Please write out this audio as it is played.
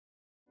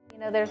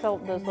There's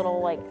those little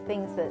like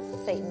things that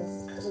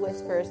Satan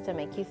whispers to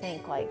make you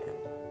think, like,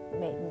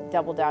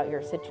 double doubt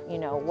your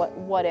situation.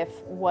 What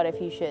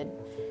if you should?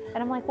 And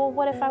I'm like, well,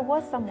 what if I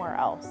was somewhere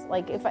else?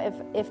 Like,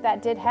 if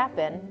that did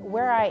happen,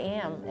 where I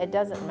am, it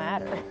doesn't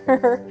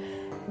matter.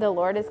 The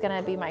Lord is going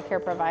to be my care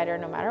provider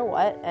no matter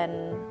what.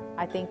 And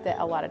I think that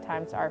a lot of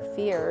times our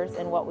fears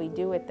and what we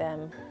do with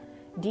them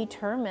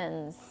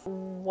determines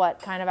what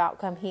kind of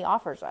outcome He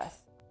offers us.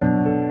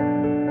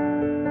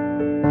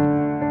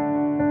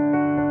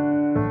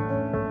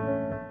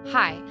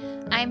 Hi,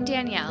 I'm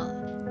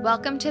Danielle.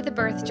 Welcome to the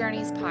Birth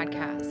Journeys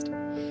podcast.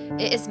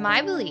 It is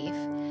my belief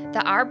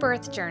that our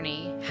birth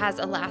journey has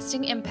a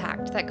lasting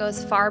impact that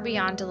goes far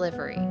beyond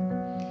delivery.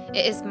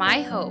 It is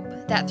my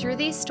hope that through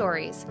these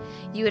stories,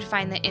 you would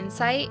find the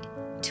insight,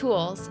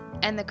 tools,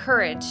 and the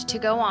courage to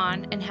go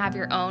on and have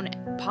your own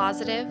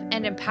positive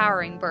and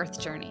empowering birth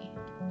journey.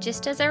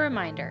 Just as a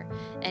reminder,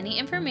 any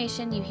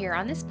information you hear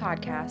on this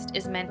podcast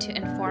is meant to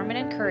inform and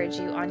encourage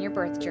you on your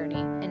birth journey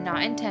and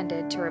not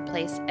intended to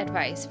replace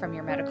advice from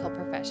your medical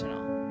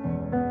professional.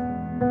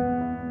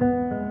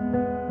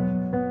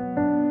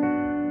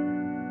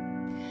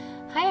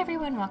 Hi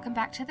everyone, welcome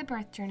back to the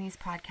Birth Journeys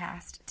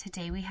podcast.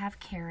 Today we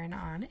have Karyn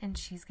on and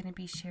she's going to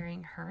be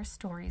sharing her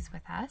stories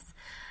with us.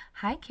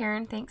 Hi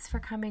Karyn, thanks for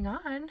coming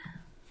on.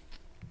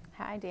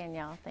 Hi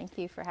Danielle, thank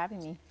you for having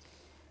me.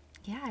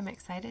 Yeah, I'm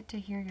excited to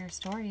hear your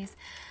stories.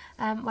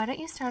 Why don't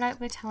you start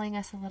out by telling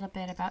us a little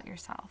bit about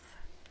yourself?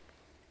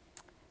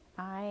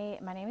 My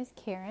name is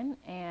Karyn,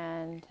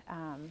 and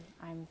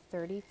I'm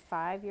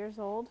 35 years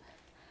old.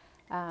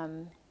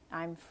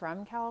 I'm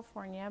from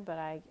California, but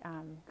I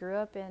grew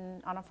up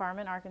on a farm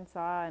in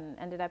Arkansas and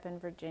ended up in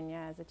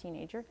Virginia as a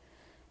teenager.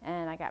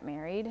 And I got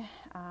married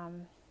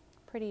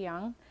pretty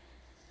young.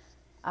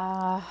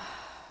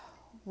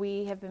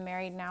 We have been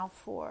married now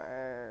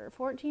for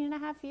 14 and a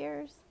half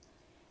years.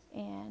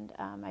 And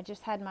I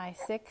just had my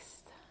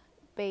sixth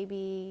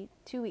baby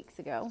 2 weeks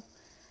ago.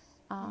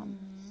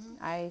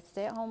 I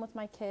stay at home with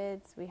my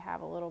kids. We have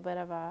a little bit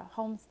of a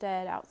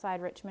homestead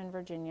outside Richmond,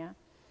 Virginia.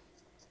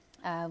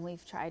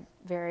 We've tried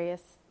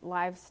various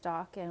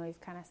livestock, and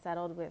we've kind of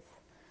settled with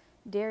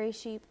dairy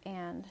sheep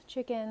and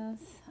chickens.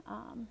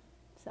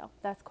 So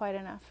that's quite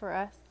enough for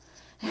us.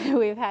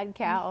 We've had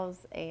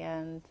cows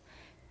and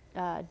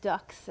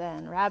ducks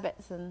and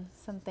rabbits and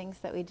some things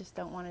that we just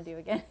don't want to do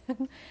again.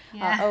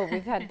 Yeah.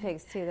 We've had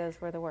pigs too. Those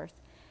were the worst.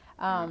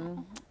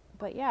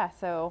 But yeah,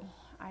 so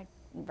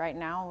right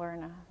now we're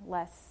in a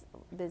less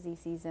busy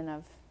season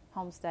of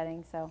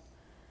homesteading. So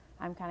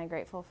I'm kind of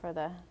grateful for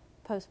the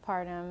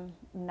postpartum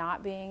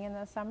not being in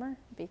the summer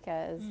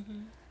because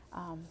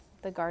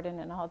the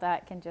garden and all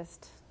that can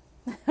just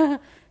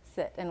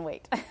sit and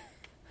wait.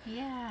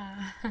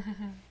 Yeah.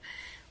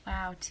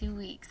 Wow, 2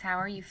 weeks. How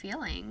are you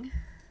feeling?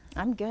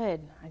 I'm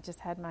good. I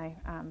just had my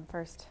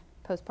first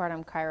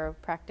postpartum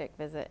chiropractic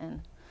visit,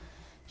 and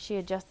she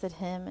adjusted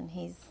him, and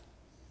he's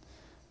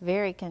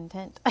very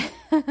content.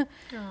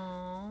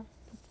 Oh,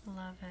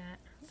 love it.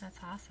 That's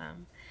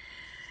awesome.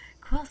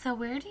 Cool. So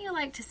where do you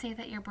like to say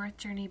that your birth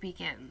journey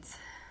begins?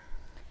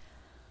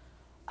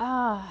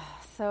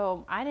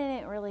 So I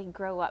didn't really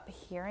grow up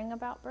hearing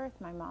about birth.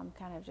 My mom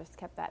kind of just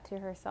kept that to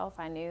herself.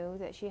 I knew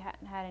that she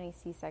hadn't had any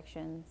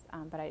C-sections,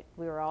 but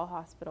we were all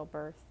hospital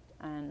birthed,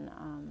 and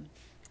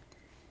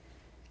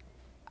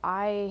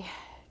I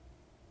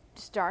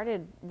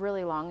started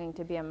really longing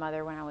to be a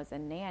mother when I was a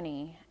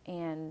nanny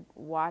and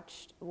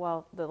watched,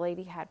 the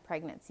lady had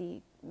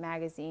pregnancy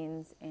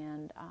magazines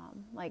and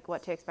like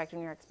what to expect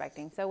when you're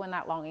expecting. So when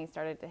that longing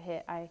started to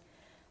hit, I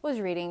was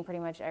reading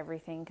pretty much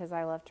everything because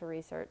I love to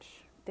research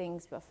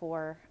things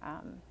before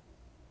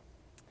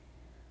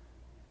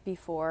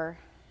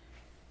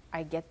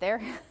I get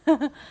there.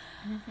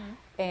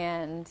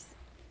 And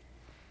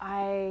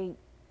I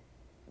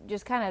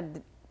just kind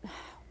of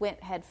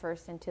went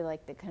headfirst into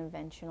like the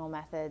conventional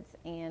methods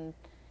and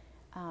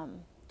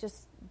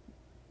just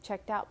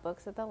checked out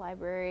books at the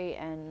library,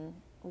 and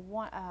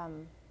one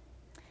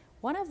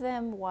of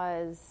them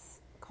was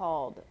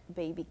called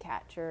Baby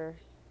Catcher,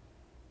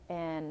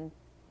 and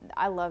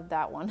I loved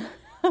that one.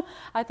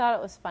 I thought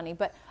it was funny,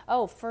 but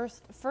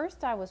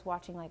first I was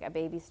watching like a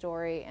baby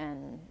story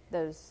and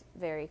those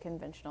very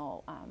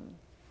conventional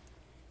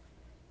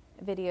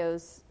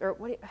videos or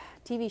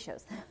TV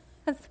shows.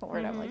 That's the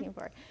word I'm looking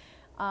for.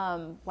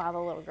 While the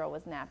little girl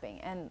was napping.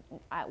 And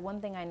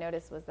one thing I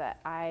noticed was that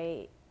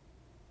I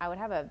would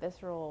have a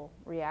visceral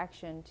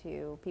reaction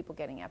to people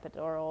getting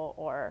epidural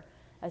or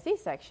a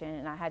C-section,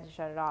 and I had to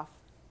shut it off.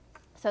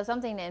 So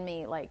something in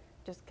me like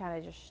just kind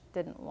of just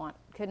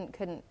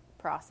couldn't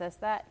process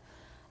that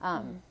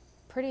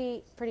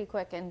pretty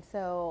quick. And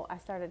so I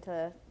started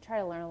to try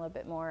to learn a little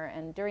bit more.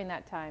 And during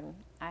that time,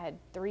 I had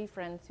 3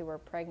 friends who were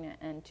pregnant,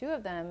 and 2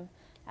 of them,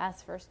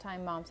 as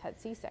first-time moms, had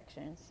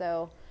C-sections.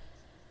 So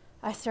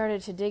I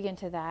started to dig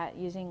into that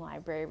using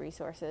library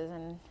resources,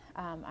 and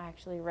I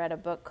actually read a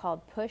book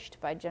called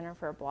Pushed by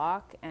Jennifer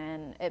Block,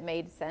 and it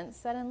made sense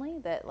suddenly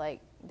that like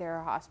there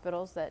are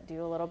hospitals that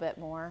do a little bit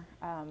more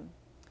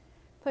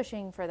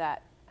pushing for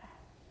that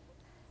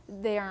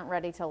they aren't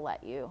ready to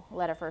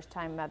let a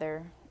first-time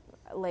mother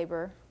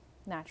labor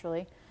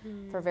naturally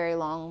for very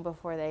long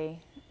before they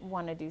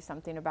want to do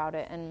something about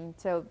it. And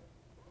so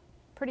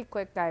pretty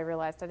quick I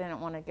realized I didn't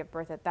want to give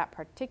birth at that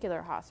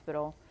particular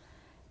hospital.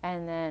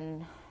 And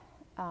then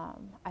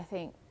I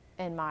think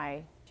in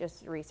my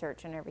just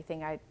research and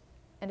everything, I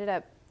ended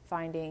up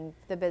finding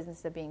The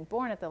Business of Being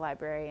Born at the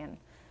library, and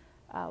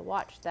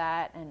watched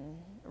that and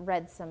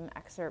read some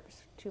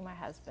excerpts to my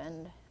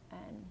husband.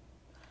 And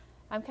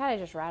I'm kind of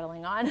just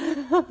rattling on.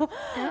 No,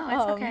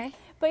 it's okay.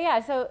 But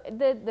yeah, so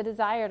the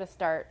desire to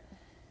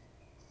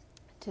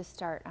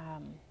start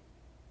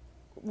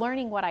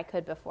learning what I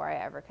could before I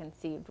ever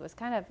conceived was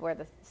kind of where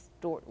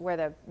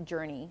the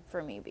journey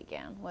for me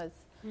began, was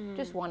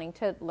just wanting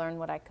to learn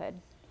what I could.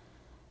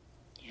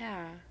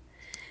 Yeah.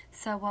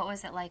 So what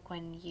was it like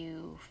when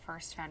you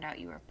first found out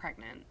you were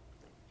pregnant?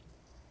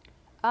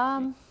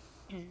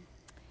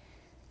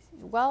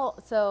 Well,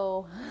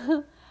 so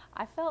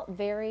I felt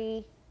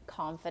very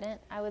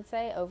confident, I would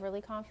say,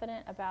 overly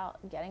confident about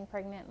getting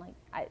pregnant. Like,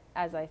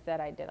 as I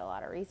said, I did a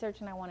lot of research,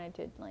 and I wanted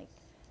to, like,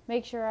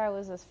 make sure I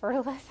was as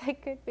fertile as I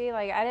could be.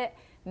 Like,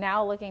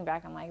 now looking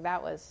back, I'm like,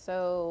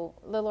 the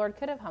Lord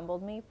could have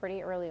humbled me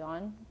pretty early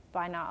on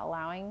by not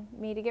allowing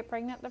me to get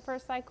pregnant the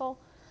first cycle.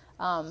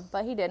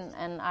 But he didn't,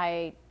 and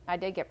I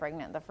did get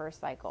pregnant the first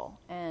cycle,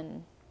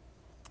 and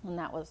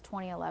that was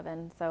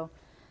 2011. So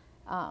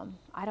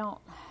I don't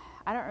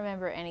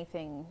remember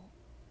anything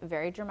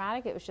very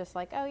dramatic. It was just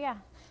like, oh yeah,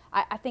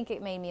 I think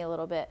it made me a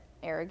little bit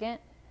arrogant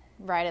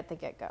right at the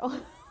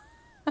get-go,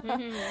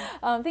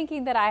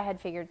 thinking that I had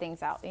figured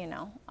things out,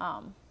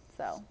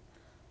 so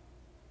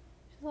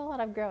there's a lot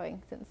of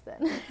growing since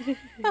then.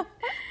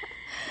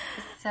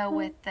 So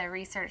with the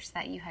research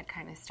that you had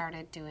kind of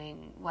started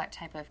doing, what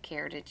type of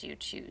care did you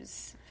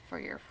choose for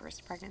your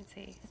first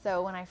pregnancy?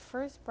 So when I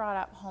first brought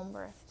up home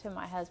birth to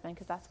my husband,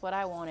 because that's what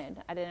I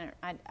wanted,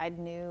 I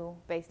knew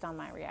based on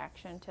my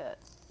reaction to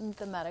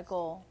the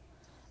medical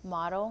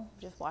model,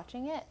 just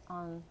watching it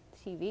on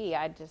TV,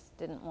 I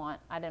didn't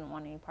want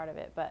any part of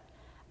it. But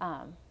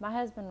my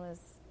husband was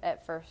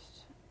at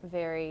first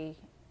very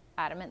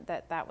adamant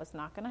that was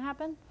not going to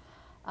happen.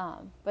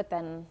 But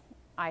then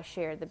I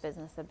shared The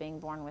Business of Being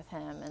Born with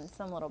him, and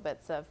some little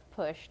bits of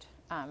Pushed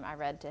I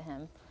read to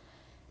him.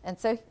 And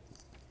so,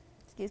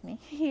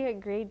 he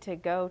agreed to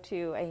go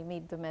to a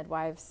Meet the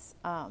Midwives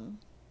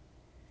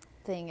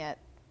thing at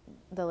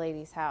the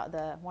lady's house,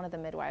 one of the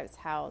midwives'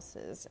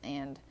 houses,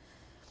 and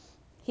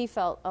he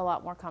felt a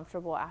lot more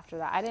comfortable after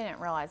that. I didn't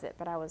realize it,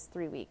 but I was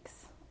 3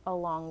 weeks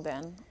along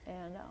then,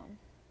 and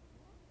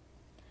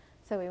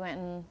so we went,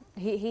 and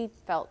he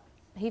felt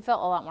a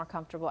lot more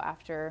comfortable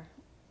after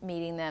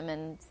meeting them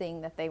and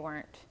seeing that they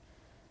weren't,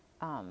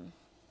 I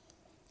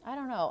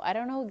don't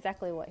know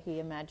exactly what he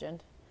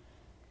imagined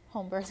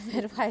home birth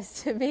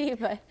midwives to be,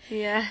 but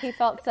yeah, he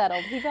felt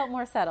settled. He felt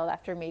more settled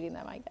after meeting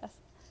them, I guess.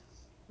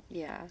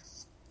 Yeah.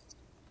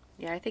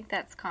 Yeah, I think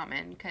that's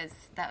common, because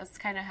that was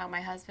kind of how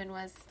my husband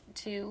was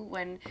too,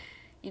 when,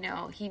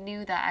 he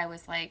knew that I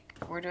was like,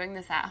 we're doing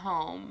this at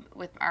home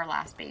with our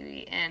last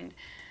baby, and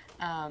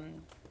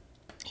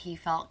he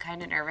felt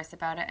kind of nervous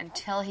about it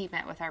until he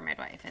met with our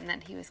midwife, and then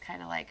he was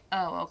kind of like,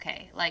 oh,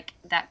 okay, like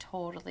that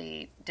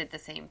totally did the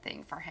same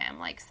thing for him,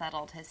 like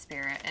settled his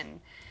spirit, and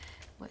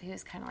he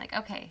was kind of like,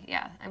 okay,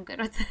 yeah, I'm good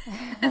with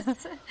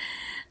this. So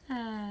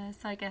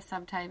I guess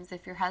sometimes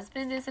if your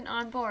husband isn't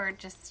on board,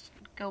 just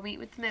go meet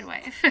with the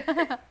midwife.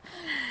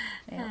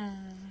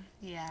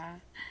 Yeah.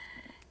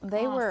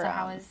 They were. So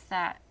how is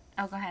that?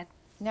 Oh, go ahead.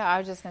 No, I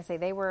was just going to say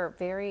they were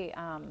very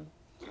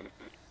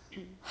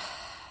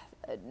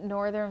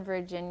Northern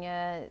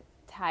Virginia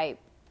type.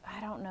 I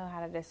don't know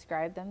how to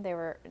describe them.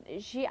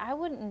 I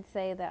wouldn't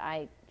say that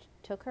I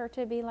took her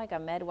to be like a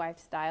midwife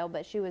style,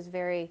 but she was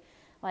very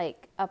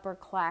like upper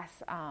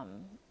class,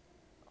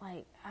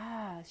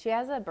 she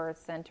has a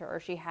birth center, or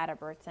she had a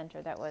birth center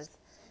that was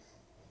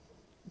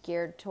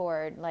geared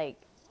toward like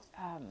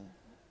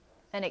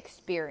an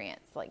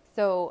experience. Like,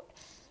 so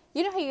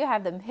you know how you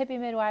have the hippie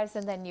midwives,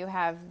 and then you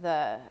have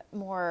the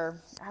more,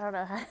 I don't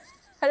know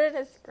how to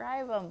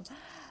describe them.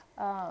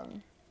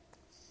 I'm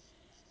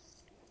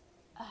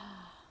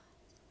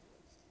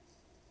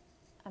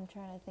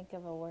trying to think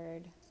of a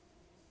word.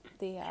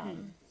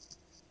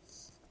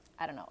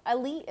 I don't know.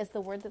 Elite is the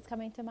word that's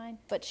coming to mind,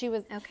 but she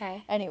was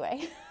okay.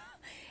 Anyway,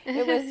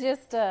 it was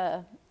just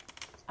I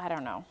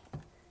don't know.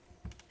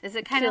 Is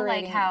it kind of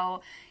like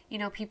how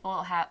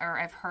people have, or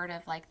I've heard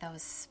of like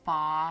those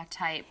spa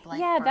type, like,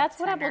 yeah, that's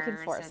what I'm looking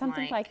for.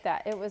 Something like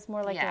that. It was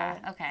more like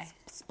a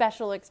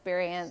special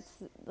experience,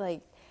 like,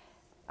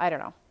 I don't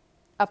know,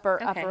 upper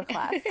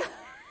class.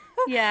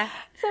 Yeah.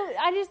 So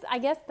I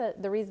guess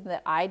the reason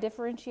that I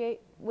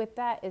differentiate with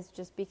that is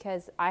just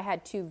because I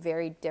had two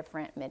very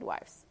different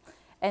midwives.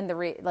 And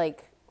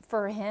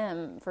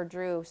for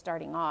Drew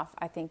starting off,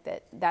 I think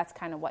that's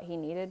kind of what he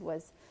needed,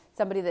 was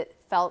somebody that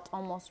felt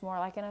almost more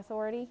like an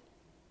authority.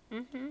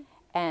 Mm-hmm.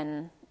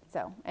 And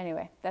so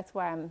anyway, that's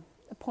why I'm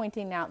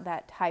pointing out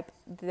that type.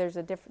 There's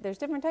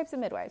different types of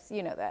midwives.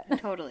 You know that.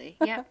 Totally.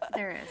 Yep,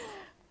 there is.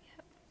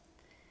 Yep.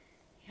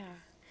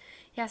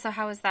 Yeah, so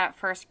how was that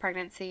first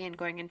pregnancy and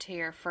going into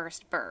your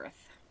first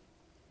birth?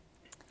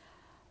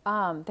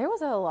 There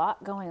was a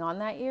lot going on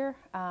that year.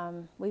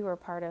 We were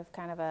part of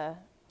kind of a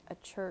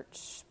church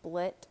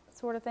split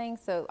sort of thing.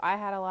 So I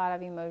had a lot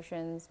of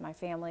emotions. My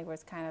family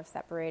was kind of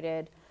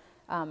separated.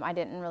 I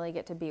didn't really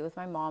get to be with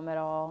my mom at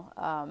all.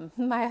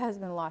 My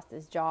husband lost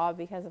his job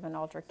because of an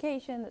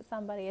altercation that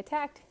somebody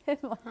attacked him.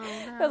 Oh, no.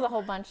 There was a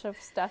whole bunch of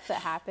stuff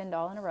that happened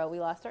all in a row.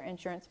 We lost our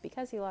insurance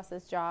because he lost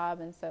his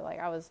job. And so, like,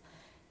 I was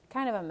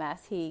kind of a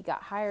mess. He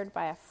got hired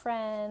by a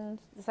friend.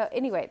 So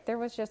anyway, there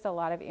was just a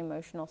lot of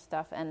emotional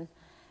stuff. And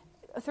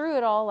through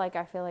it all, like,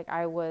 I feel like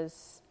I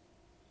was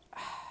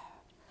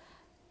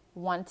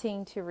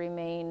wanting to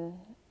remain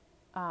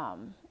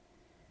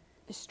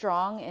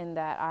strong in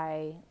that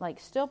I, like,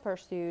 still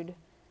pursued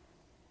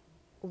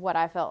what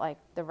I felt like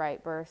the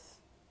right birth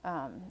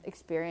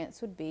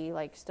experience would be.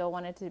 Like, still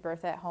wanted to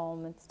birth at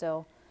home and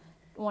still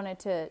wanted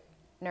to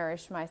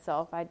nourish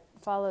myself. I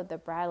followed the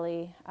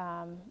Bradley,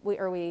 we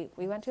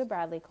went to a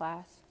Bradley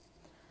class,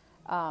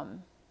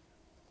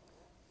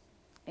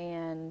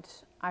 and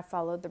I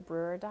followed the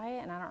Brewer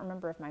diet, and I don't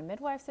remember if my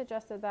midwife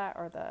suggested that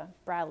or the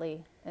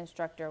Bradley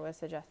instructor was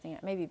suggesting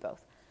it, maybe both.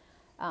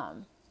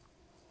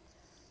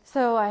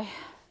 So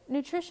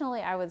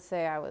nutritionally, I would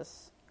say I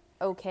was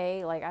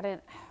okay. Like,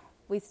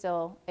 we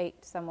still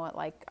ate somewhat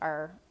like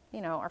our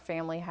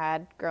family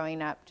had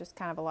growing up, just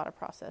kind of a lot of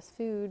processed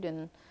food.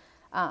 And,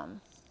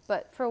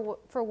 but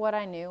for what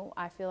I knew,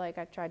 I feel like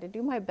I tried to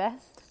do my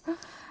best.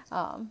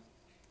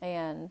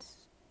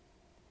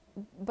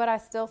 But I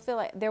still feel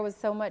like there was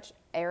so much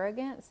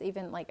arrogance,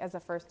 even like as a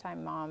first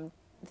time mom,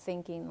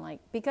 thinking like,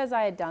 because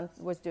I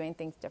was doing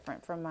things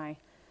different from my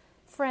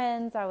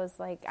friends, I was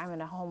like, I'm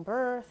in a home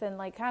birth, and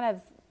like kind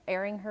of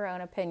airing her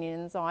own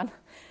opinions on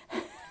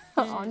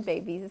on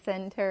baby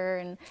center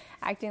and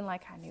acting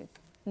like I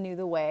knew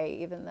the way,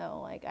 even though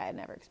like I had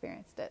never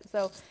experienced it.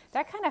 So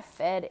that kind of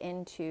fed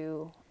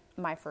into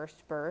my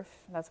first birth.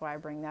 That's why I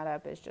bring that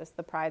up, is just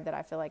the pride that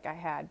I feel like I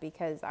had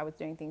because I was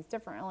doing things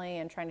differently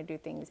and trying to do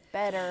things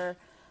better.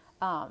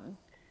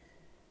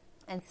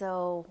 And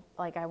so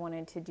like I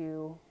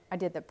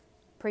did the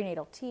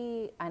prenatal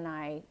tea and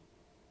I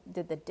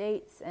did the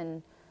dates,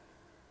 and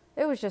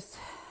it was just,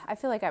 I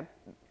feel like I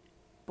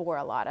bore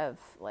a lot of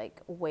like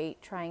weight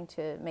trying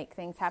to make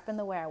things happen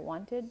the way I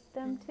wanted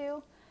them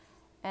to.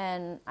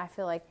 And I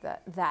feel like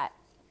that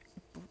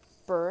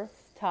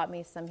birth taught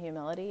me some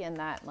humility, and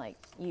that like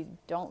you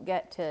don't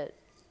get to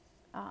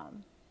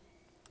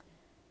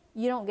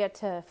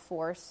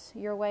force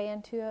your way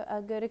into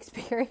a good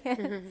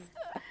experience.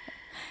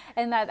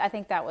 And that, I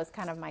think that was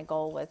kind of my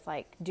goal, was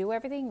like do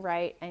everything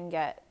right and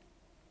get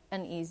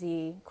an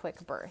easy,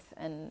 quick birth.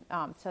 And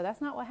so that's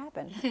not what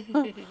happened.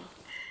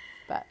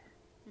 But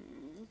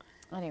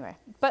anyway,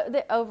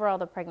 but overall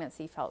the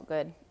pregnancy felt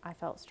good. I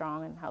felt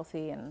strong and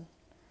healthy, and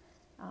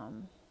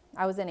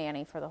I was a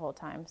nanny for the whole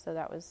time, so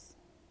that was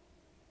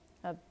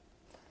a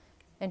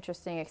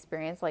interesting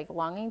experience, like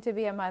longing to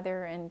be a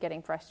mother and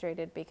getting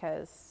frustrated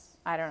because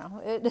I don't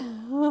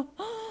know,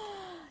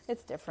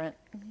 it's different.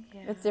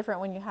 Yeah. It's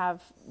different when you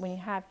have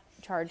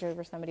charge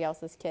over somebody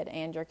else's kid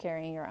and you're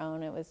carrying your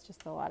own. It was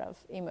just a lot of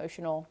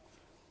emotional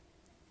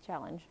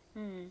challenge.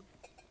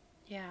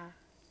 Yeah.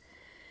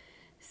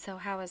 So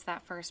how was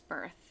that first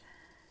birth?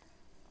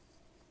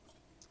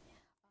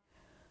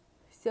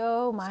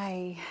 So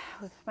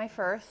with my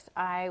first,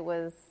 I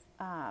was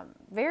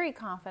very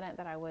confident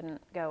that I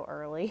wouldn't go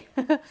early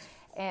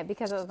and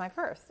because it was my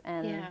first,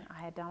 and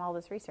I had done all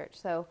this research.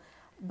 So,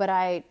 but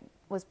I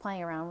was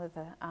playing around with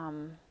a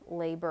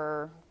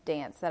labor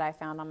dance that I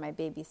found on my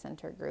baby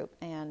center group,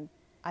 and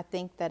I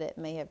think that it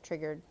may have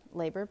triggered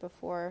labor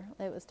before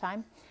it was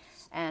time,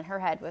 and her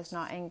head was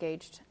not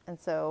engaged, and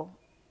so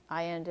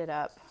I ended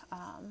up,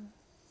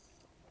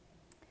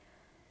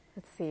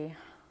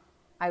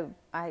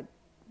 I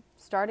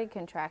started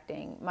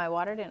contracting. My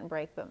water didn't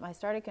break, but I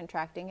started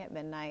contracting at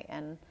midnight,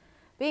 and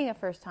being a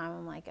first time,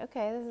 I'm like,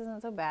 okay, this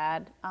isn't so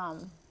bad.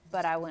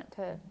 But I went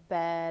to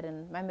bed,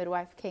 and my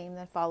midwife came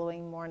the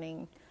following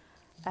morning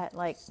at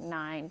like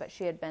 9, but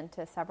she had been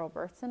to several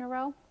births in a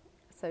row.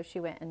 So she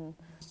went and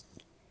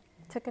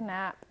took a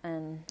nap,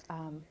 and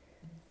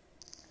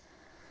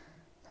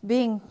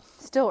being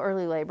still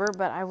early labor,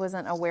 but I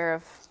wasn't aware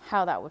of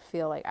how that would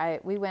feel.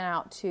 Like we went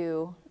out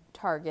to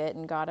Target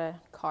and got a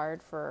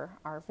card for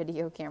our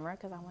video camera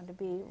because I wanted to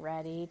be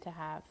ready to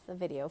have the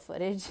video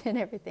footage and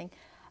everything.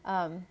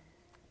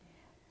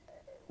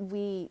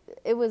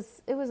 It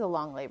was a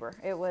long labor.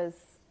 It was,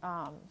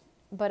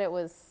 but it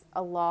was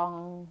a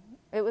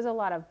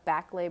lot of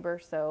back labor.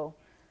 So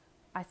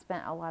I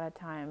spent a lot of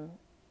time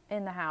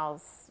in the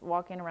house,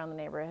 walking around the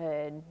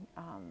neighborhood.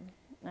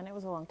 And it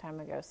was a long time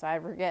ago, so I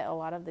forget a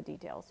lot of the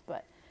details,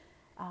 but,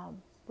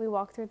 we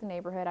walked through the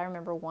neighborhood. I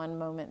remember one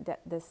moment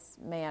that this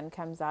man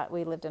comes out.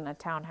 We lived in a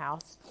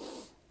townhouse,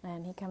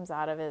 and he comes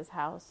out of his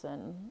house,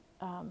 and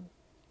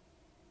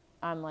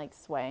I'm like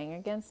swaying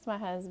against my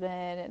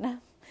husband, and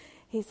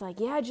he's like,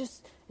 yeah,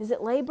 is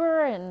it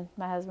labor? And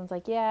my husband's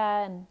like,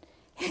 yeah. And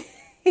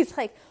he's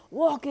like,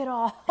 walk it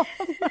off.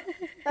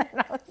 And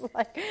I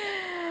like,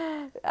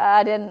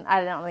 I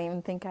don't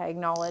even think I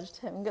acknowledged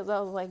him because I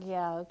was like,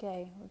 yeah,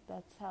 okay,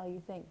 that's how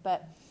you think.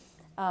 But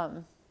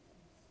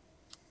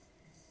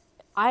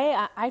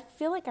I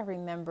feel like I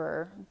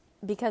remember,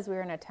 because we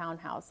were in a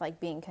townhouse, like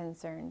being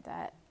concerned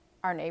that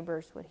our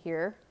neighbors would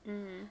hear.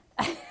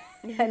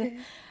 And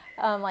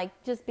like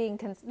just being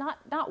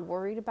not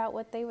worried about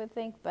what they would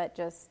think, but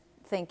just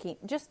thinking,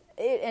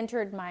 it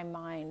entered my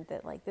mind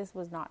that like this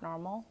was not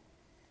normal,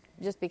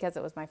 just because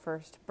it was my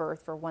first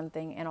birth for one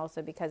thing, and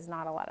also because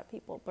not a lot of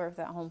people birth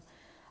at home.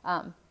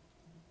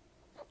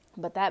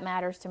 But that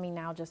matters to me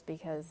now, just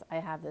because I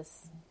have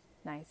this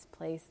nice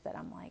place that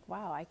I'm like,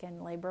 wow, I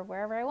can labor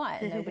wherever I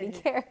want and nobody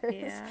cares.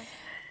 Yeah.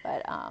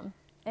 But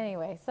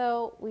anyway,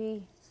 so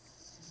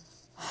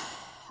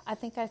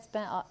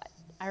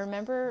I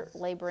remember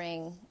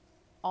laboring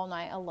all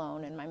night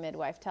alone, and my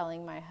midwife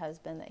telling my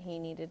husband that he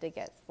needed to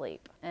get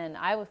sleep. And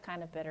I was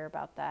kind of bitter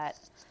about that.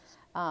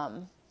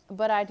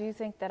 But I do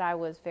think that I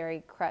was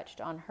very crutched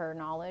on her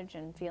knowledge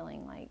and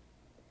feeling like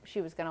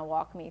she was going to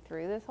walk me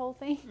through this whole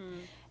thing.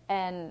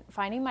 And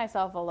finding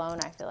myself alone,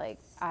 I feel like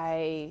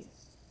I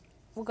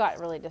got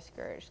really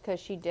discouraged, because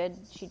she did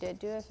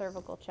do a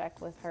cervical check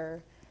with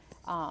her,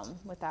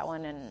 with that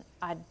one, and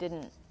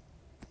it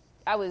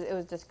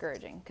was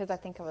discouraging, because I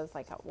think I was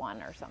like at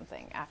 1 or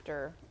something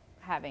after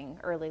having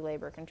early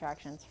labor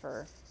contractions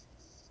for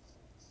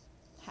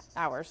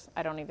hours.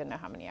 I don't even know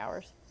how many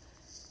hours.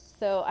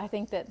 So I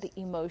think that the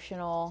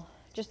emotional,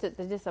 just the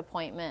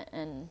disappointment,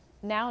 and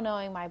now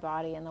knowing my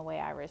body and the way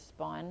I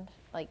respond,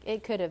 like I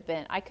could have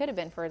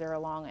been further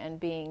along and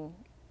being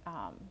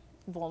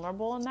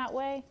vulnerable in that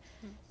way,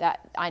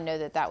 that I know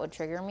that would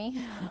trigger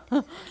me.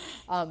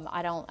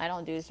 I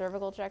don't do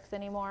cervical checks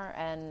anymore,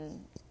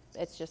 and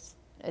it's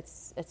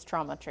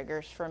trauma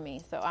triggers for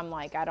me. So I'm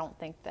like, I don't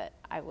think that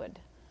I would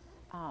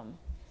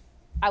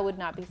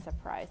not be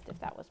surprised if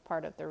that was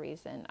part of the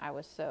reason I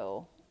was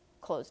so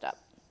closed up.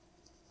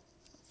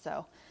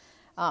 So,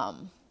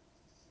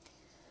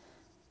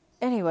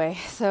 anyway,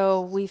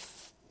 so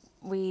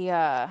we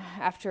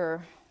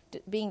after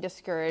being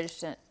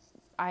discouraged,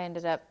 I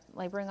ended up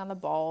laboring on the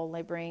ball,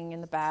 laboring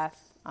in the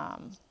bath,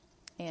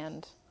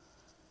 and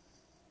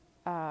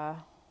I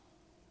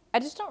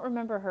just don't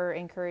remember her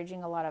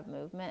encouraging a lot of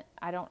movement.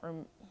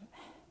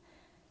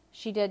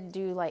 She did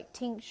do like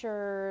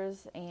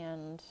tinctures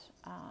and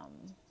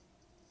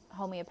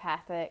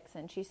homeopathics,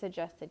 and she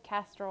suggested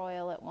castor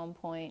oil at one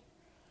point.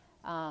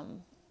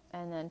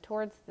 And then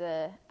towards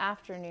the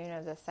afternoon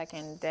of the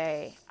second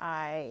day,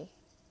 I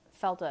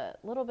felt a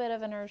little bit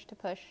of an urge to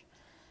push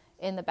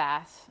in the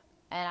bath.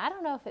 And I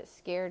don't know if it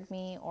scared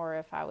me or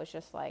if I was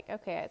just like,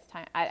 okay, it's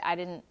time. I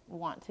didn't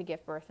want to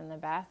give birth in the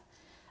bath.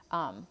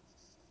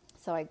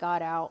 So I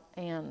got out,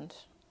 and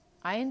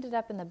I ended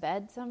up in the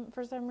bed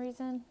for some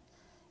reason.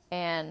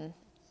 And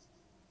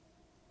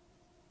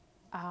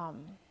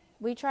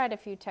we tried a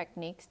few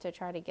techniques to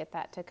try to get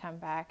that to come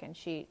back, and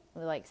she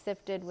like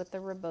sifted with the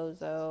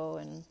rebozo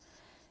and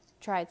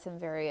tried some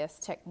various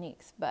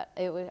techniques, but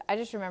I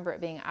just remember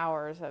it being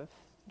hours of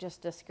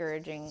just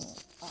discouraging,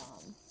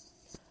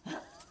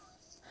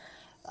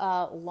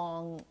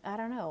 long, I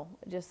don't know,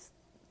 just,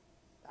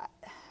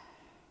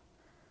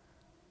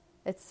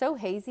 it's so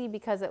hazy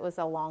because it was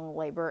a long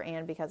labor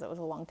and because it was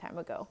a long time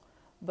ago.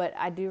 But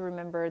I do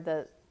remember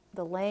the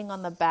laying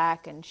on the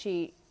back, and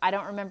I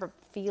don't remember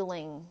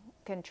feeling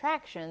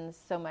contractions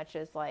so much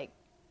as like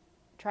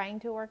trying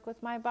to work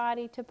with my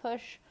body to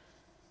push,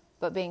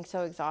 but being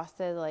so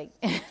exhausted, like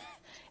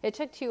it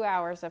took 2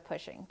 hours of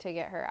pushing to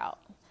get her out.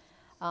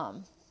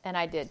 And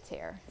I did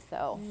tear.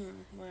 So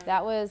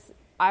wow.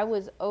 I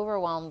was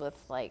overwhelmed with,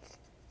 like,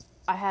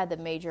 I had the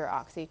major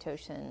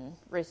oxytocin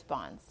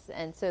response.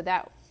 And so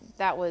that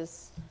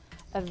was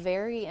a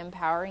very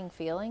empowering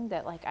feeling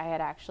that, like, I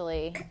had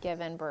actually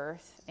given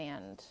birth,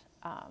 and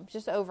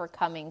just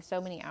overcoming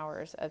so many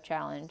hours of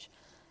challenge.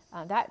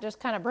 That just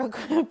kind of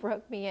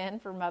broke me in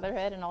for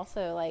motherhood, and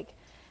also, like,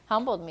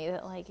 humbled me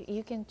that, like,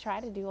 you can try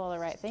to do all the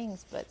right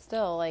things, but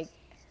still, like,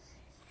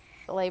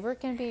 labor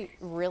can be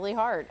really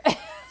hard.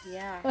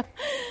 Yeah.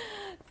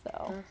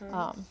 So,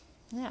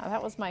 yeah,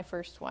 that was my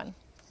first one.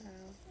 Oh.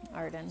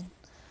 Arden.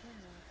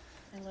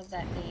 Yeah. I love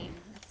that name.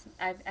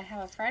 I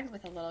have a friend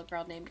with a little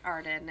girl named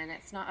Arden, and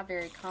it's not a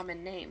very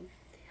common name.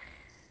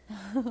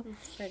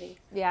 It's pretty.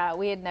 Yeah,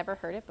 we had never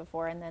heard it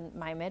before, and then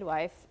my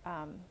midwife,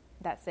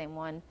 that same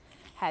one,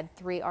 had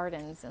 3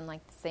 Ardens in,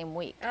 like, the same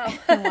week. Oh,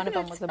 and one of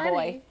them was a funny.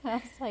 boy. I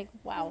was like,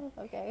 wow,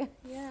 okay.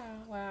 Yeah,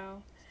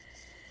 wow.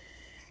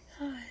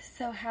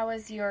 So how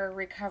was your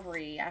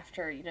recovery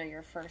after,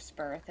 your first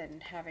birth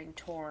and having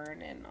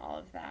torn and all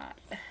of that?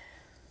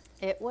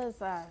 It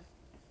was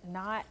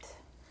not,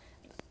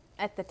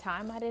 at the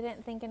time I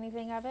didn't think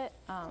anything of it,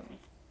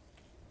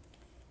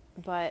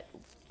 but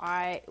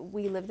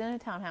we lived in a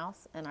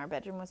townhouse, and our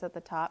bedroom was at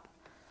the top,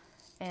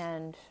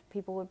 and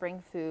people would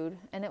bring food,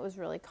 and it was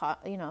really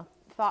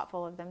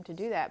thoughtful of them to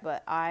do that,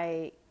 but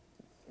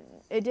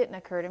it didn't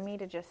occur to me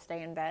to just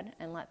stay in bed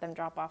and let them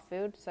drop off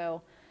food.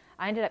 So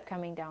I ended up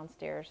coming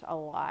downstairs a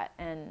lot,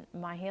 and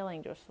my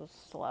healing just was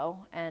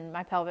slow, and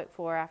my pelvic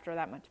floor after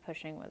that much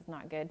pushing was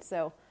not good.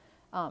 So,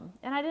 and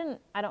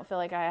I don't feel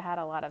like I had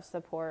a lot of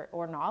support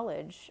or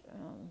knowledge,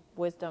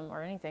 wisdom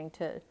or anything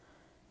to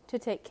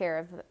take care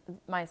of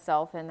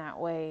myself in that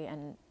way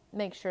and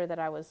make sure that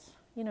I was,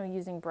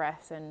 using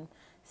breaths and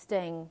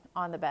staying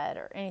on the bed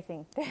or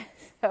anything.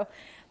 So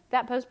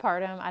that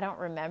postpartum, I don't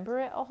remember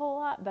it a whole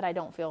lot, but I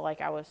don't feel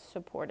like I was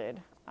supported.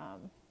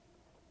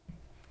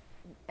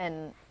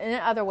 And in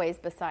other ways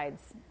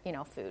besides,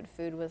 food.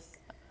 Food was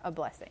a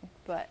blessing,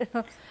 but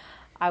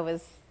I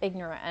was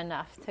ignorant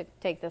enough to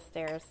take the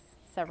stairs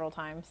several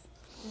times.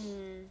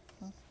 Mm.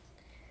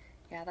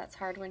 Yeah, that's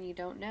hard when you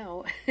don't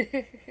know.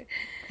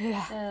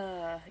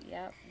 Yeah.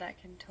 Yeah,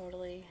 that can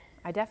totally...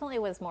 I definitely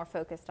was more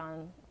focused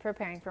on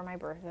preparing for my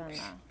birth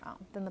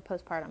than the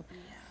postpartum. Yeah.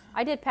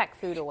 I did pack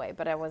food away,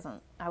 but I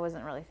wasn't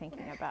really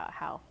thinking about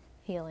how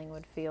healing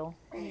would feel.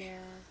 Yeah.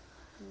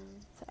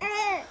 So,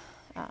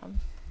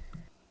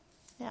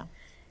 yeah.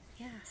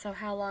 Yeah. So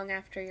how long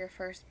after your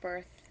first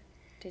birth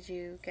did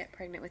you get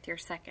pregnant with your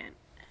second?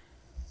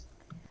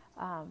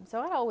 So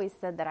I always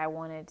said that I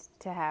wanted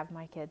to have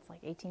my kids like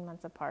 18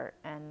 months apart,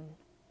 and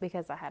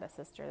because I had a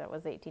sister that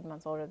was 18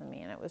 months older than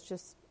me, and it was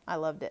just, I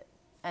loved it.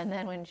 And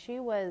then when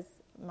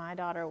my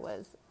daughter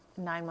was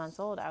 9 months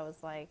old, I was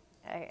like,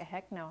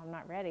 heck no, I'm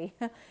not ready,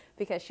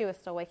 because she was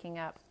still waking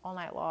up all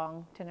night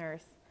long to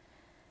nurse,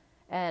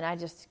 and I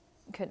just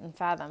couldn't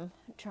fathom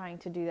trying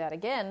to do that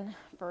again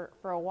for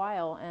a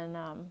while. And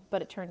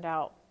but it turned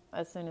out,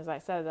 as soon as I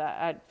said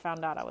that, I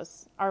found out I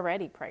was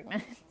already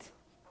pregnant.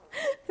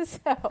 So,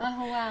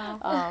 oh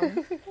wow.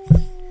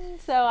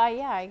 So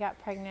I got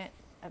pregnant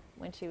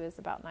when she was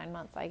about 9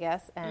 months, I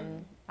guess,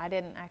 and I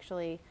didn't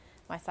actually.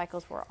 My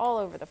cycles were all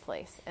over the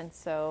place, and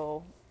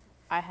so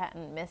I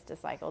hadn't missed a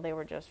cycle. They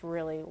were just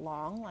really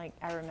long. Like,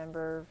 I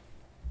remember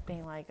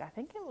being like, I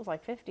think it was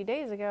like 50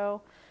 days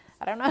ago.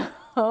 I don't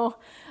know.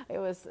 It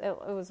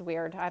was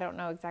weird. I don't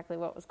know exactly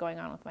what was going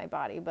on with my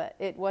body, but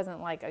it wasn't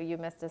like, oh, you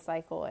missed a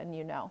cycle and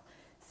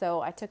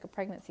So I took a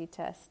pregnancy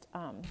test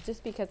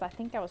just because I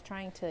think I was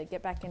trying to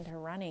get back into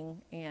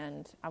running,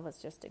 and I was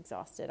just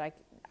exhausted,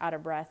 out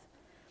of breath.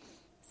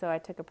 So I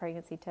took a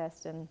pregnancy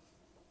test and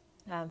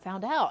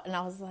found out, and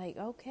I was like,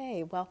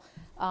 okay, well,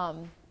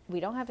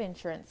 we don't have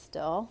insurance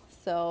still,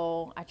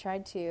 so I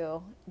tried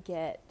to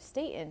get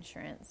state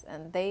insurance,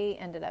 and they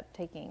ended up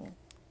taking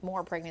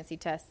more pregnancy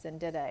tests and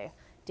did a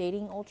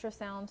dating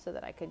ultrasound so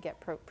that I could get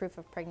proof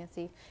of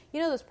pregnancy.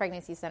 Those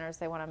pregnancy centers,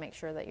 they want to make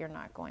sure that you're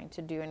not going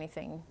to do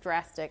anything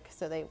drastic,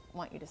 so they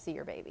want you to see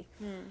your baby.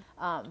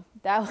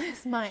 That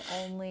was my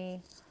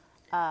only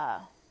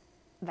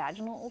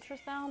vaginal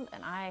ultrasound,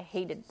 and I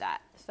hated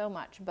that so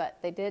much, but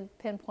they did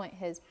pinpoint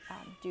his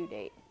due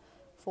date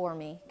for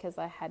me because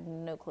I had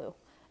no clue.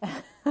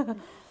 But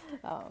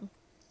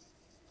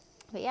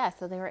yeah,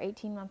 so they were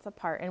 18 months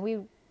apart, and we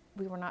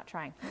were not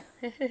trying.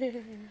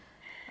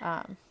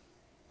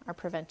 Our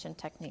prevention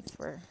techniques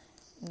were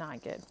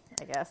not good,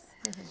 I guess.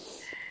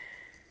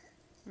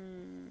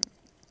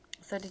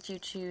 So did you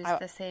choose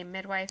the same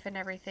midwife and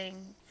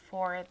everything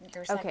for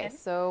your second? Okay,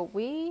 so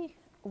we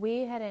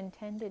had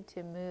intended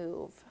to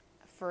move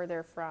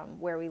further from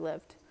where we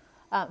lived,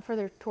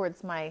 further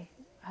towards my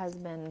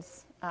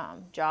husband's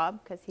job,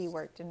 because he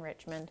worked in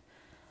Richmond.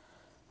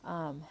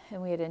 And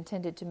we had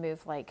intended to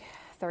move like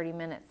 30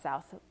 minutes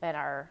south, and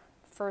our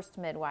first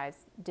midwives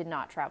did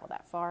not travel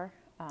that far.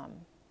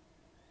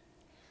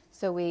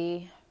 So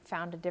we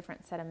found a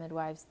different set of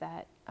midwives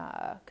that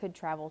could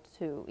travel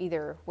to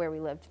either where we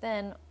lived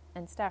then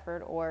in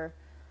Stafford or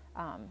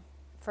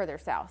further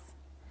south.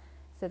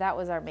 So that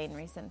was our main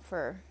reason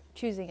for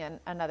choosing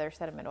another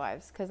set of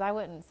midwives, because I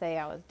wouldn't say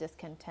I was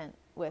discontent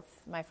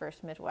with my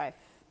first midwife.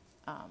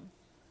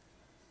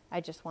 I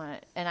just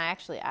wanted, and I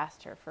actually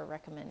asked her for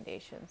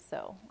recommendations,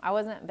 so I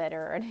wasn't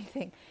bitter or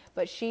anything.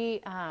 But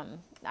she,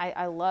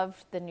 I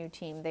loved the new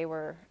team. They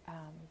were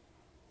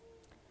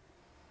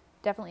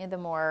definitely the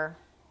more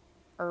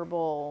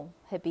herbal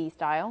hippie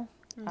style.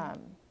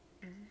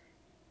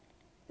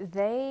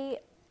 They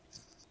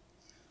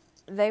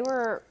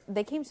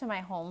came to my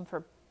home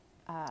for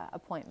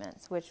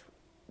appointments, which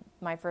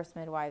my first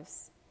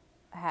midwives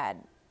had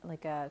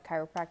like a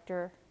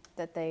chiropractor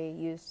that they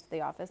used the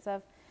office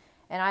of.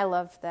 And I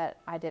loved that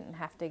I didn't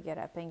have to get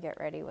up and get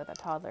ready with a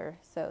toddler.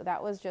 So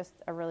that was just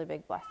a really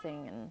big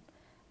blessing.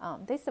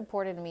 And they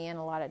supported me in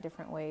a lot of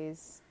different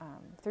ways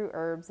through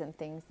herbs and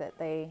things that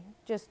they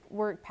just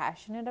were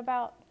passionate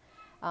about.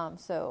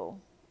 So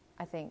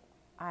I think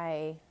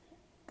I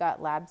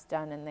got labs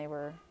done, and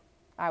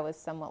I was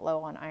somewhat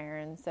low on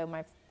iron. So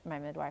my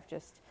midwife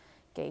just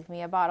gave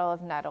me a bottle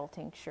of nettle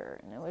tincture.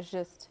 And it was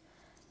just,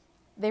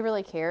 they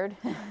really cared.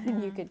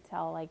 You could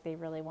tell like they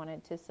really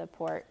wanted to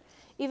support.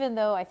 Even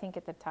though I think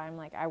at the time,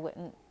 like I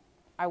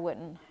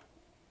wouldn't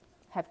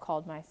have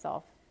called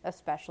myself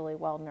especially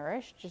well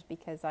nourished, just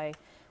because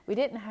we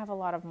didn't have a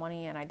lot of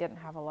money and I didn't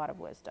have a lot of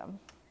wisdom,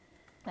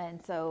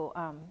 and so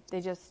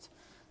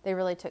they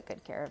really took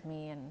good care of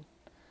me, and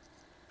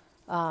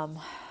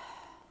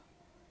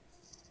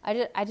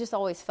I just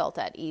always felt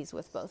at ease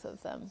with both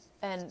of them.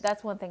 And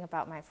that's one thing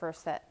about my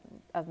first set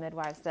of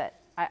midwives, that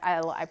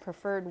I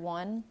preferred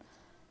one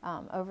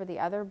over the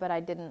other, but I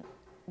didn't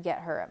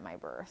get her at my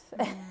birth.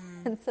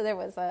 And so there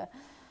was a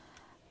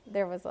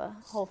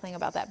whole thing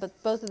about that.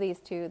 But both of these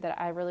two that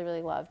I really,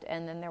 really loved.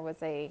 And then there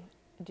was a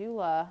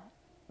doula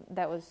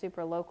that was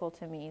super local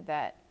to me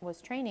that was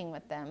training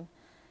with them.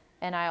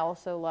 And I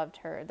also loved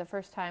her. The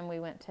first time we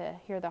went to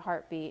hear the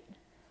heartbeat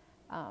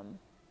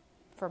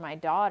for my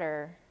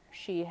daughter,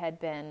 she had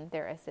been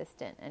their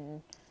assistant,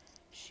 and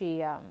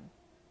she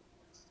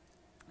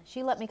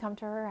let me come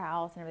to her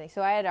house and everything.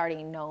 So I had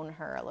already known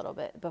her a little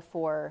bit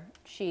before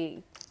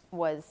she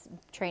was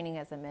training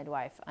as a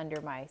midwife under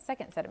my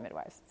second set of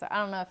midwives. So I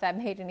don't know if that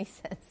made any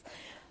sense,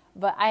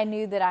 but I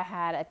knew that I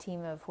had a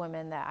team of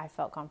women that I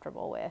felt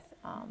comfortable with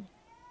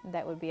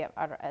that would be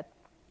at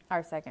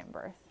our second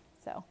birth.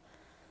 So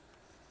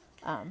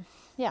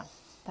yeah,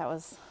 that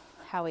was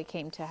how we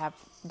came to have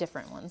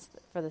different ones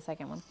for the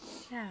second one.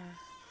 Yeah.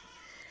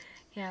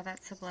 Yeah,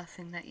 that's a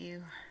blessing that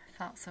you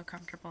felt so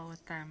comfortable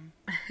with them.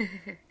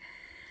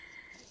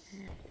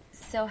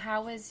 So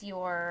how was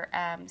your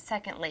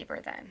second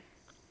labor then?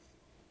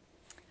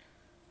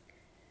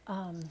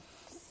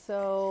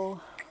 So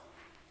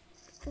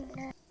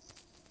let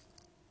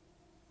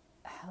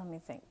me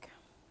think.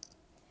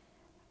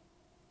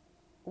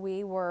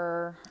 We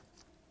were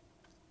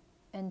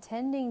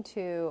intending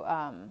to,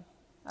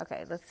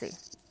 okay, let's see.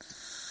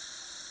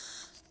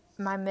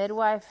 My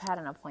midwife had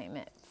an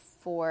appointment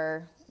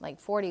for like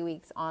 40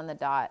 weeks on the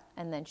dot,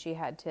 and then she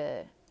had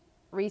to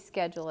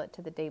reschedule it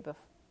to the day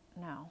before.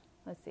 No,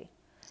 let's see.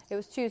 It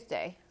was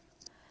Tuesday,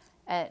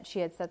 and she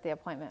had set the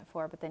appointment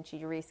for, but then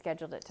she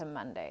rescheduled it to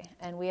Monday.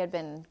 And we had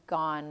been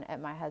gone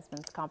at my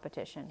husband's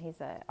competition.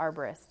 He's an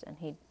arborist, and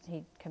he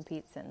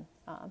competes in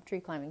tree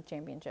climbing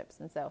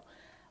championships. And so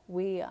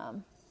we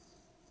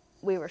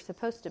were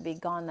supposed to be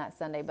gone that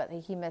Sunday, but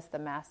he missed the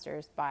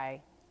Masters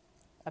by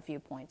a few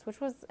points, which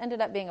ended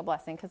up being a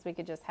blessing because we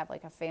could just have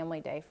like a family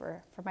day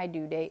for my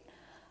due date.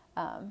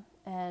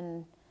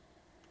 And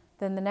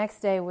then the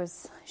next day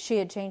she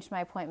had changed my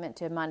appointment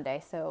to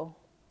Monday. So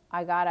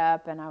I got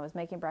up and I was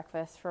making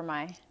breakfast for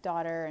my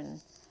daughter,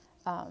 and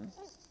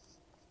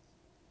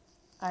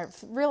I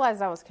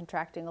realized I was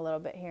contracting a little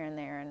bit here and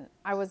there, and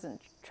I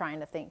wasn't trying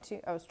to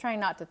I was trying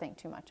not to think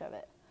too much of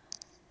it.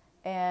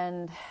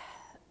 And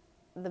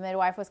the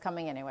midwife was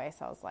coming anyway,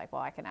 so I was like,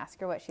 well, I can ask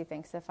her what she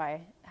thinks if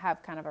I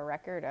have kind of a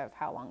record of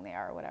how long they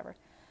are or whatever.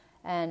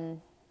 And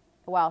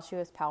while she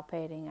was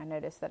palpating, I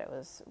noticed that it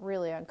was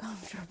really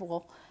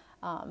uncomfortable.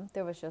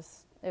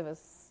 It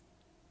was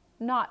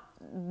not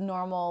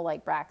normal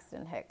like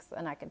Braxton Hicks,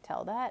 and I could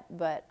tell that,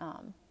 but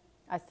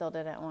I still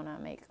didn't want to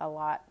make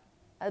a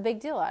big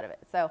deal out of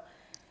it. So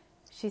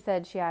she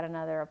said she had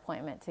another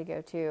appointment to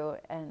go to,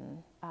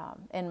 and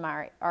in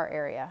our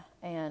area.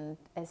 And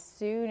as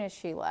soon as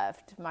she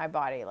left, my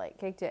body like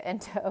kicked it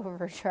into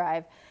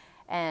overdrive.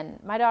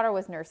 And my daughter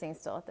was nursing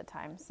still at the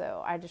time,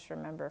 so I just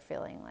remember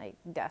feeling like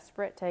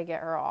desperate to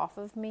get her off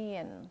of me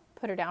and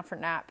put her down for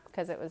nap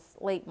because it was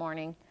late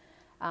morning.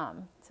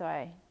 So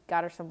I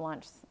got her some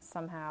lunch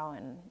somehow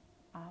and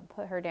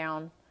put her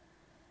down.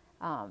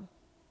 And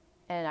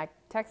I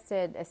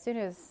texted, as soon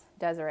as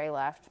Desiree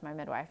left, my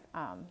midwife,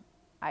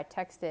 I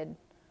texted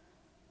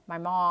my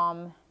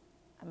mom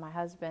and my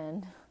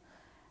husband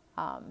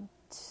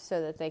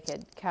so that they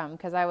could come,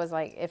 because I was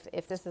like,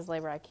 if this is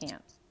labor, I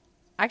can't.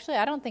 Actually,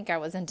 I don't think I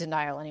was in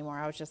denial anymore.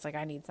 I was just like,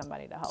 I need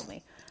somebody to help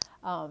me.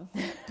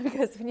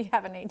 Because when you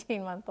have an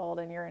 18-month-old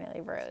and you're in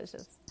labor, it's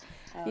just,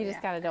 you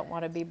just kind of don't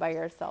want to be by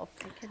yourself.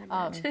 I can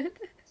imagine.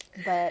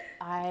 But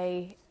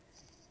I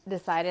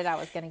decided I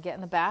was going to get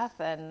in the bath,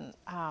 and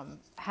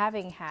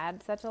having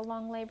had such a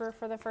long labor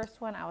for the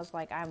first one, I was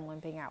like, I'm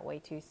limping out way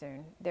too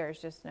soon. There's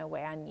just no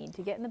way I need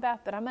to get in the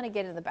bath, but I'm going to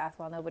get in the bath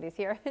while nobody's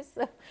here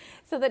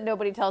so that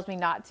nobody tells me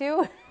not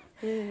to.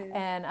 Mm-hmm.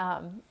 And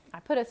I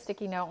put a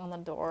sticky note on the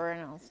door,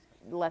 and I'll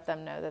let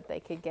them know that they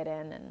could get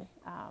in. And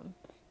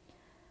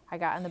I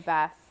got in the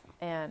bath,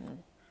 and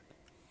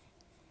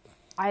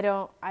I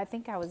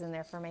think I was in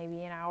there for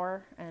maybe an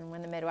hour. And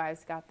when the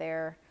midwives got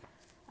there,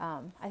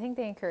 I think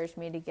they encouraged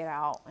me to get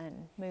out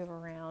and move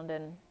around.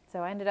 And so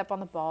I ended up on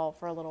the ball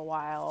for a little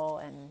while,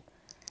 and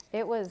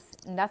it was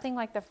nothing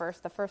like the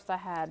first. The first I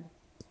had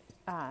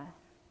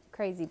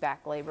crazy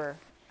back labor,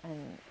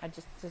 and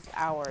just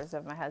hours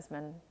of my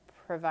husband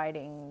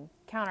providing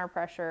counter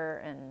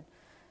pressure and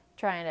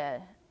trying to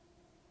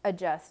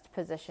adjust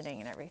positioning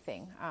and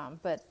everything.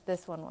 But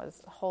this one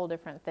was a whole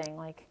different thing.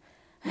 Like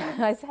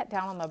I sat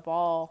down on the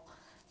ball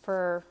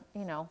for,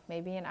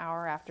 maybe an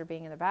hour after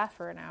being in the bath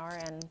for an hour,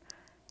 and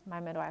my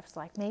midwife's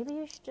like, maybe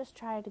you should just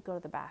try to go to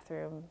the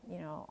bathroom,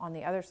 on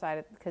the other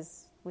side,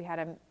 because we had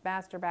a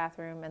master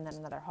bathroom and then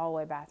another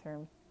hallway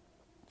bathroom.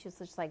 She was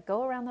just like,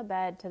 go around the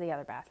bed to the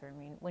other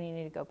bathroom when you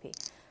need to go pee.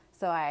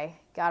 So I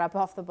got up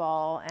off the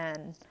ball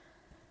and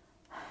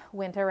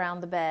went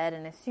around the bed,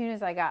 and as soon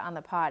as I got on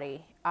the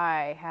potty,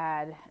 I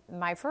had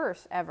my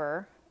first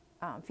ever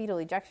fetal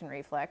ejection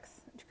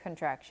reflex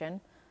contraction,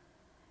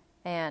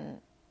 and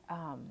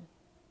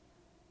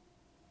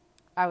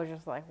I was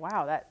just like,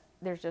 wow,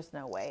 there's just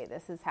no way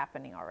this is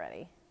happening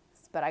already.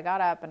 But I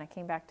got up and I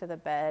came back to the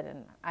bed,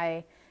 and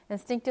I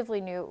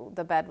instinctively knew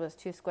the bed was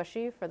too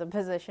squishy for the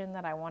position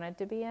that I wanted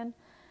to be in.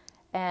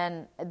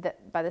 And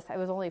by this time, it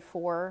was only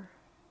 4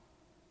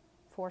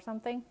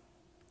 something,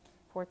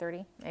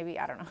 4:30, maybe,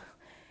 I don't know.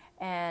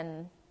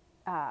 And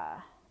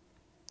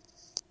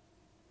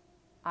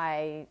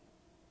I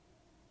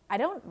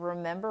don't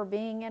remember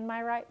being in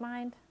my right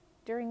mind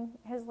during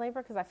his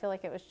labor, because I feel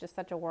like it was just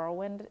such a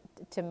whirlwind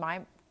to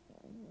my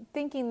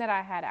thinking that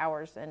I had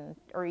hours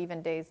or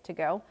even days to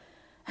go.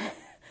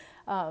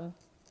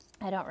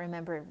 I don't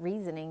remember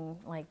reasoning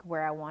like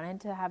where I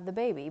wanted to have the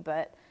baby,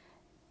 but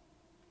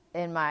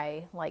in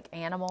my like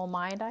animal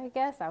mind, I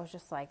guess, I was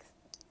just like,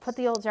 put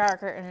the old shower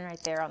curtain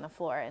right there on the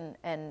floor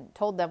and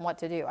told them what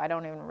to do. I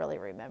don't even really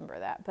remember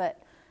that,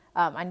 but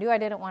I knew I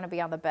didn't want to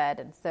be on the bed,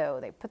 and so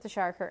they put the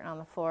shower curtain on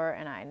the floor,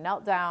 and I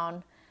knelt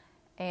down,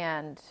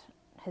 and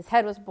his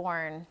head was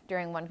born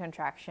during one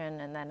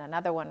contraction, and then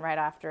another one right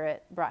after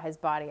it brought his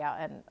body out.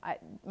 And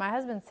my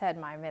husband said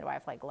my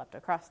midwife like leapt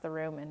across the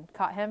room and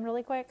caught him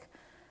really quick,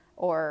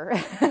 or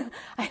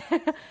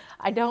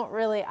I don't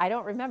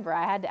remember.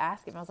 I had to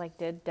ask him. I was like,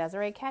 did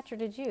Desiree catch or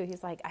did you?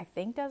 He's like, I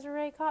think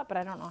Desiree caught, but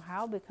I don't know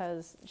how,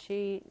 because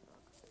she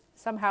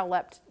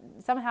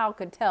somehow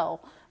could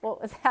tell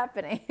what was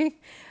happening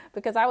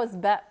because I was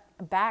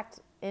backed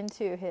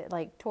into his,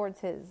 like towards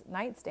his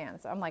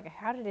nightstand. So I'm like,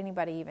 how did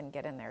anybody even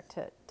get in there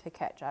to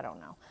catch? I don't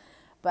know.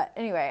 But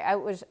anyway, I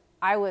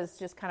was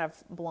just kind of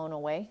blown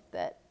away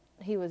that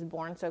he was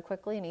born so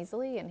quickly and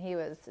easily, and he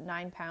was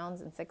 9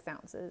 pounds and 6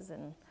 ounces.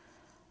 And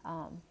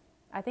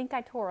I think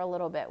I tore a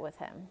little bit with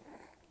him.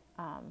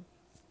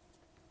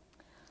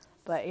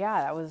 But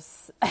yeah, that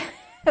was, it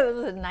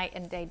was a night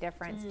and day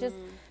difference, just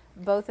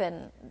both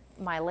in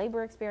my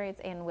labor experience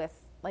and with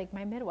like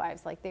my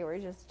midwives. Like they were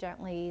just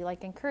gently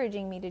like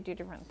encouraging me to do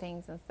different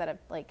things instead of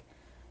like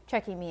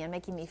checking me and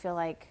making me feel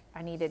like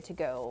I needed to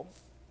go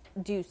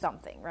do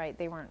something, right?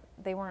 They weren't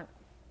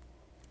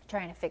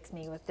trying to fix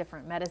me with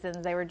different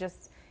medicines. They were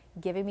just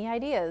giving me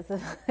ideas.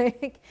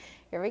 Like,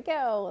 here we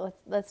go.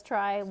 Let's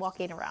try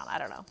walking around. I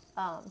don't know.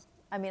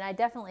 I mean, I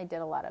definitely did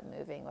a lot of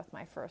moving with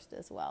my first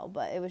as well,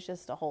 but it was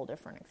just a whole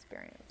different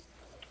experience.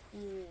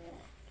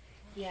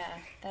 Yeah,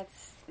 that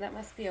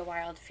must be a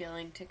wild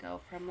feeling to go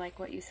from, like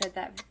what you said,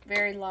 that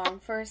very long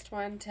first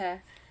one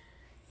to,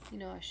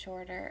 a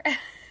shorter.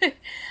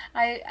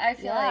 I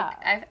feel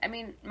like, I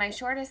mean, my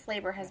shortest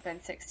labor has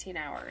been 16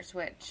 hours,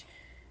 which,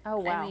 oh,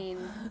 wow. I mean,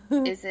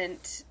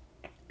 it's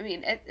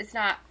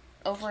not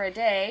over a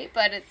day,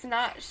 but it's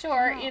not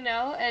short,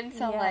 and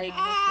so,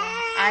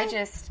 I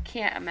just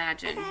can't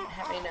imagine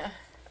having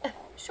a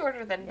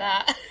shorter than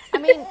that. I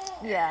mean,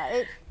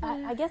 yeah,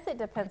 I guess it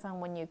depends on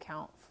when you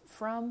count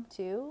from,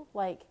 too.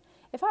 Like,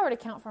 if I were to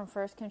count from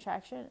first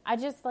contraction, I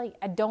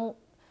don't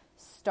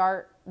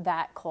start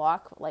that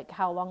clock, like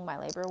how long my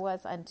labor was,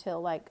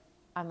 until like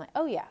I'm like,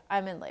 oh yeah,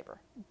 I'm in labor,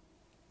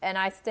 and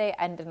I stay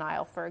in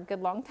denial for a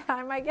good long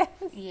time, I guess.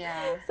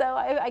 Yeah. So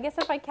I guess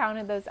if I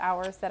counted those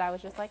hours that I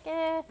was just like,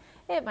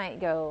 it might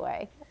go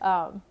away.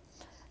 I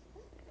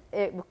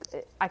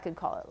could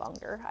call it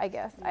longer, I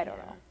guess. I don't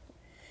know.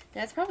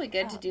 Yeah, it's probably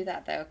good to do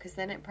that though, because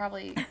then it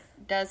probably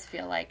does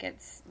feel like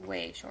it's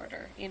way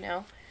shorter,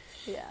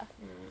 Yeah.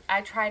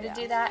 I try to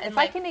do that, and if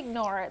I can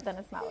ignore it, then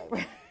it's not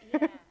labor.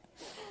 Yeah.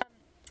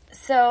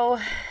 So,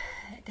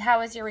 how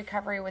was your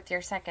recovery with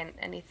your second?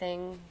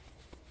 Anything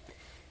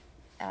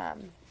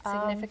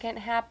significant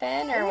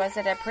happen, or was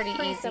it a pretty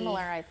easy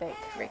similar, I think,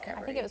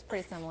 recovery? I think it was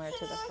pretty similar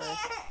to the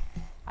first.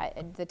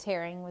 The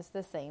tearing was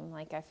the same.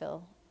 Like, I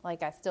feel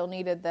like I still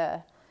needed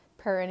the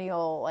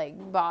perennial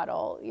like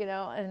bottle,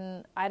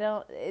 and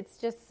it's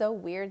just so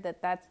weird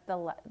that that's that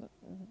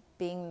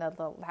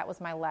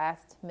was my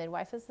last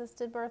midwife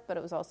assisted birth, but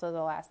it was also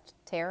the last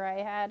tear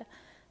I had.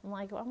 I'm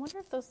like, well, I wonder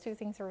if those two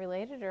things are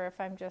related, or if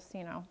I'm just,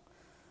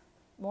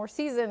 more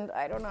seasoned.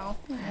 I don't know.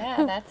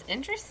 Yeah, that's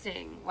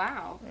interesting.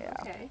 Wow. Yeah.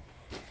 Okay.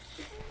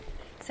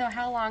 So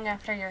how long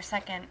after your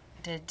second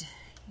did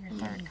your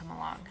third come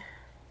along?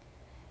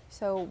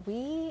 So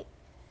we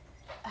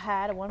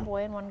had one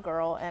boy and one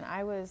girl, and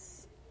I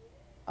was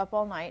up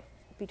all night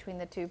between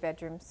the two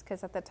bedrooms,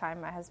 because at the time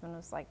my husband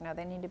was like, no,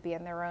 they need to be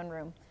in their own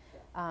room,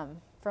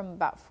 from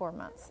about 4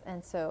 months.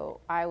 And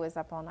so I was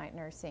up all night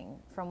nursing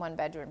from one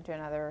bedroom to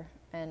another,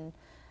 and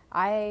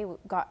I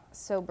got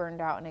so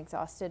burned out and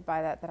exhausted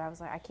by that I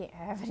was like, I can't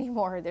have any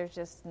more. There's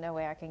just no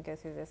way I can go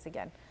through this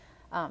again,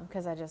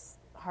 because I was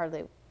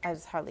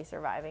hardly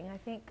surviving, I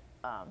think,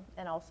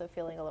 and also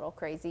feeling a little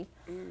crazy.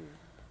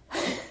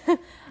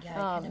 Yeah,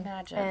 I can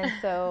imagine. And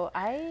so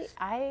I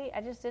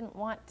just didn't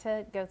want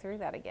to go through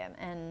that again,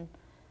 and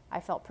I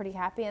felt pretty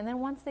happy. And then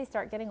once they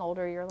start getting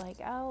older, you're like,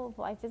 oh,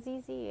 life is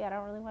easy. I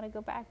don't really want to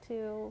go back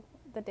to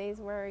the days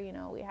where,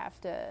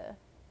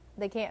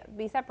 they can't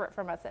be separate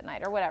from us at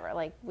night or whatever.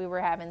 Like, we were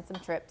having some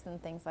trips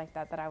and things like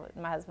that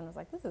my husband was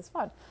like, this is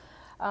fun.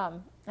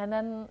 And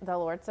then the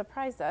Lord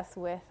surprised us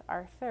with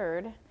our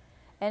third.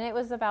 And it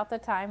was about the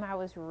time I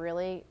was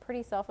really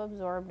pretty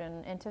self-absorbed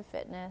and into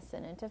fitness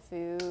and into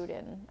food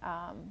and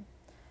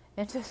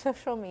into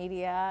social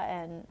media.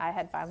 And I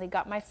had finally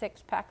got my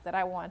six-pack that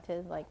I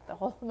wanted, like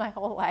my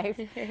whole life.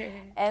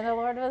 And the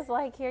Lord was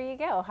like, "Here you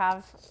go,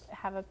 have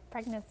a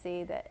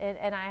pregnancy."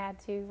 And I had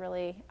to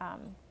really.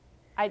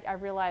 I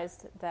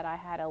realized that I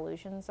had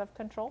illusions of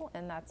control,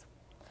 and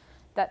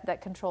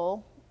that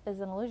control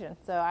is an illusion.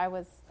 So I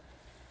was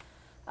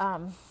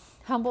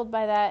humbled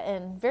by that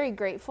and very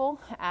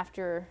grateful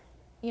after,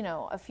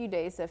 a few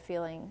days of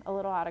feeling a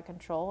little out of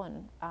control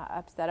and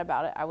upset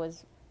about it. I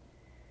was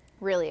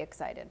really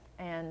excited.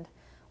 And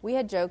we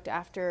had joked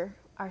after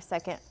our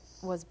second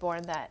was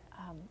born that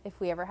if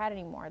we ever had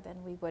any more,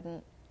 then we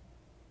wouldn't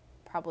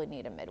probably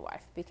need a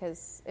midwife,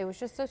 because it was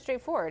just so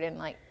straightforward. And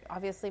like,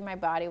 obviously my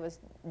body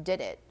did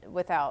it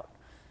without,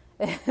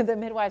 the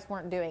midwives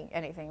weren't doing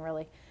anything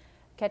really.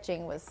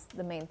 Catching was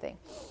the main thing.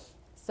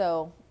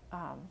 So,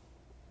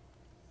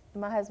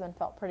 my husband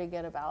felt pretty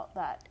good about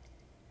that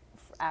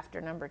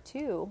after number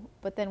 2,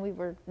 but then we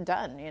were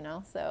done,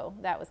 so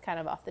that was kind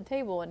of off the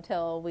table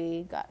until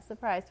we got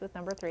surprised with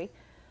number 3.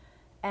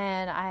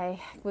 And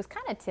I was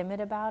kind of timid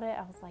about it.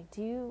 I was like,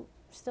 do you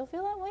still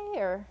feel that way?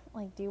 Or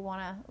like, do you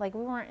want to, like,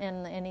 we weren't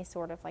in any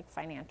sort of like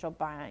financial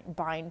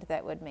bind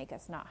that would make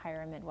us not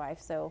hire a midwife.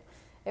 So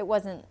it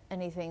wasn't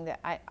anything that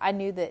I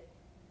knew that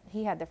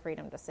he had the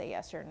freedom to say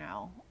yes or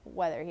no,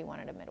 whether he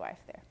wanted a midwife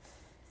there.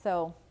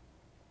 So,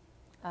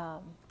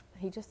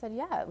 he just said,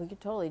 yeah, we could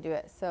totally do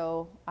it.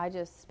 So I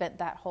just spent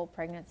that whole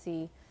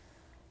pregnancy.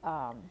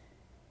 I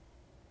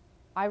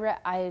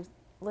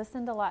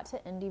listened a lot to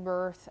Indie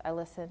Birth. I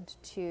listened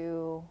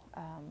to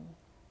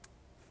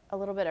a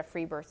little bit of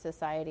Free Birth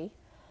Society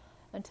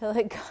until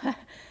it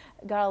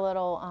got a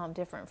little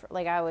different.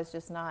 Like, I was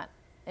just not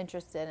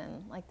interested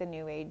in like the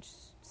New Age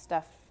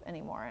stuff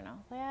anymore. And I was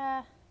like,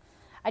 yeah,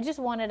 I just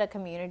wanted a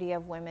community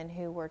of women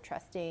who were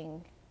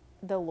trusting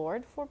the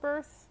Lord for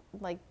birth,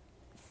 like.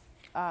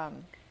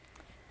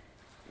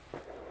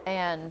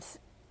 And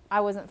I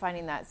wasn't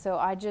finding that. So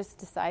I just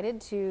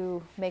decided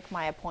to make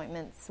my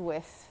appointments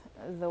with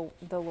the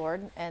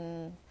Lord.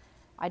 And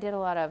I did a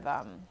lot of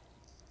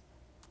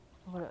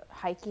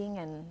hiking,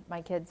 and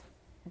my kids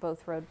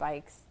both rode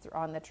bikes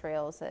on the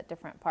trails at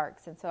different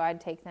parks. And so I'd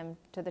take them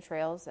to the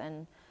trails,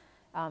 and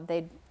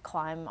they'd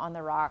climb on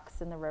the rocks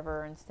in the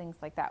river and things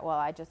like that. Well,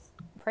 I just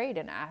prayed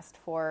and asked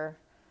for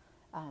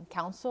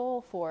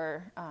counsel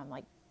for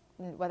like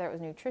whether it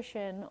was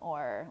nutrition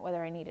or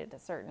whether I needed a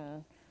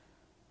certain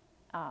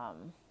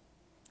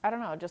I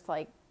don't know, just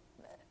like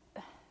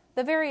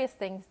the various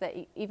things that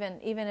even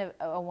if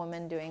a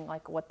woman doing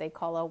like what they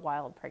call a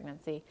wild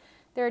pregnancy,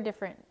 there are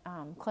different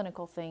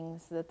clinical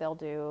things that they'll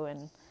do.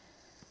 And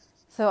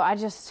so I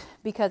just,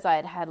 because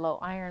I had low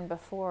iron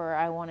before,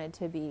 I wanted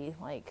to be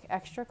like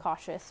extra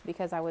cautious,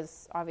 because I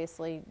was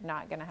obviously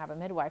not going to have a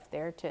midwife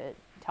there to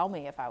tell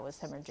me if I was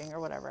hemorrhaging or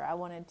whatever. I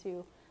wanted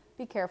to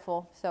be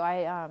careful. So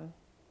I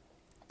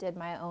did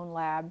my own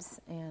labs,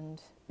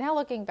 and now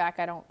looking back,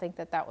 I don't think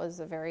that was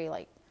a very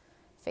like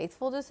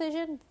faithful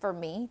decision for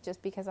me,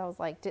 just because I was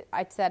like,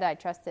 I said I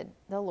trusted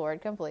the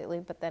Lord completely,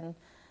 but then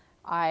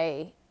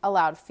I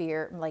allowed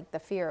fear, like the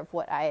fear of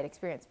what I had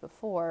experienced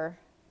before,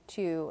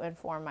 to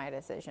inform my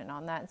decision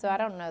on that. So I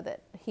don't know that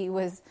he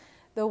was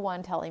the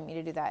one telling me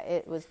to do that.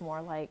 It was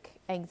more like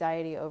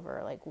anxiety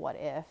over like, what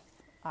if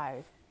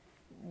I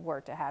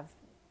were to have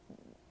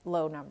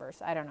low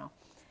numbers? I don't know.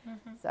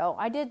 Mm-hmm. So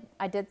I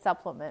did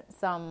supplement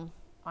some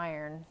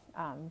iron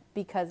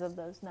because of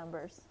those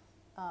numbers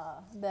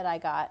that I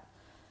got.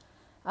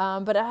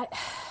 But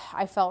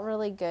I felt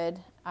really good.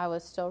 I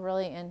was still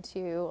really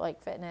into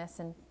like fitness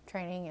and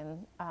training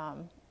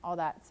and all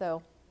that.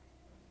 So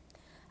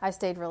I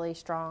stayed really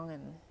strong,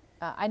 and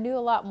I knew a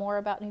lot more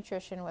about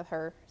nutrition with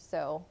her.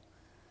 So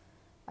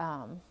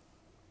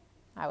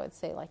I would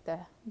say like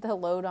the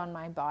load on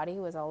my body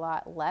was a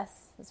lot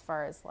less as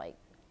far as like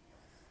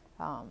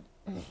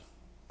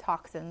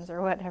toxins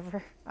or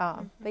whatever.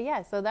 But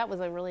yeah, so that was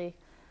a really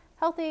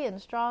healthy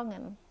and strong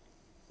and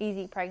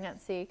easy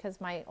pregnancy, because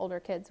my older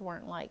kids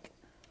weren't like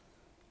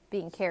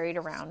being carried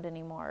around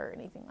anymore or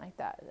anything like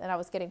that. And I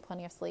was getting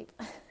plenty of sleep.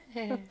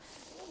 Yeah.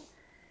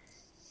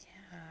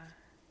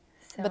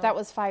 So. But that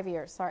was 5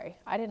 years. Sorry,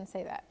 I didn't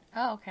say that.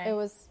 Oh, okay. It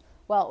was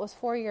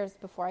 4 years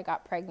before I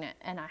got pregnant,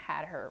 and I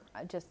had her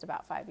just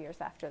about 5 years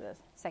after the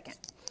second.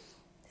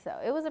 So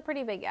it was a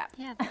pretty big gap.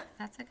 Yeah,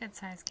 that's a good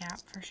size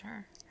gap for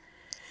sure.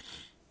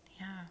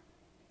 Yeah.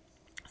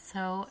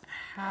 So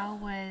how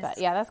was... But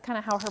yeah, that's kind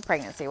of how her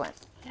pregnancy went.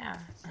 Yeah.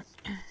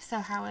 So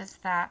how was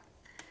that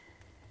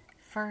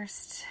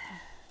first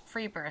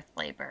free birth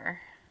labor?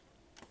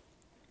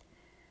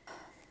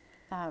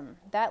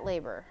 That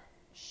labor,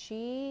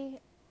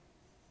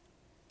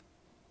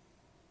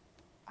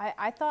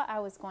 I thought I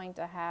was going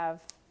to have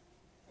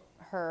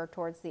her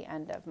towards the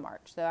end of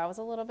March. So I was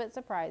a little bit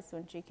surprised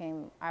when she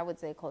came, I would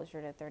say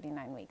closer to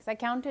 39 weeks. I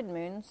counted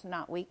moons,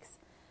 not weeks.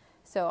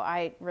 So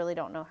I really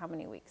don't know how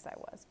many weeks I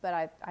was.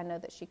 But I know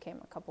that she came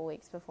a couple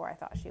weeks before I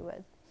thought she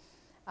would.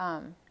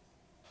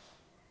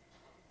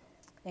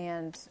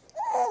 And,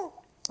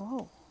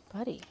 oh,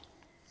 buddy,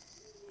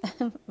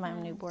 my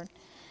newborn.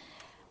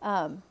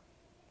 My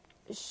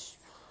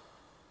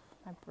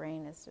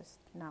brain is just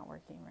not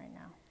working right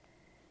now.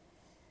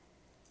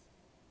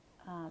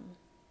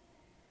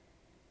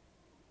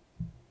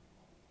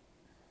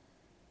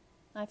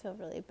 I feel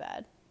really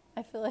bad.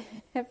 I feel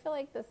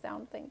like the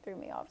sound thing threw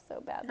me off so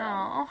bad.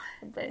 Oh,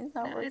 the brain's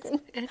not working.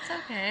 It's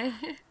okay.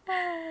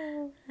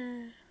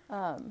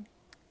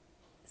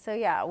 So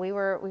yeah, we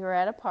were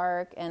at a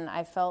park, and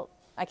I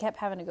kept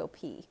having to go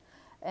pee,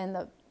 and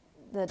the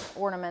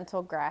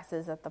ornamental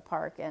grasses at the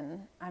park,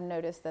 and I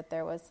noticed that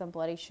there was some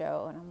bloody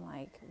show, and I'm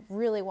like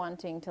really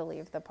wanting to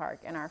leave the park,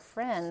 and our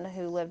friend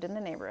who lived in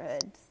the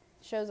neighborhood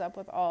shows up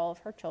with all of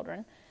her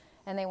children,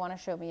 and they want to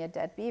show me a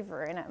dead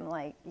beaver, and I'm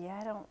like, yeah,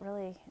 I don't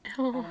really.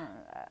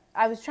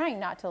 I was trying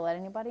not to let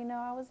anybody know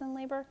I was in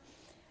labor,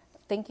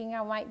 thinking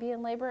I might be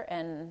in labor,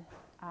 and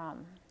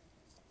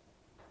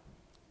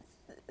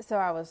so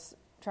I was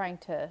trying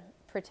to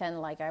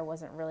pretend like I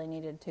wasn't really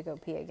needed to go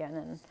pee again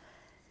and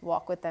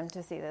walk with them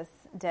to see this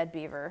dead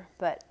beaver.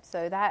 But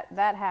so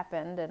that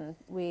happened, and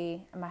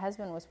my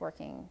husband was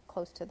working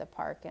close to the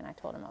park, and I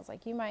told him, I was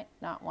like, you might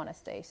not want to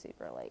stay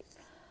super late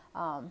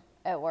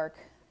at work,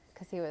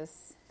 because he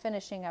was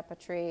finishing up a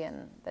tree,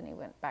 and then he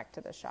went back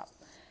to the shop.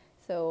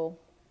 So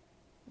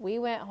we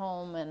went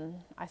home, and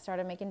I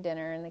started making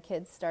dinner, and the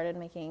kids started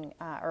making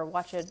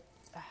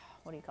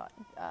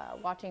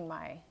watching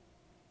my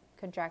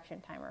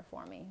contraction timer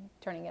for me,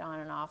 turning it on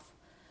and off,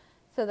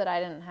 so that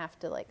I didn't have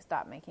to like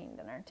stop making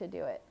dinner to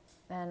do it.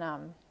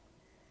 And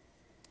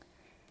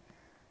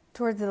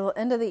towards the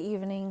end of the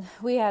evening,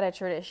 we had a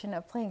tradition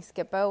of playing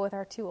Skip-Bo with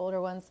our two older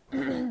ones,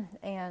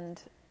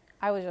 and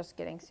I was just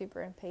getting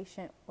super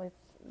impatient with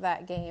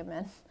that game.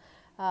 And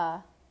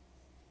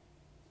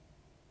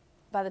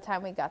by the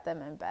time we got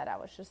them in bed, I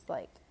was just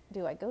like,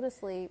 do I go to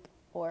sleep,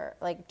 or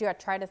like, do I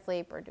try to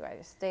sleep, or do I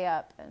just stay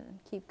up and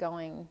keep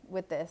going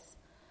with this?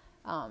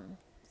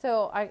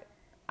 So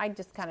I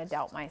just kind of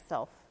doubt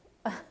myself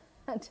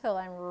until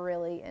I'm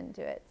really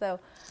into it. So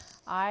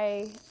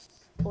I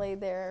laid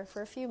there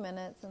for a few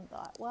minutes and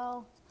thought,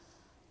 well,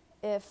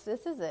 if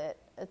this is it,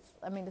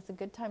 it's a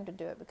good time to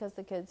do it because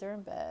the kids are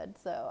in bed.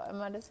 So I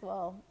might as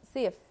well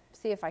see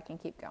if I can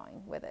keep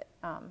going with it.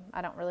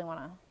 I don't really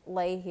want to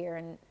lay here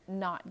and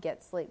not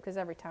get sleep, because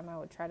every time I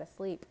would try to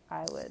sleep,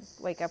 I would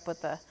wake up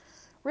with a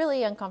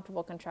really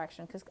uncomfortable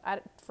contraction, because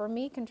for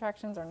me,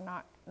 contractions are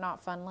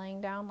not fun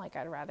laying down. Like,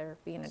 I'd rather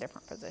be in a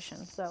different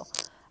position. So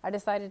I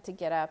decided to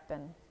get up,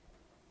 and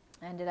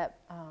I ended up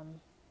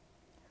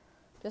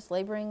just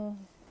laboring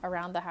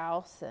around the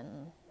house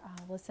and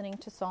listening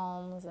to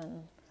psalms.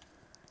 And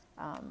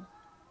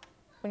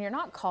when you're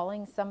not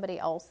calling somebody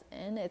else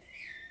in,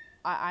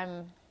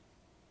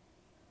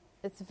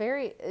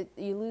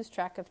 you lose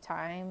track of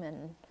time,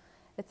 and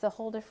it's a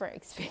whole different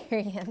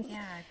experience.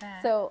 Yeah, I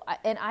bet. So,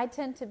 and I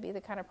tend to be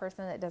the kind of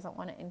person that doesn't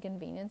want to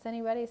inconvenience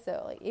anybody.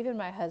 So, like, even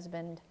my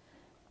husband,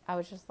 I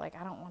was just like,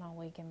 I don't want to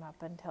wake him up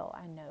until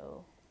I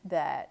know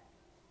that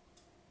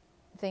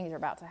things are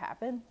about to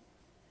happen.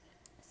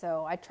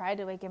 So I tried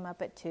to wake him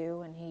up at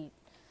 2, and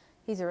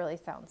he's a really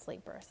sound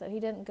sleeper. So he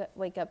didn't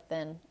wake up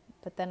then.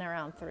 But then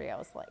around 3, I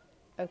was like,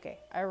 okay,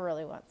 I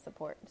really want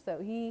support.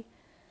 So he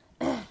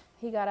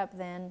got up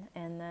then,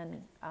 and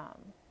then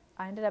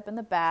I ended up in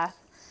the bath.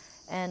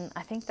 And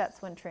I think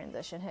that's when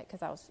transition hit,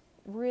 because I was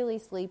really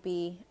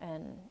sleepy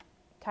and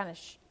kind of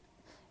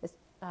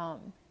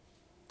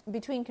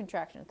between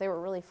contractions. They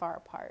were really far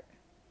apart.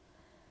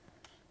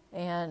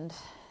 And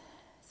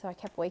so I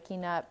kept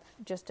waking up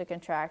just to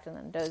contract and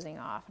then dozing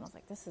off. And I was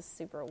like, this is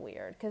super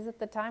weird. Because at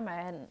the time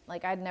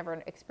I'd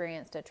never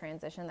experienced a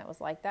transition that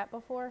was like that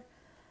before.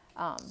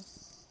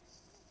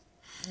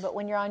 But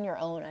when you're on your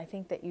own, I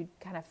think that you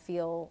kind of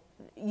you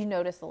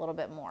notice a little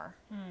bit more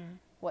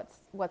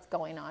what's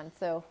going on.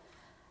 So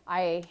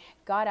I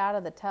got out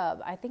of the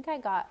tub. I think I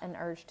got an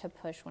urge to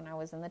push when I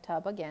was in the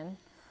tub again,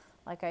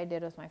 like I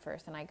did with my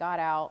first. And I got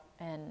out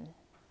and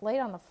laid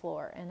on the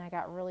floor, and I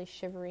got really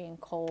shivery and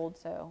cold.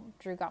 So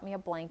Drew got me a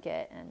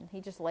blanket, and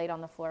he just laid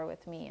on the floor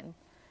with me, and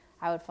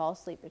I would fall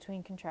asleep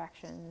between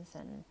contractions.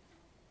 And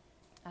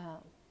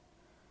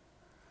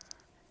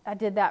I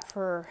did that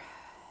for,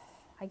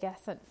 I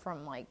guess,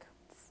 from like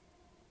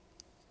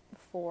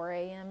 4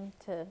 a.m.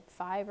 to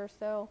 5 or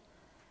so.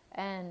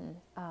 And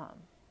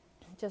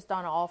just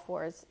on all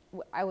fours,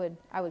 I would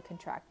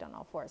contract on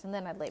all fours, and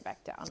then I'd lay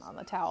back down on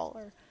the towel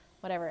or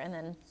whatever. And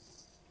then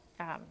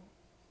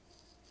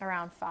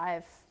around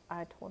 5,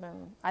 I told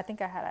him, I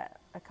think I had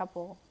a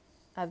couple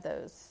of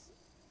those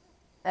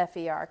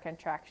FER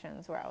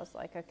contractions where I was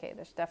like, okay,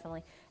 there's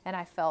definitely, and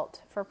I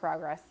felt for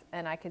progress,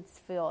 and I could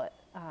feel it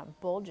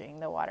bulging,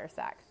 the water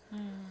sac.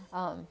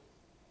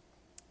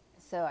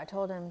 So I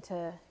told him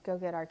to go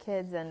get our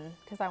kids, and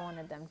because I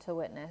wanted them to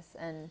witness.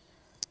 And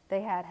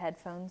they had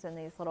headphones and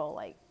these little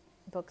like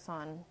books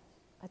on,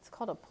 it's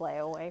called a play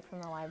away from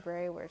the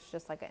library, where it's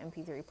just like an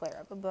MP3 player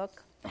of a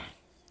book.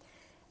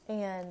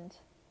 And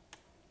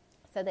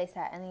so they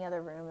sat in the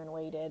other room and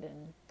waited,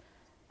 and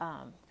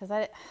because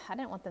I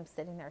didn't want them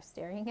sitting there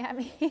staring at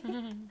me,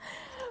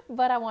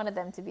 but I wanted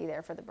them to be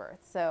there for the birth.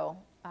 So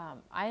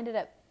I ended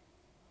up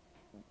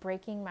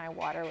breaking my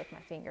water with my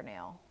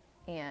fingernail,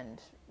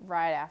 and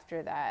right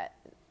after that,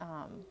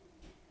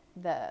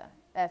 the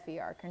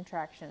FER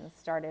contractions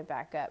started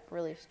back up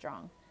really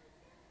strong.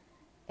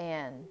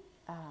 And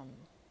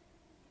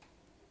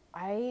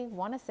I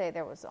want to say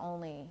there was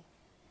only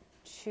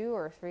 2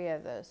 or 3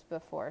 of those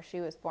before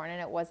she was born,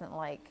 and it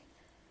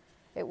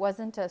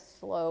wasn't a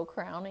slow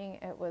crowning.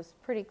 It was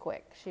pretty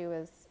quick. She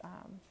was,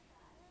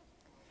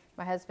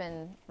 my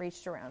husband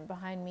reached around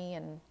behind me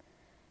and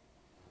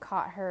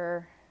caught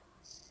her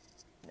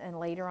and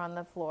laid her on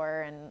the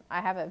floor. And I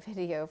have a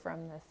video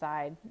from the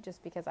side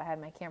just because I had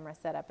my camera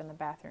set up in the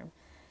bathroom.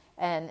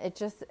 And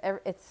it's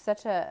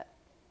such a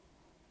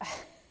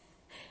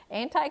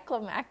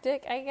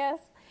anticlimactic, I guess.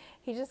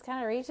 He just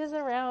kind of reaches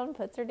around,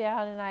 puts her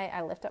down, and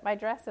I lift up my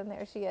dress, and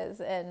there she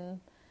is. And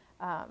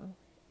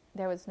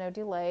there was no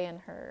delay in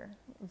her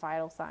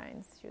vital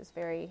signs. She was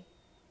very,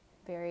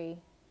 very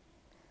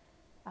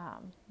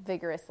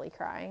vigorously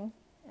crying,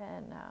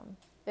 and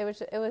it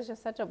was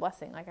just such a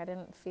blessing. Like, I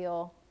didn't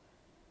feel,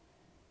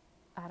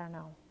 I don't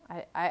know,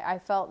 I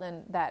felt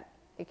in that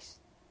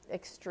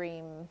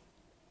extreme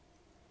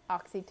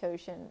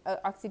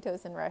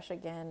oxytocin rush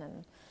again,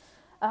 and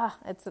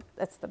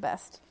it's the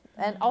best.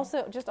 And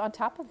also, just on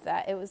top of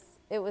that, it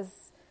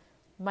was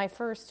my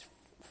first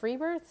free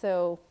birth,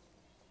 so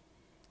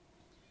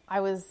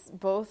I was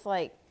both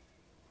like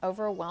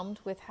overwhelmed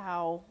with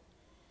how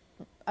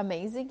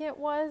amazing it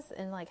was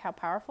and like how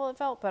powerful it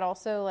felt, but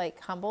also like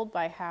humbled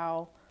by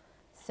how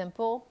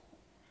simple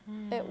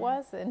it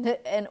was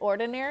and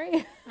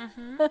ordinary.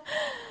 It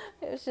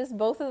was just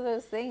both of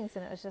those things,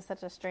 and it was just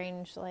such a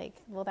strange, like,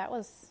 well, that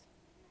was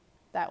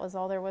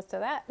all there was to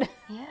that.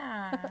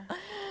 Yeah.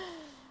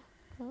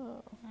 I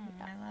love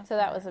so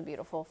that was a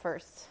beautiful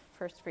first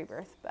free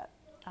birth, but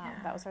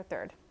that was our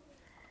third.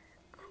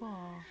 Cool.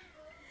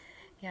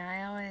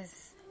 Yeah,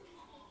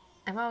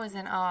 I'm always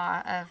in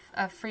awe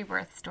of free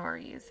birth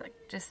stories, like,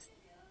 just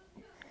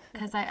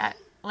because I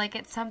like,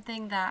 it's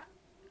something that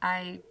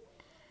I'm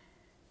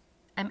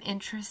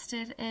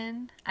interested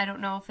in. I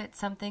don't know if it's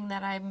something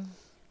that I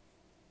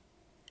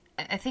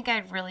think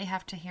I'd really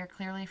have to hear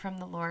clearly from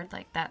the Lord,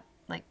 like that,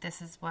 like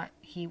this is what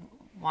He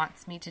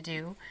wants me to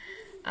do.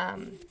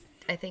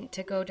 I think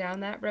to go down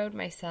that road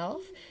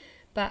myself,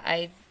 but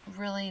I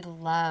really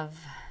love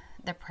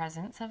the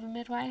presence of a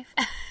midwife.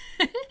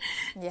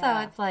 So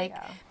it's like,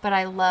 but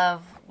I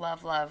love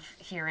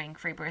hearing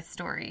free birth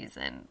stories,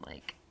 and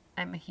like,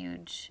 I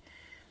totally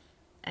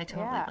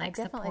like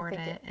support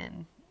it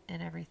and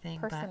everything.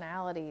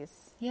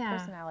 Personalities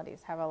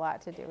have a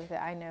lot to do with it.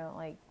 I know,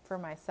 like, for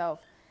myself,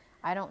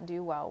 I don't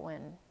do well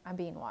when I'm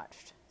being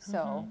watched.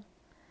 So,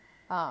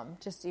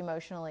 just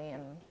emotionally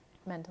and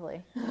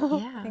mentally.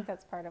 Yeah. I think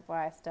that's part of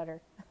why I stutter.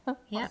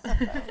 Yeah.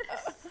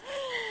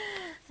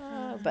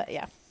 But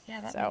yeah.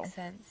 Yeah, that makes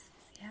sense.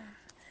 Yeah.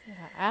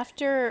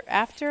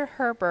 After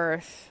her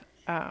birth,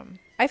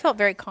 I felt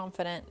very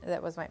confident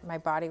that my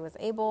body was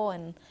able,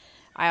 and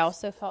I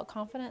also felt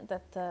confident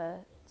that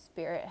the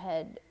Spirit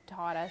had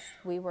taught us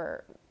we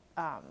were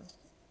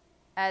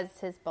as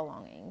His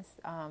belongings.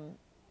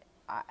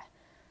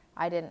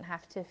 I didn't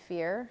have to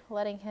fear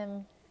letting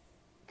Him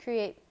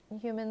create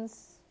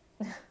humans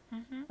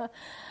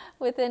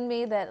within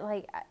me that,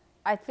 like,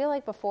 I feel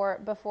like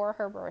before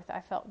her birth, I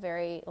felt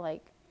very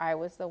like I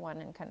was the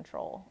one in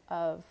control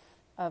of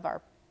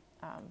our,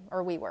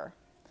 or we were.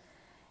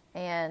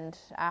 And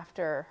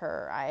after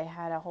her, I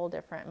had a whole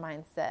different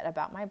mindset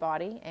about my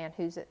body and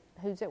whose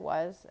it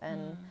was,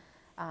 and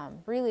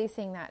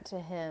releasing that to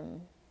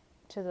Him,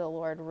 to the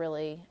Lord,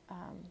 really,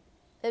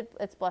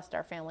 it's blessed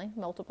our family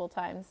multiple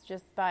times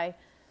just by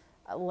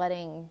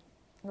letting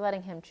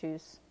Him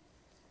choose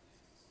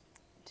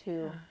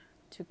to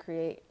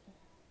create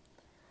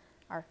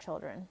our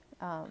children.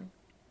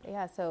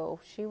 So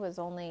she was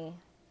only,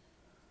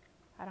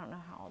 I don't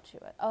know how old she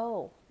was.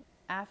 Oh,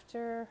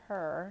 after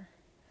her,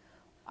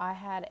 I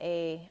had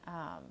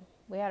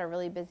we had a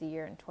really busy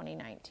year in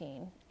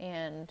 2019,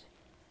 and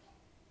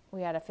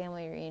we had a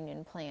family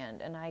reunion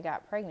planned, and I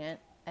got pregnant,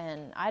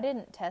 and I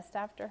didn't test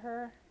after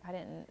her.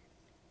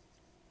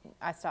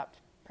 I stopped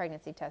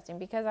pregnancy testing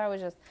because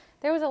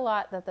there was a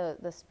lot that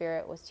the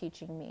Spirit was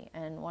teaching me,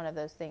 and one of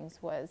those things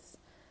was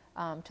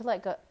to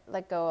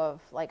let go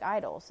of like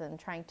idols and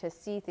trying to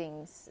see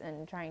things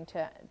and trying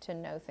to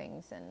know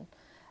things, and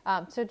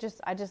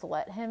I just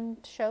let Him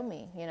show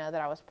me, that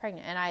I was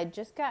pregnant, and I had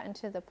just gotten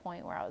to the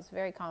point where I was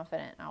very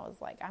confident. I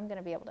was like, I'm going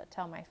to be able to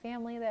tell my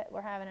family that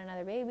we're having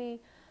another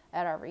baby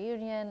at our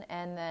reunion,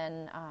 and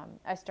then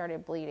I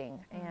started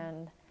bleeding,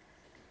 and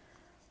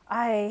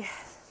I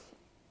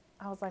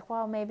was like,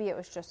 well, maybe it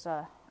was just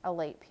a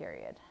late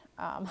period.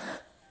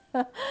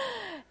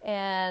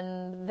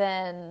 And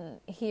then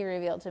He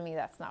revealed to me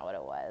that's not what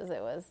it was.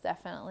 It was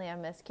definitely a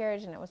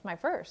miscarriage, and it was my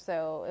first.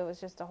 So it was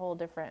just a whole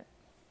different,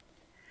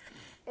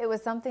 it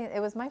was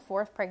my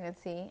 4th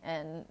pregnancy.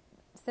 And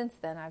since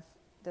then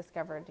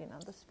discovered,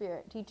 the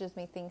Spirit teaches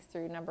me things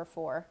through number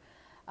 4.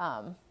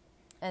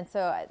 And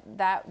so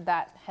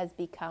that has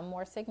become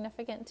more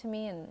significant to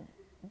me.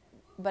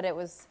 But it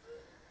was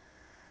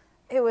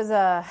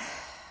a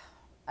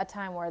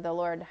time where the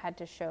Lord had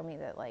to show me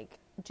that, like,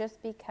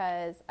 just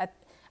because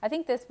I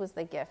think this was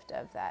the gift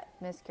of that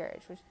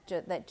miscarriage, which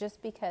that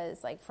just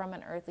because, like, from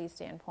an earthly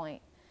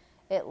standpoint,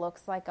 it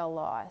looks like a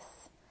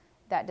loss,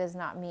 that does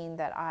not mean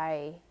that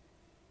I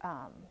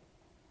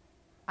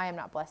am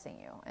not blessing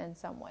you in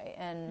some way.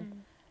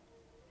 And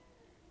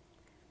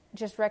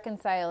just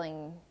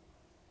reconciling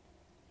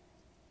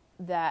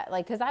that,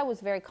 like, because I was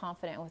very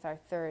confident with our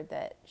third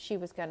that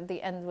the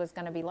end was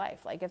going to be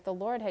life. Like, if the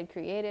Lord had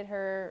created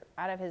her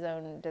out of his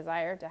own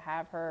desire to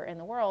have her in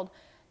the world,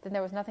 then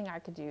there was nothing I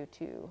could do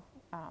to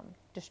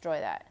destroy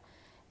that.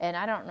 And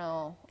I don't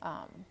know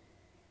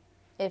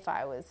if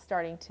I was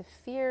starting to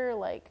fear,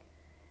 like,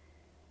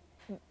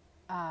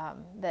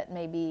 that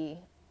maybe,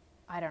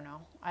 I don't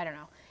know.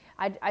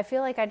 I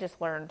feel like I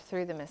just learned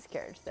through the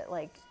miscarriage that,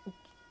 like,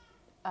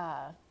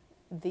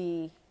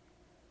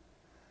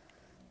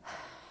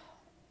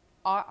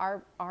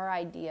 our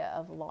idea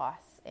of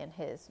loss and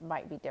his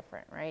might be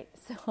different, right?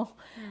 So,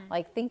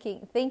 like,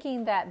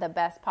 thinking that the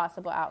best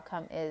possible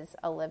outcome is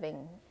a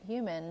living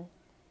human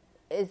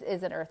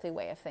is an earthly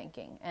way of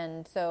thinking.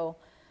 And so,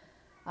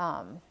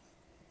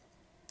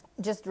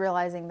 just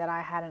realizing that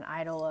I had an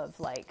idol of,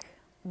 like,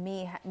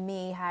 me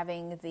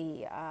having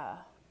the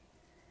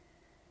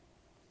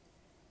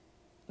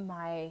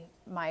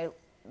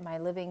my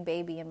living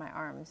baby in my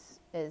arms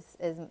is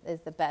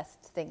the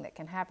best thing that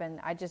can happen.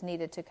 I just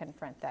needed to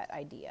confront that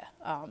idea.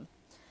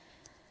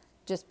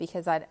 Just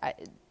because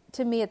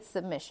to me it's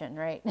submission,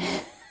 right?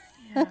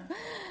 Yeah.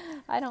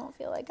 I don't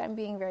feel like I'm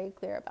being very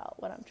clear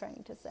about what I'm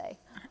trying to say.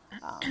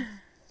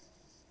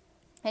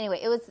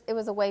 Anyway, it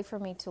was a way for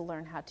me to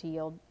learn how to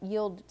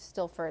yield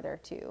still further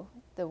to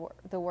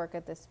the work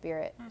of the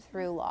Spirit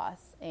through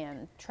loss,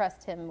 and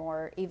trust him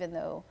more, even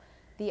though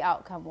the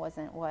outcome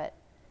wasn't what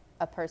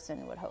a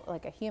person would hope,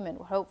 like a human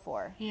would hope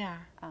for. Yeah.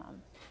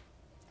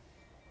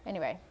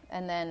 Anyway,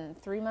 and then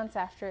 3 months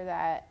after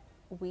that,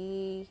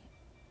 we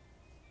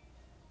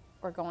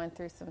were going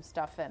through some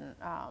stuff, and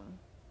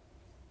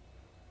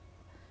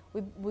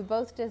we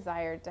both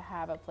desired to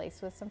have a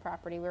place with some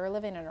property. We were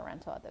living in a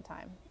rental at the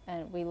time,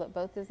 and we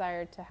both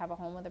desired to have a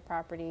home with a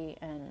property,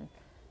 and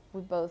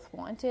we both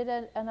wanted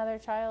another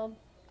child,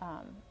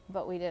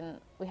 but we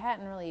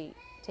hadn't really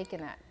taken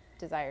that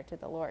desire to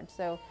the Lord.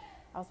 So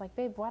I was like,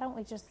 babe, why don't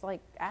we just,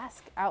 like,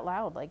 ask out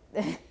loud? Like,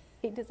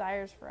 he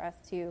desires for us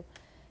to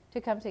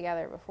come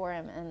together before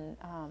him and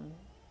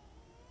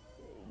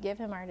give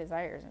him our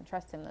desires and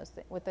trust him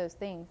with those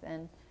things.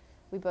 And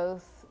we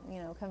both,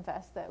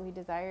 confessed that we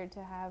desired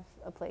to have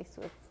a place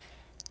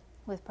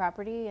with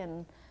property,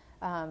 and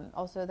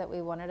also that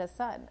we wanted a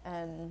son.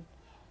 And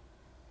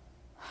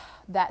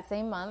that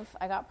same month,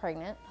 I got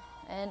pregnant.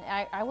 And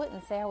I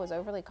wouldn't say I was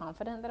overly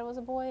confident that it was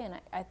a boy, and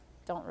I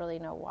don't really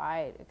know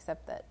why,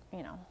 except that,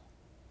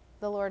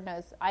 the Lord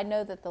knows. I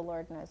know that the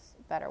Lord knows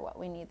better what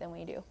we need than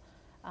we do.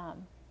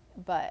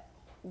 But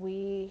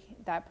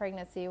that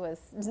pregnancy was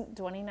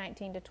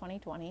 2019 to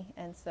 2020,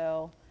 and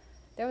so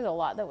there was a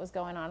lot that was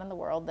going on in the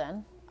world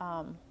then.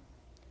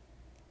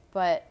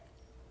 But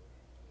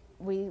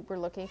we were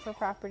looking for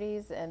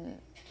properties,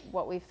 and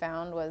what we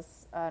found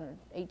was an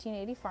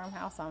 1880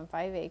 farmhouse on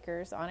 5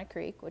 acres on a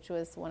creek, which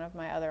was one of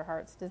my other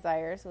heart's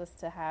desires, was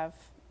to have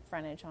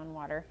frontage on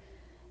water.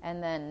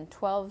 And then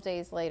 12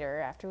 days later,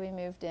 after we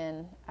moved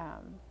in,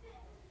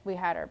 we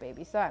had our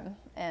baby son.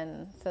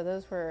 And so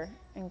those were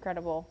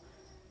incredible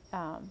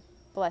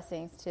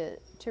blessings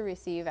to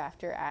receive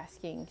after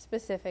asking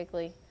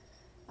specifically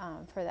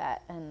for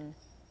that. And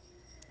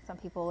some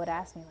people would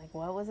ask me, like,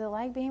 what was it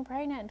like being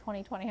pregnant in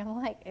 2020? I'm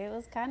like, it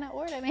was kind of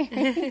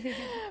ordinary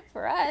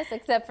for us,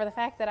 except for the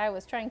fact that I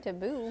was trying to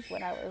move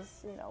when I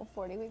was,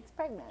 40 weeks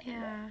pregnant.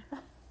 Yeah.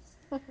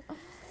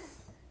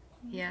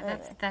 Yeah,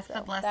 that's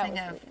the blessing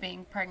of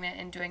being pregnant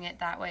and doing it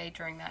that way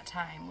during that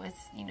time was,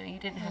 you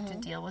didn't have to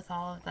deal with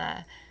all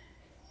the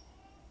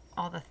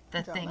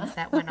things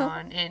that went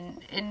on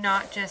in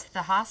not just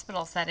the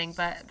hospital setting,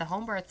 but the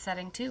home birth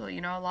setting too.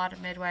 A lot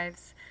of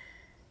midwives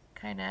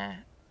kind of,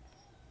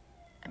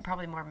 and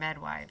probably more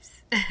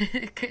midwives,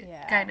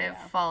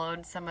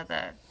 followed some of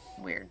the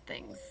weird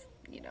things,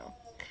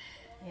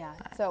 Yeah.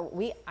 But. So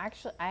I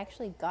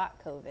actually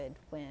got COVID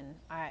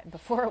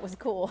before it was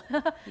cool.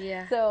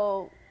 Yeah.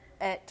 So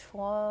at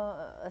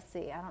let's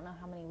see, I don't know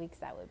how many weeks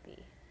that would be.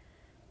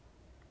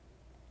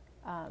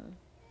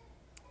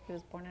 He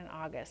was born in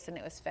August, and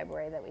it was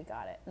February that we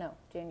got it. No,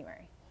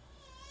 January.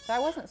 So I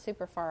wasn't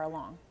super far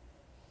along.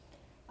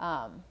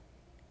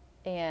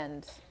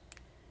 And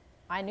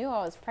I knew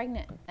I was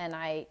pregnant, and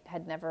I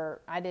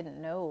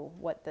didn't know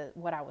what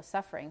I was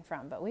suffering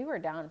from, but we were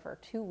down for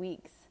 2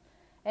 weeks.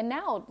 And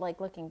now,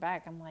 like, looking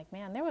back, I'm like,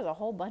 man, there was a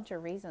whole bunch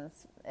of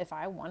reasons if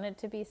I wanted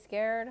to be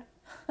scared.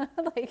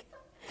 Like,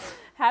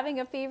 having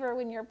a fever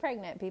when you're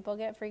pregnant, people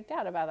get freaked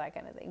out about that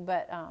kind of thing.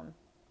 But,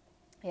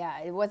 yeah,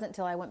 it wasn't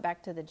until I went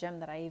back to the gym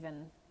that I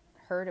even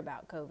heard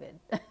about COVID.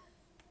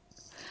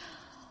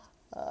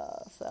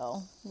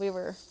 So we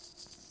were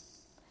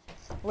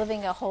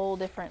living a whole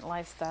different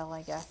lifestyle,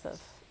 I guess.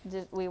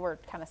 We were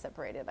kind of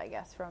separated, I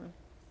guess, from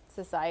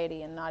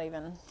society and not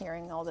even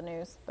hearing all the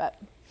news. But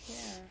yeah.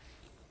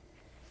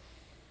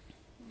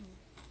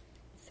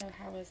 So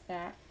how was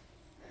that?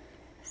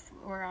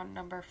 We're on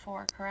number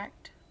 4,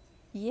 correct?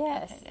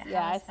 yes, Okay,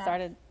 yeah, how I was that?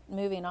 started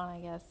moving on, I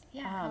guess.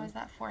 Yeah, how was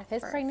that 4th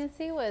His birth?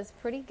 pregnancy was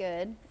pretty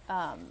good,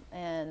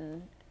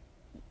 and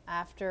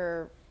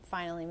after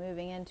finally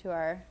moving into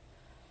our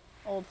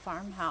old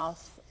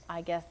farmhouse,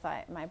 I guess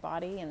my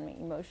body and my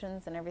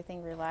emotions and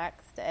everything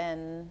relaxed,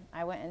 and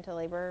I went into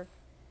labor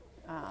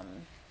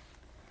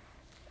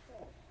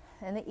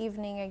in the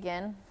evening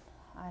again.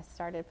 I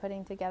started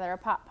putting together a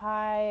pot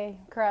pie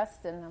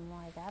crust, and I'm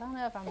like, I don't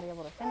know if I'm going to be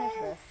able to finish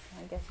this.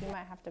 I guess you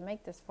might have to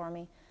make this for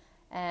me.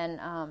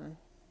 And I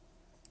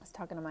was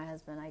talking to my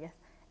husband, I guess,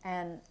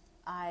 and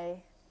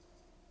I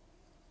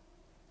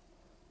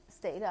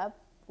stayed up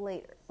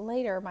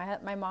later.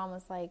 My mom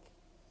was like,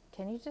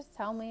 can you just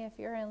tell me if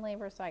you're in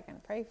labor so I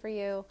can pray for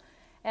you?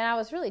 And I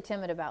was really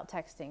timid about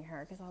texting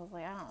her because I was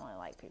like, I don't really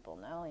like people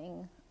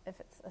knowing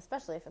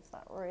especially if it's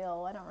not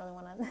real. I don't really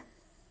want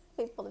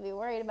people to be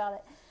worried about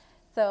it.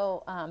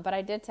 So, but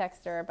I did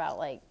text her about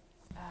 8,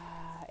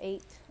 and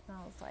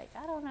I was like,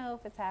 I don't know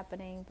if it's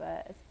happening,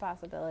 but it's a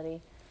possibility.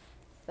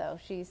 So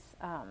she's,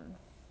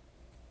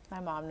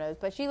 my mom knows,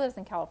 but she lives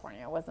in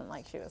California. It wasn't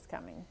like she was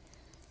coming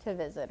to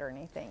visit or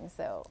anything.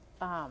 So,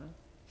 my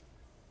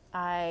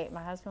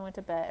husband went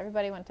to bed,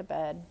 everybody went to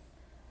bed,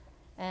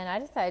 and I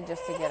decided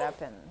just to get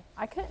up, and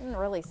I couldn't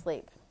really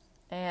sleep.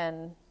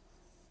 And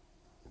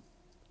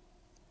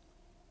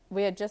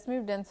we had just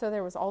moved in, so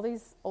there was all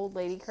these old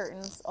lady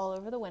curtains all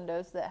over the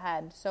windows that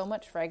had so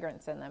much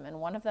fragrance in them.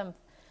 And one of them,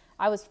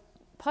 I was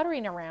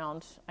puttering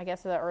around, I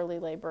guess the early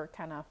labor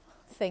kind of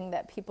thing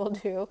that people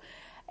do,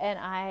 and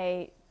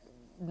I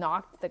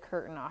knocked the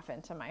curtain off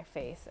into my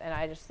face, and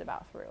I just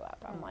about threw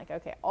up. I'm like,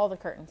 okay, all the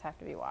curtains have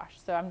to be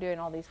washed. So I'm doing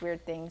all these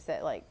weird things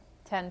at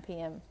 10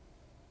 p.m.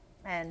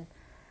 And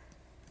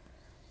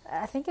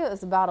I think it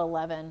was about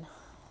 11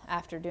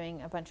 after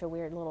doing a bunch of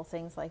weird little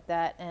things like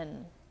that,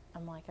 and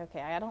I'm like,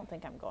 okay, I don't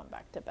think I'm going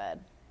back to bed.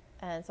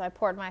 And so I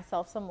poured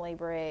myself some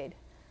Labor Aid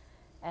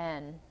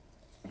and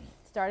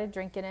started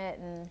drinking it.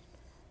 And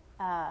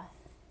I'm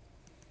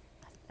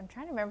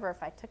trying to remember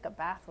if I took a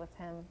bath with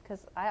him,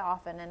 because I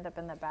often end up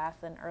in the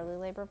bath in early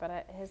labor,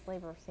 but his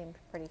labor seemed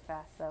pretty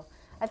fast. So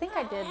I think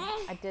I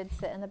did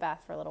sit in the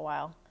bath for a little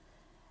while.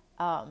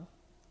 And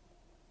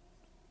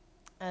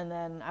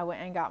then I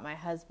went and got my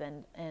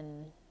husband,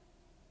 and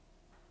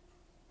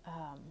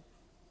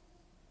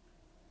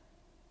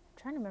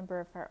trying to remember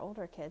if our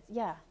older kids,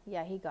 yeah,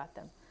 he got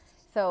them.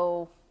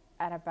 So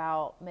at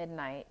about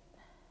midnight,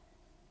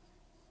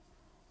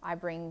 I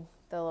bring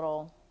the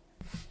little,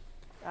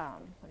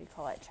 what do you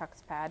call it,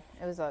 Chuck's pad.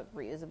 It was a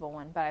reusable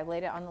one, but I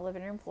laid it on the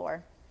living room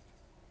floor.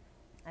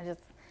 I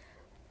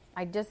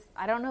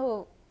don't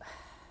know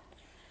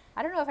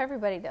if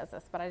everybody does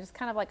this, but I just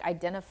kind of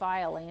identify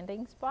a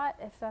landing spot,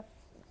 if that's,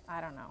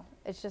 I don't know.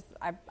 It's just,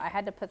 I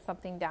had to put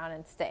something down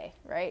and stay,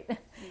 right?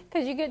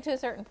 Because you get to a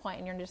certain point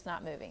and you're just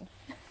not moving.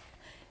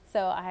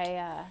 So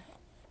I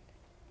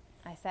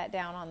sat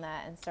down on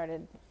that and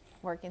started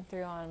working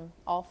through on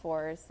all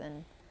fours,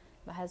 and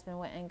my husband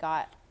went and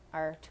got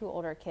our 2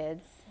 older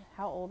kids.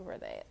 How old were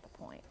they at the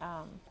point?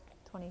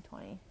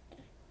 2020.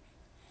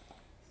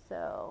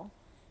 So,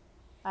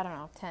 I don't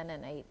know, 10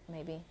 and 8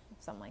 maybe,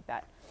 something like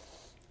that.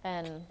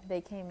 And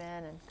they came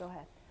in and, go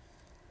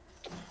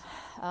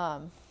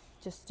ahead.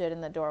 Just stood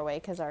in the doorway,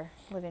 because our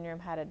living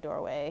room had a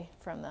doorway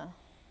from the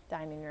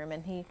dining room,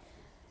 and he,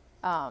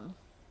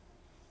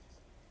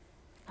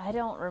 I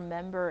don't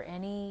remember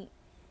any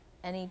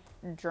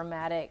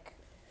dramatic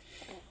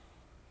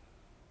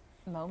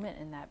moment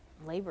in that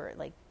labor.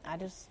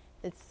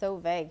 It's so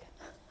vague.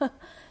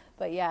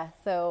 But yeah,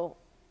 so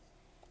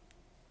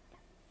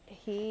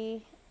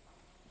he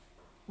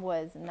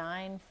was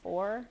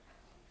 9'4",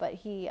 but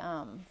he,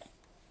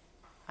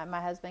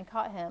 my husband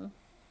caught him.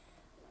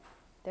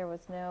 There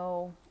was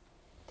no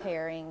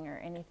tearing or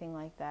anything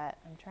like that.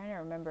 I'm trying to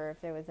remember if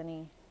there was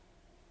any.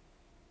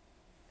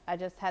 I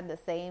just had the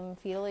same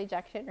fetal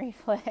ejection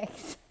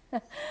reflex.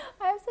 I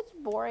have such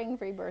boring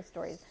pre-birth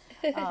stories.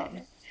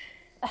 There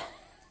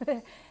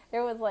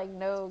was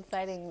no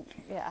exciting,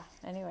 yeah.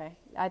 Anyway,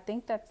 I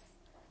think that's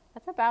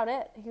about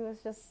it. He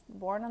was just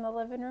born on the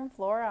living room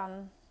floor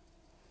on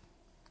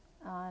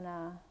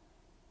a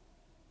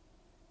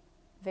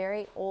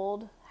very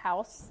old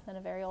house, in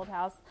a very old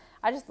house.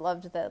 I just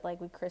loved that,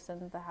 we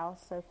christened the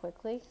house so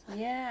quickly.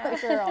 Yeah.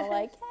 We were all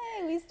like,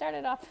 hey, we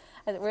started off,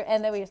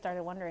 and then we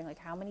started wondering,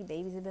 how many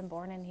babies have been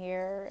born in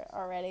here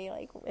already?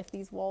 If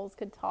these walls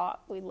could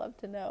talk, we'd love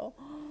to know.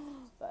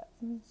 But,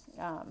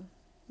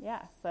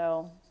 yeah,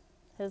 so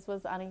his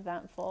was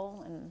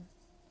uneventful, and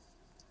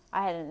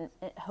I hadn't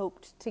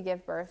hoped to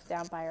give birth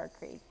down by our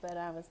creek, but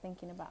I was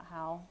thinking about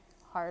how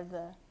hard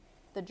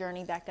the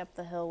journey back up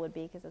the hill would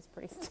be, because it's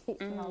pretty steep.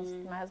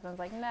 And my husband's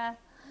like, nah,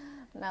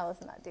 No,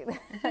 let's not do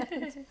that.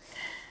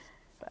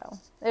 So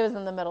it was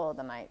in the middle of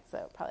the night, so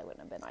it probably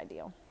wouldn't have been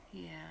ideal.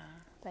 Yeah.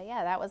 But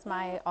yeah, that was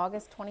my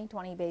August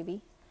 2020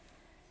 baby.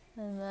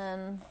 And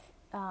then,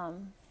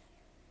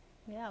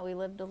 we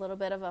lived a little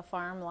bit of a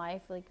farm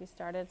life. Like, we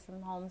started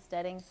some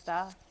homesteading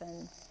stuff,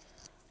 and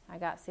I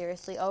got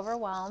seriously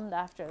overwhelmed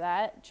after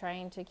that,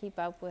 trying to keep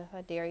up with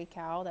a dairy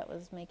cow that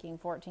was making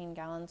 14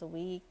 gallons a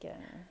week,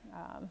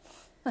 and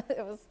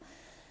it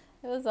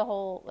was a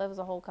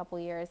whole couple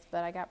years.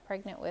 But I got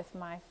pregnant with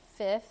my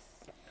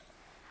fifth.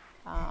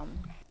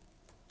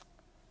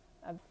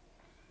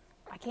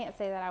 I can't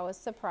say that I was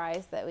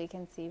surprised that we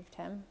conceived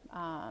him.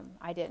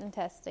 I didn't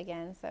test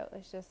again, so it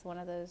was just one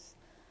of those.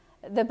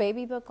 The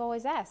baby book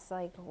always asks,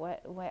 like,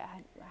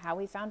 how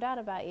we found out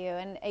about you,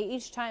 and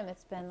each time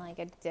it's been like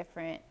a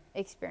different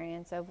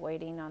experience of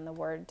waiting on the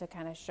Word to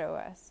kind of show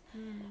us,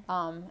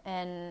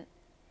 and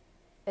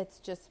it's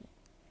just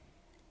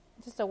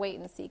a wait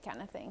and see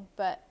kind of thing.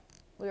 But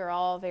we were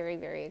all very,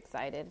 very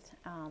excited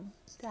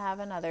to have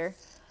another,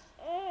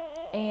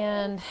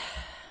 and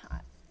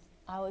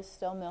I was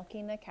still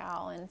milking the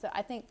cow, and so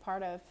I think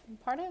part of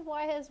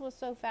why his was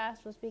so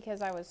fast was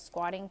because I was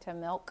squatting to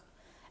milk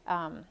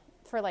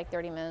for like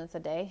 30 minutes a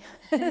day.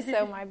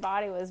 So my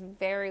body was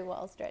very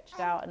well stretched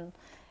out,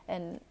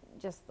 and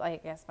just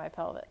like, I guess my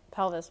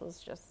pelvis was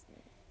just,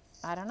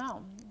 I don't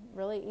know,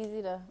 really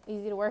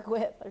easy to work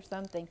with or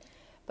something.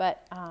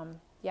 But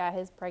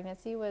his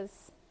pregnancy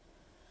was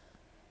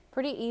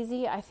pretty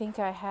easy. I think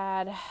I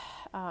had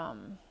I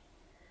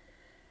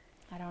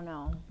don't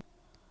know.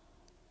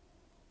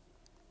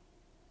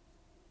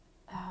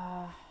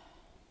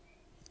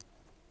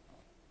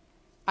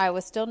 I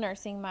was still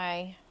nursing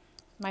my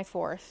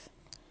fourth,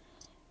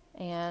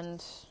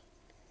 and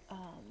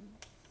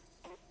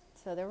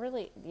so there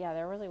really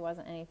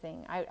wasn't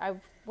anything. I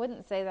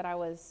wouldn't say that I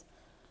was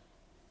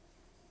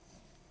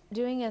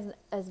doing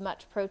as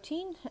much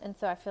protein, and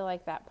so I feel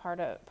like that part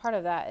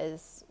of that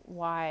is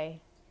why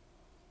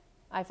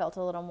I felt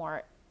a little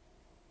more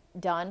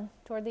done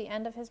toward the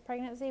end of his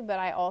pregnancy. But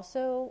I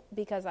also,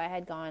 because I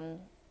had gone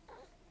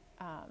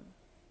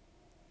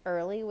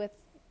early with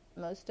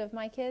most of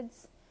my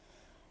kids,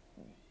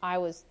 I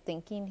was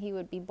thinking he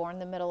would be born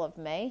the middle of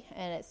May,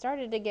 and it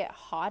started to get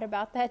hot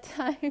about that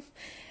time.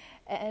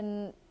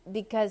 And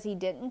because he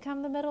didn't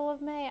come the middle of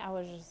May, I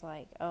was just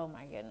like, oh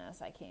my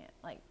goodness, I can't.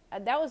 Like,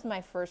 that was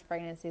my first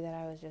pregnancy that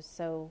I was just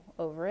so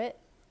over it.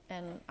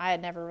 And I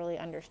had never really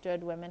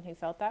understood women who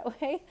felt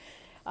that way.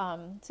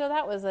 So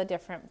that was a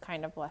different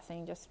kind of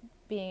blessing, just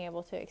being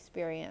able to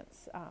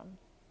experience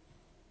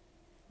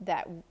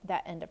that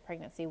end of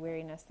pregnancy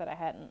weariness that I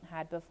hadn't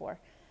had before.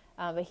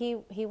 But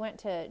he went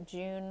to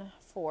June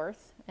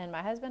 4th, and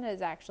my husband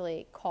has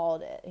actually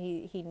called it.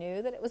 He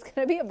knew that it was going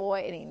to be a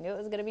boy, and he knew it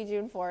was going to be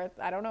June 4th.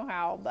 I don't know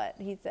how, but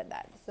he said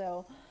that.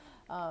 So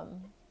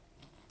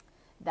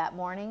that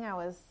morning it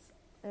was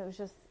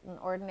just an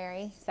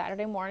ordinary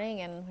Saturday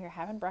morning, and we were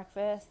having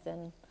breakfast,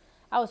 and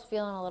I was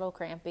feeling a little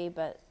crampy,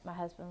 but my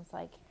husband was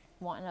like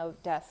wanting a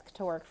desk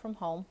to work from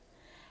home.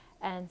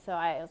 And so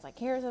I was like,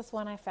 here's this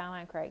one I found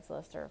on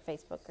Craigslist or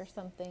Facebook or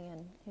something.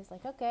 And he's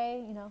like,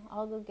 okay,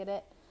 I'll go get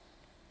it.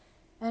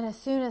 And as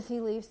soon as he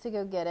leaves to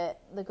go get it,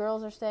 the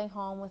girls are staying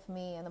home with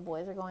me and the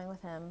boys are going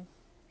with him.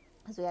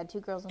 Because we had 2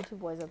 girls and 2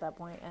 boys at that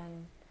point.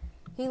 And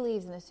he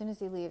leaves, and as soon as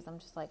he leaves, I'm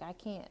just like, I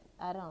can't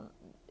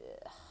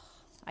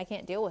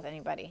deal with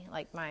anybody.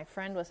 Like, my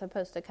friend was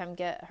supposed to come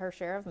get her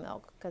share of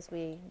milk, because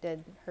we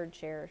did herd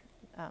share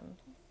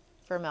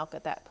for milk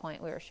at that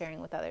point. We were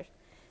sharing with others.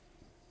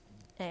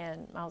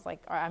 And I was like,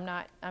 I'm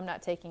not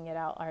taking it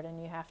out,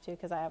 Arden, you have to,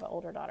 because I have an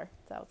older daughter.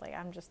 So I was like,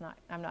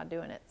 I'm not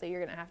doing it. So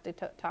you're going to have to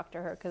talk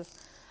to her, because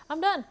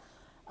I'm done.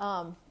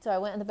 So I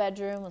went in the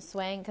bedroom, was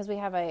swaying, because we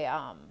have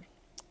a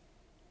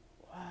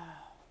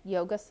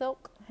yoga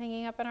silk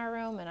hanging up in our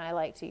room, and I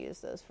like to use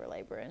those for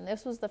labor. And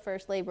this was the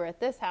first labor at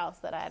this house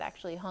that I had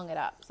actually hung it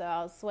up. So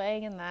I was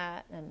swaying in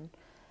that, and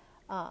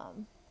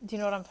do you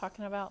know what I'm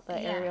talking about? The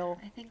aerial?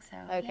 I think so.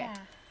 Okay.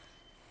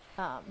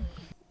 Yeah.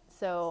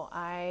 So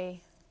I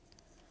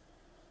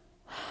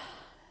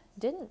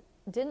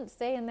didn't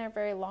stay in there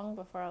very long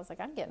before I was like,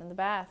 I'm getting in the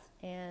bath.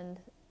 And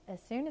as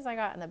soon as I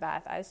got in the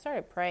bath, I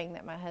started praying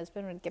that my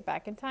husband would get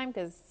back in time,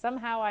 because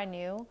somehow I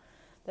knew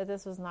that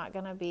this was not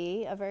going to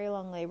be a very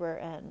long labor.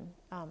 And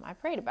I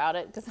prayed about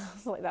it, because I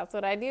was like, that's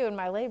what I do in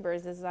my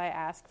labors, is I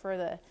ask for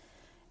the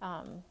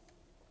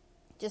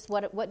just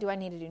what do I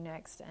need to do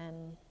next,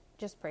 and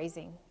just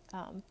praising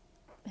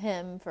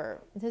him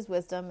for his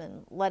wisdom,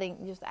 and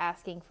just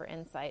asking for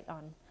insight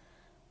on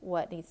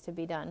what needs to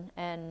be done.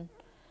 And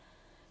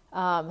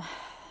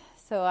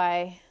so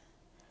I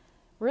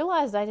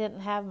realized I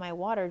didn't have my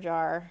water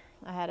jar.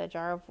 I had a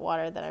jar of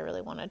water that I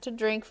really wanted to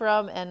drink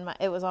from, and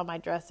it was on my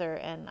dresser,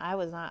 and I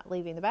was not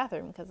leaving the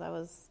bathroom because I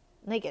was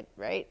naked,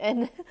 right?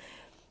 And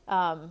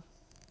my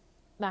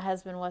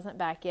husband wasn't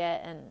back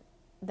yet, and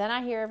then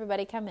I hear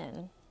everybody come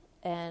in,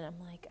 and I'm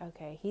like,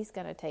 okay, he's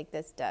going to take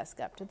this desk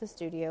up to the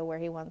studio where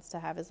he wants to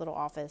have his little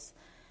office,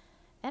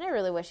 And I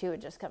really wish he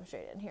would just come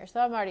straight in here. So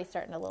I'm already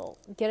starting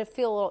to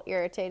feel a little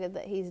irritated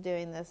that he's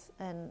doing this.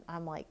 And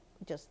I'm like,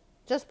 just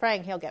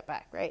praying he'll get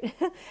back, right?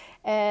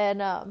 And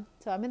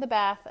so I'm in the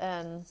bath,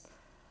 and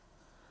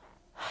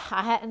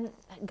I hadn't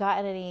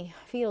gotten any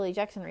fetal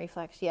ejection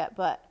reflex yet,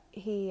 but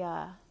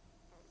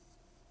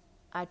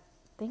I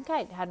think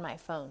I had my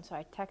phone, so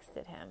I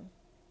texted him.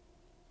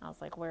 I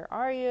was like, where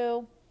are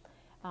you?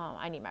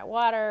 I need my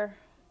water.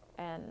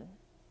 And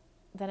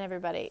then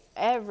everybody,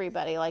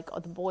 like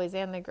the boys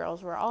and the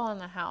girls, were all in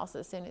the house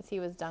as soon as he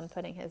was done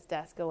putting his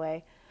desk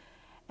away.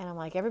 And I'm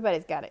like,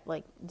 everybody's got it.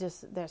 Like,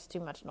 just, there's too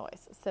much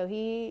noise. So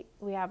we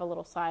have a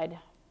little side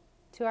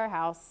to our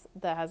house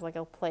that has like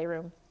a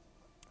playroom.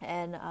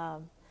 And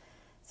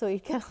so he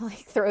kind of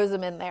like throws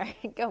him in there.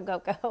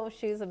 Go,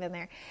 shoos him in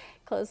there.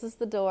 Closes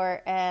the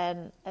door.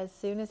 And as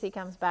soon as he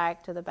comes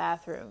back to the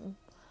bathroom,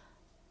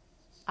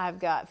 I've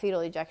got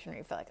fetal ejection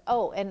reflex.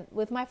 Oh, and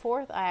with my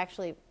fourth, I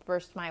actually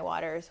burst my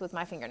waters with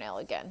my fingernail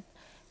again.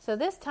 So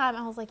this time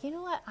I was like, you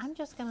know what? I'm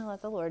just going to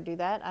let the Lord do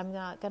that. I'm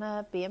not going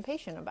to be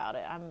impatient about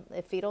it.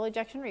 If fetal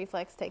ejection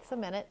reflex takes a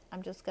minute,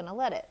 I'm just going to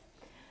let it.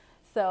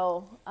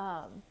 So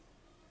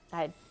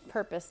I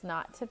purposed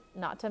not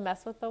to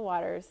mess with the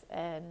waters,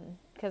 and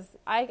because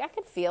I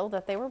could feel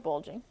that they were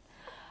bulging,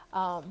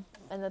 and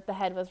that the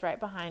head was right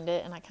behind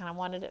it, and I kind of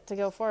wanted it to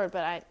go forward,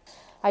 but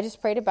I just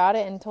prayed about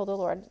it and told the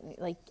Lord,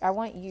 like, I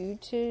want you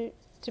to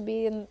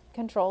be in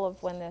control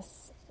of when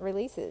this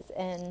releases.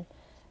 And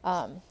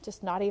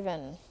just not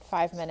even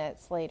 5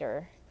 minutes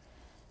later,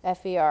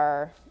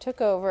 FER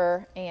took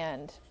over,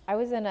 and I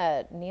was in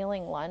a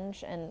kneeling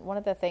lunge. And one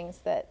of the things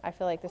that I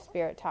feel like the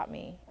Spirit taught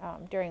me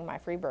during my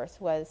free birth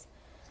was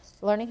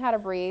learning how to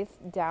breathe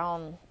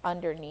down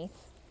underneath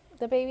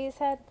the baby's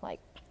head, like,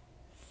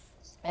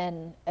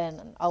 and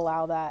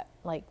allow that,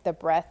 like, the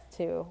breath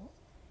to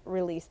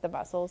release the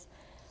muscles,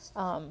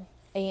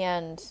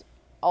 and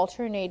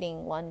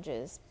alternating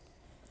lunges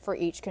for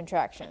each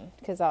contraction,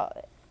 because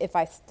if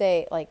I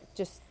stay, like,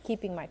 just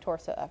keeping my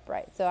torso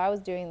upright. So I was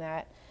doing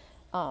that,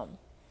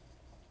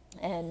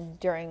 and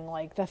during,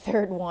 like, the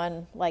third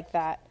one, like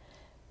that,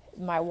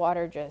 my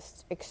water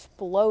just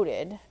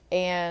exploded,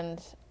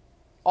 and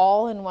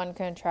all in one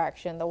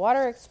contraction, the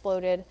water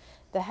exploded,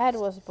 the head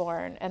was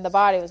born, and the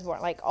body was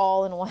born, like,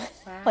 all in one.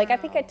 Wow. Like, I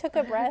think I took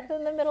a breath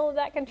in the middle of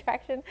that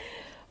contraction.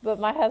 But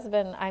my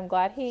husband, I'm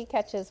glad he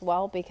catches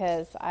well,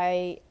 because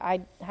I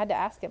had to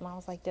ask him. I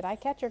was like, did I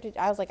catch, or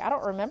I was like, I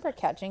don't remember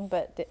catching,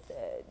 but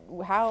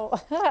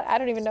how? I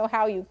don't even know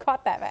how you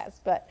caught that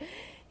fast. But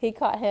he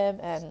caught him,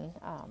 and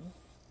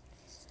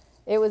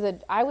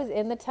I was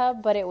in the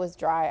tub, but it was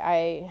dry.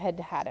 I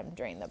had him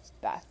drain the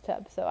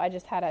bathtub, so I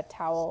just had a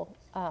towel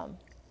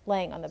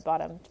laying on the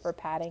bottom for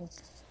padding.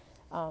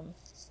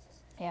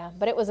 Yeah,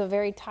 but it was a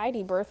very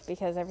tidy birth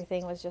because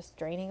everything was just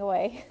draining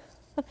away.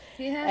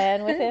 Yeah,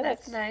 and within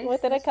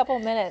a couple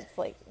minutes,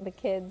 like, the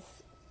kids,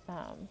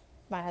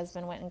 my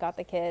husband went and got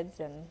the kids,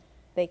 and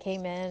they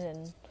came in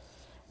and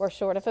were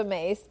sort of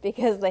amazed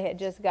because they had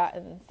just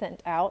gotten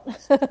sent out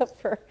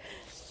for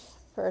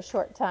a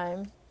short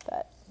time.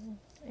 But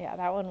yeah,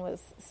 that one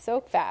was so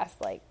fast.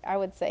 Like, I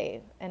would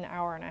say an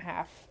hour and a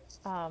half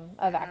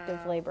of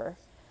active labor.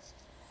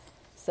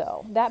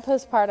 So that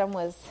postpartum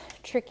was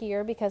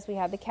trickier because we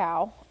had the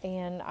cow,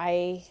 and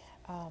I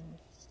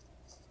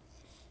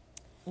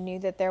knew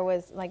that there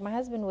was, like, my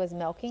husband was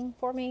milking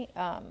for me,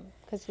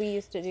 because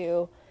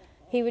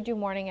he would do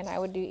morning and I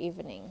would do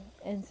evening.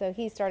 And so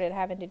he started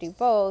having to do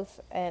both,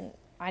 and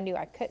I knew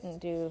I couldn't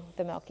do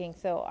the milking.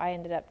 So I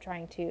ended up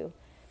trying to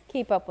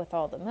keep up with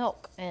all the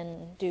milk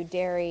and do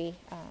dairy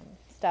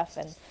stuff.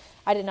 And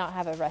I did not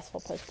have a restful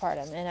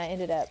postpartum. And I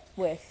ended up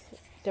with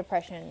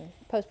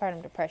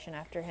postpartum depression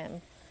after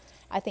him.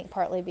 I think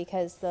partly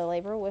because the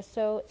labor was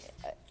so,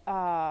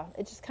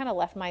 it just kind of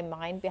left my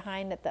mind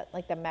behind at that,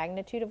 like, the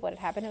magnitude of what had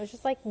happened. It was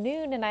just like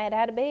noon, and I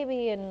had a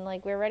baby, and,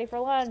 like, we were ready for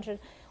lunch, and,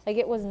 like,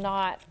 it was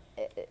not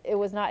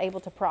able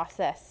to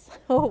process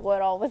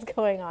what all was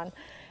going on.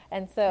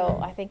 And so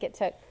I think it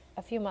took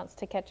a few months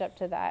to catch up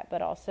to that,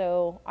 but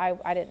also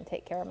I didn't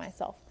take care of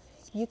myself.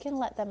 You can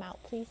let them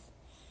out, please,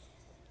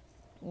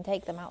 and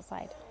take them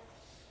outside.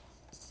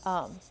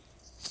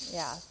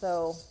 Yeah,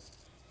 so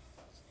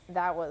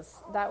that was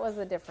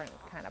a different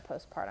kind of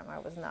postpartum.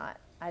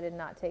 I did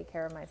not take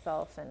care of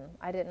myself, and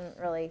I didn't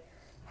really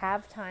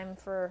have time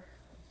for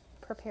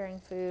preparing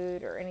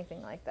food or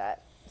anything like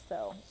that.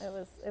 So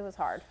it was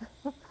hard.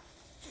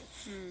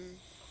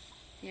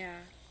 Yeah.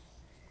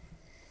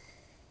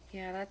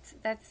 Yeah,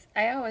 that's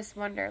I always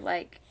wonder,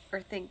 like,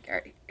 or think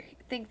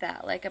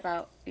that, like,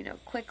 about, you know,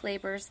 quick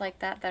labors like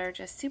that are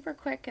just super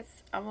quick.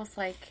 It's almost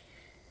like,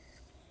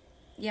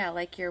 yeah,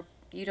 like you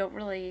don't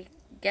really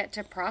get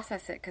to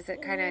process it because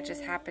it kind of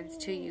just happens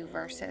to you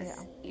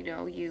versus, you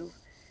know, you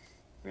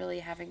really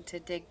having to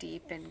dig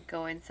deep and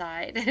go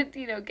inside and,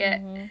 you know,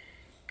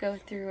 go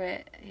through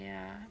it.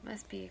 Yeah, it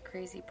must be a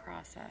crazy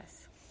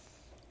process.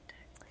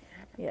 It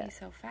happened be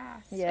so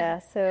fast. Yeah,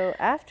 so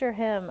after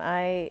him,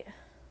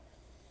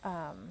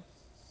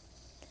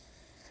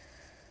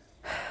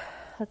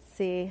 let's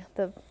see,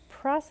 the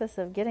process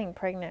of getting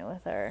pregnant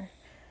with her,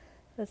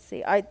 let's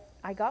see, I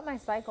got my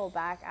cycle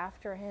back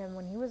after him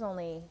when he was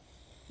only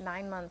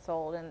 9 months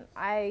old, and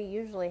I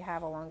usually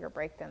have a longer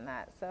break than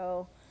that.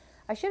 So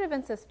I should have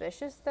been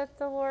suspicious that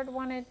the Lord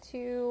wanted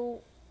to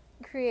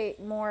create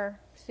more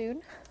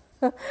soon.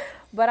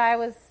 But I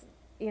was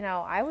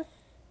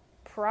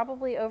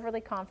probably overly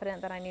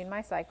confident that I knew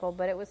my cycle,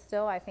 but it was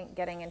still, I think,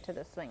 getting into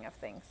the swing of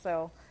things.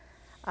 So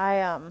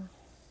I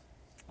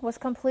was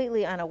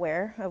completely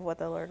unaware of what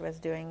the Lord was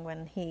doing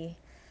when he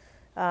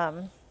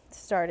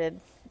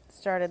started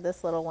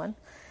this little one.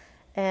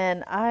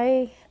 And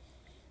I'm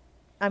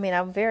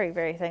very,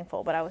 very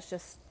thankful, but I was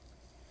just,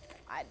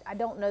 I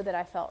don't know that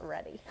I felt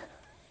ready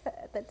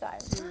at the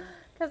time,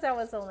 because I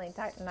was only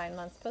 9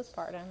 months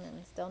postpartum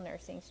and still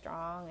nursing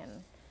strong,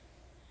 and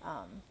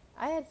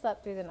I had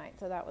slept through the night,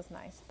 so that was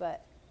nice.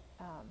 But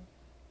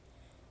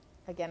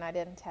again, I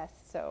didn't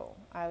test, so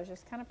I was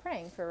just kind of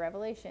praying for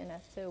revelation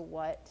as to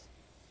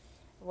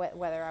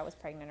whether I was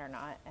pregnant or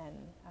not. And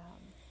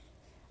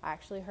I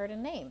actually heard a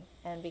name,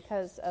 and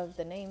because of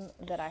the name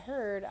that I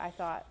heard, I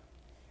thought,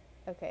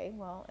 okay,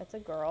 well, it's a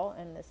girl,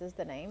 and this is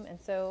the name. And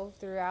so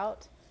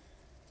throughout,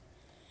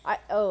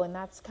 and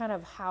that's kind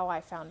of how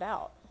I found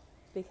out,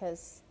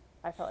 because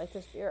I felt like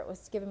the Spirit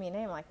was giving me a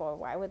name. Like, well,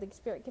 why would the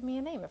Spirit give me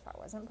a name if I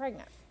wasn't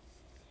pregnant?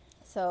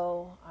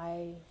 So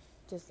I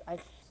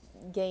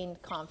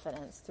gained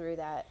confidence through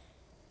that,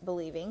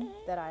 believing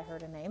that I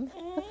heard a name.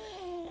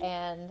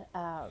 And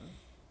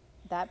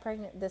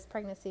this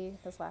pregnancy,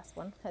 this last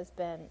one,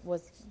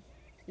 was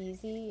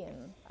easy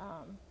and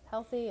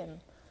healthy, and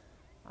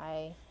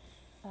I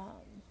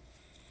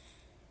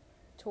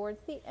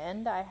towards the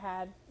end, I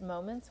had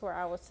moments where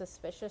I was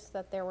suspicious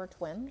that there were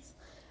twins,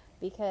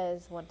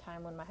 because one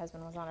time when my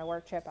husband was on a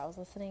work trip, I was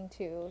listening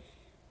to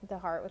the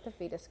heart with the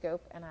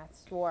fetoscope, and I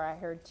swore I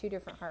heard 2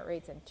 different heart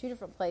rates in 2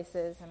 different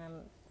places, and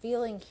I'm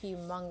feeling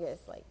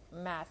humongous, like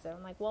massive.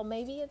 I'm like, well,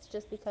 maybe it's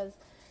just because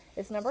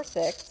it's number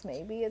 6.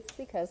 Maybe it's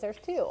because there's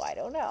 2. I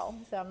don't know.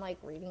 So I'm like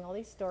reading all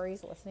these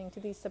stories, listening to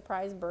these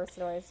surprise birth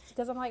stories,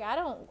 because I'm like, I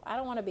don't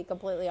want to be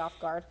completely off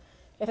guard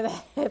if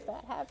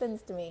that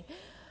happens to me.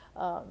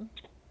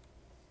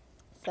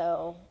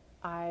 So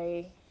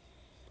my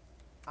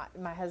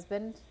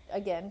husband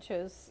again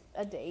chose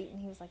a date,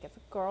 and he was like, it's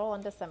a girl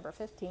on December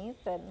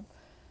 15th. And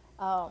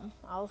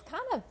I was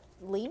kind of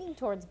leaning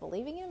towards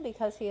believing him,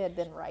 because he had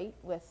been right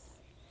with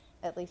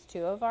at least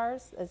 2 of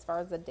ours as far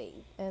as the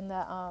date and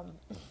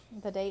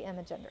the date and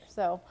the gender.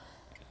 So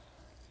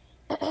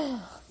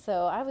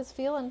I was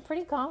feeling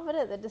pretty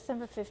confident that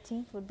December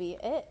 15th would be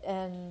it.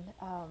 And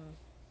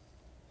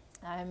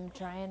I'm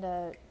trying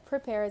to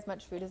prepare as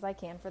much food as I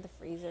can for the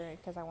freezer,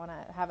 because I want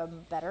to have a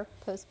better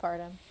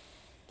postpartum,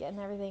 getting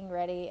everything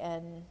ready.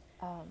 And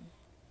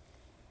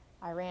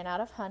I ran out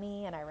of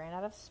honey, and I ran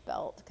out of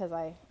spelt, because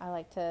I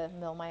like to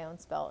mill my own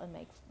spelt and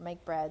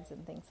make breads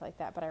and things like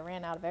that. But I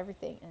ran out of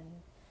everything. And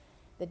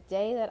the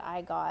day that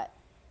I got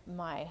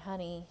my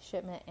honey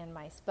shipment and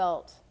my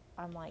spelt,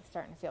 I'm like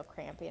starting to feel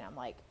crampy, and I'm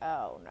like,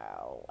 oh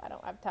no, I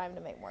don't have time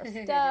to make more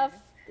stuff.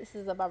 This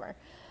is a bummer.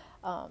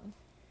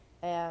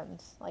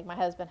 And like my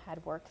husband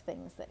had work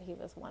things that he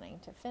was wanting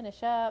to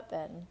finish up,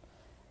 and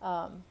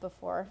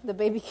before the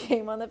baby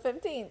came on the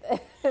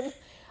 15th.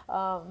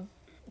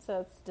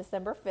 So it's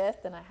December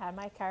 5th, and I had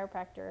my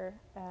chiropractor,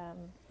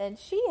 and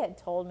she had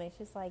told me,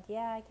 she's like,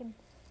 yeah, I can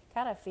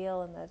kind of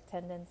feel in the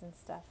tendons and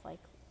stuff, like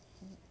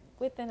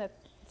within a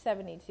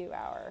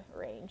 72-hour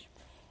range.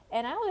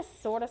 And I was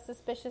sort of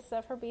suspicious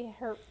of her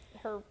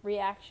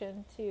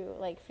reaction to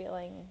like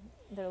feeling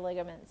their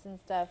ligaments and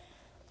stuff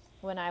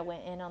when I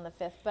went in on the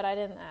 5th, but I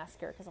didn't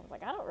ask her, because I was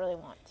like, I don't really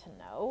want to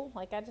know.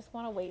 Like, I just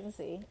want to wait and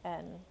see.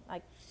 And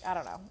like, I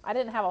don't know. I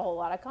didn't have a whole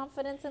lot of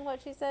confidence in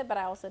what she said, but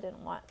I also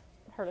didn't want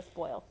her to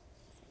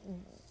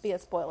be a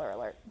spoiler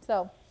alert.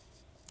 So,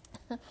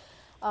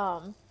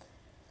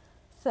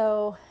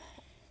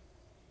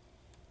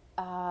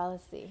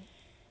 let's see.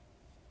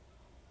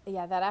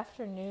 Yeah, that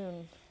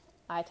afternoon,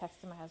 I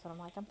texted my husband. I'm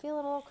like, I'm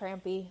feeling a little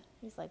crampy.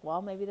 He's like,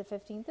 well, maybe the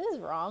 15th is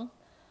wrong.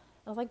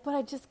 I was like, but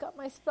I just got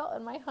my spelt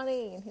and my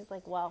honey. And he's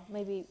like, well,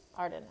 maybe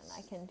Arden and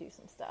I can do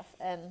some stuff.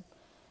 And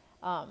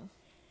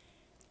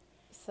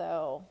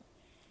so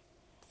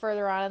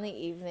further on in the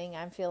evening,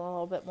 I'm feeling a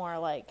little bit more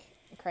like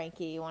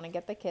cranky. You want to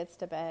get the kids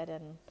to bed.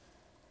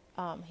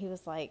 And he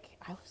was like,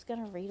 I was going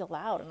to read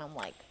aloud. And I'm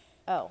like,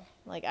 oh,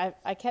 like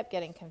I kept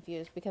getting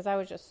confused, because I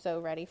was just so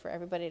ready for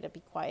everybody to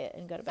be quiet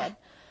and go to bed.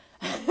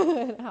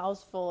 A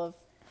house full of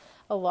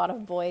a lot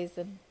of boys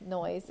and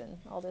noise and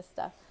all this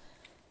stuff.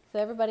 So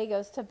everybody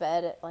goes to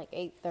bed at like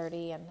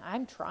 8:30, and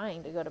I'm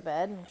trying to go to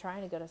bed and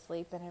trying to go to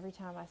sleep. And every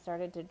time I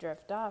started to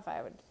drift off,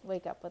 I would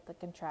wake up with a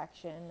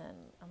contraction, and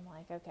I'm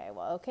like,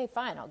 okay,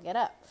 fine, I'll get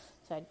up.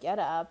 So I'd get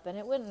up, and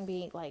it wouldn't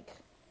be like,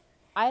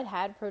 I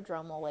had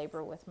prodromal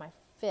labor with my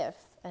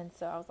 5th, and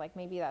so I was like,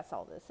 maybe that's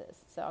all this is.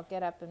 So I'll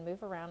get up and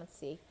move around and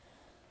see.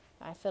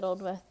 I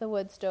fiddled with the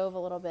wood stove a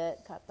little bit,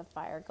 got the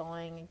fire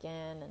going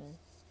again, and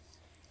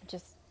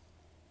just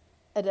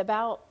at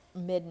about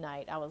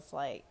midnight, I was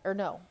like, or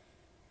no,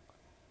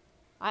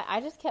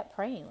 I just kept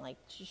praying, like,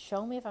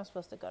 show me if I'm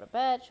supposed to go to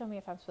bed, show me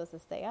if I'm supposed to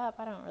stay up.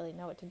 I don't really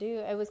know what to do.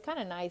 It was kind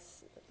of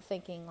nice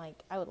thinking,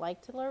 like, I would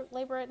like to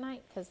labor at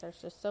night because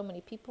there's just so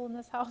many people in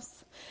this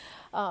house.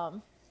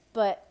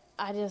 But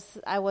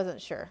I wasn't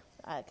sure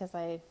because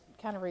I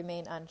kind of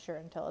remain unsure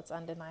until it's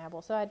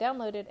undeniable. So I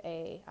downloaded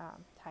a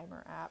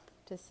timer app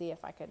to see if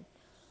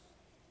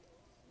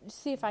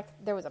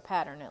there was a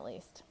pattern at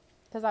least,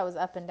 because I was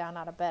up and down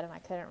out of bed and I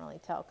couldn't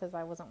really tell because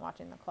I wasn't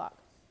watching the clock.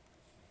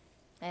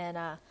 And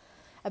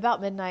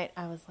about midnight,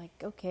 I was like,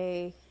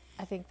 okay,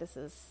 I think this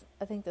is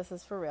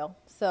for real.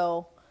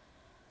 So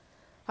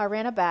I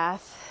ran a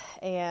bath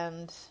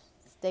and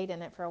stayed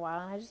in it for a while,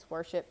 and I just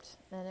worshiped.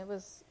 And it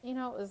was,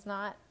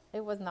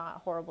 it was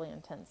not horribly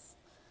intense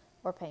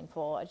or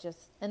painful.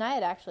 And I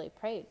had actually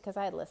prayed because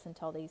I had listened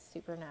to all these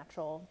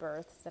supernatural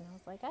births, and I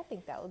was like, I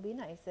think that would be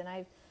nice. And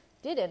I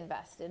did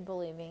invest in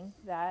believing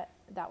that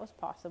was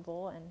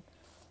possible. And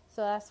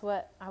so that's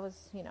what I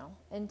was,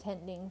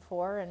 intending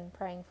for and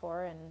praying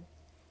for. And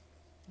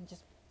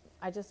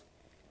I just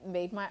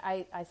made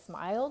I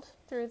smiled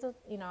through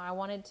I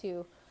wanted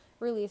to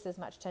release as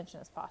much tension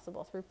as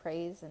possible through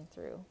praise and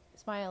through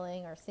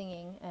smiling or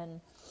singing. And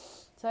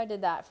so I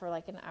did that for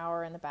like an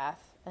hour in the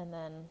bath, and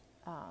then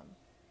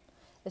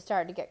it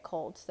started to get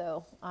cold.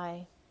 So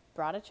I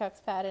brought a Chuck's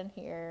pad in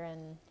here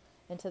and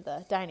into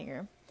the dining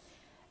room.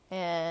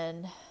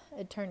 And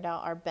it turned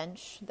out our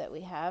bench that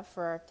we have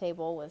for our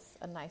table was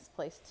a nice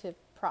place to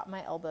prop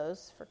my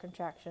elbows for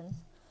contractions.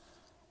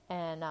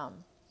 And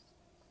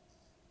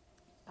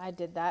I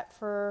did that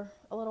for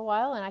a little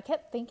while, and I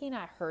kept thinking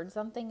I heard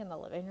something in the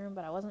living room,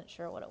 but I wasn't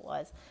sure what it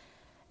was.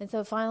 And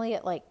so finally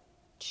at I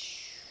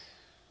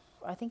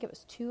think it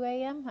was 2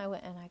 a.m., I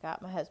went and I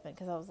got my husband,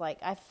 because I was like,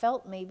 I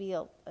felt maybe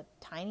a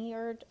tiny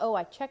urge. Oh,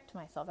 I checked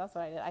myself. That's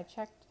what I did. I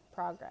checked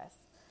progress,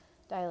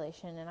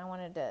 dilation, and I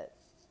wanted to,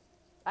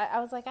 I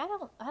was like, I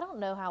don't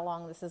know how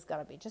long this is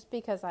going to be, just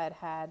because I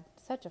had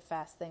such a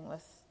fast thing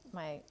with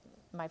my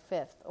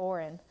fifth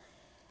Orin.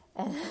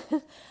 And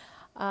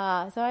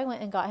so I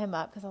went and got him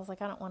up because I was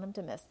like, I don't want him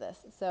to miss this.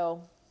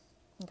 So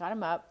I got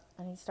him up,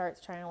 and he starts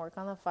trying to work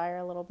on the fire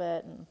a little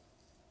bit. And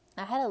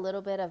I had a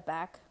little bit of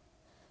back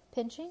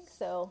pinching,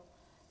 so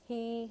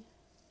he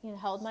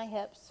held my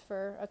hips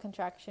for a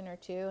contraction or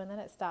two, and then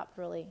it stopped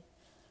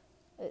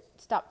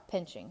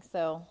pinching.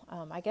 So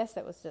I guess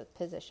that was the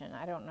position.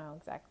 I don't know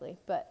exactly.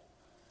 But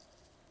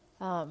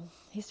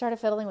he started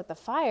fiddling with the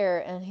fire,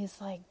 and he's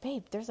like,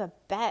 babe, there's a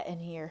bat in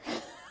here.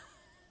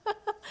 I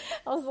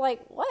was like,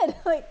 what?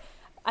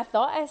 I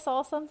thought I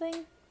saw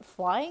something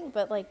flying,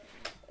 but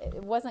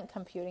it wasn't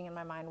computing in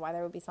my mind why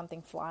there would be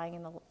something flying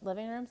in the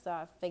living room. So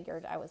I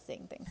figured I was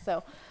seeing things.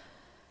 So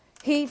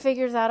he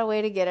figures out a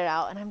way to get it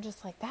out. And I'm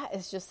just like, that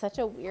is just such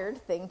a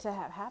weird thing to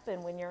have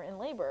happen when you're in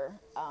labor,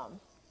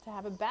 to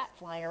have a bat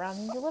flying around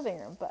in your living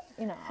room. But,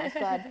 I was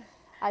glad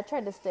I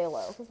tried to stay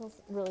low because I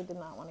really did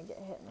not want to get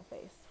hit in the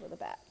face with a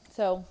bat.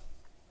 So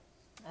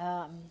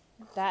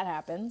that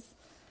happens.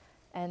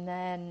 And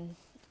then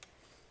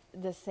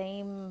the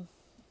same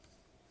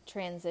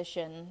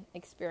transition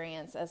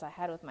experience as I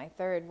had with my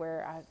third,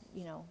 where I,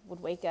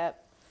 would wake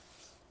up,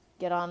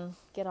 get on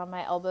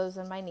my elbows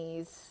and my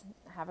knees,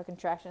 have a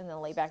contraction, and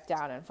then lay back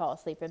down and fall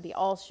asleep and be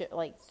all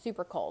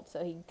super cold.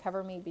 So he'd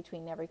cover me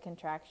between every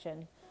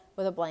contraction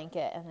with a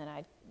blanket, and then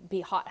I'd be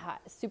hot,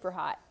 super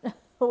hot,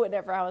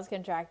 whenever I was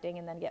contracting,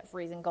 and then get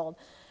freezing cold.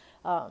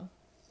 And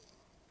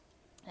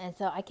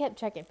so I kept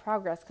checking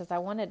progress because I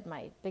wanted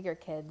my bigger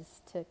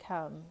kids to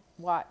come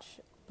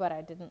watch, but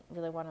I didn't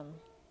really want them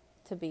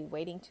to be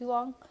waiting too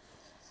long.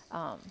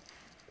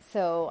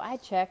 So I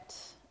checked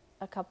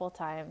a couple of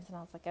times, and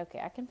I was like,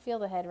 okay, I can feel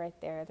the head right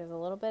there. There's a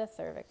little bit of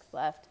cervix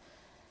left.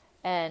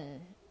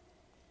 And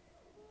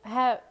I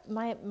have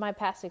my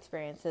past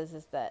experiences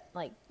is that,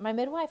 my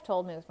midwife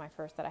told me with my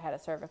first that I had a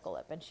cervical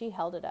lip, and she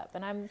held it up.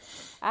 And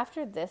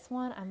after this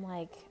one, I'm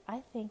like,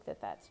 I think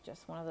that's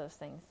just one of those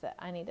things that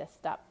I need to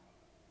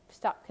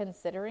stop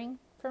considering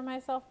for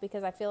myself,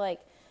 because I feel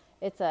like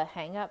it's a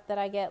hang up that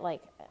I get.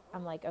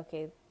 I'm like,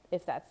 okay,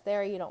 if that's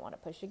there, you don't want to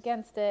push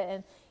against it.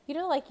 And you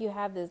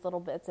have these little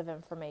bits of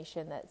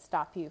information that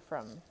stop you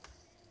from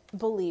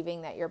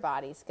believing that your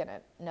body's going to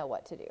know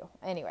what to do.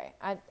 Anyway,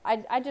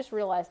 I just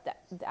realized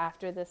that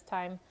after this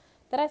time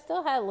that I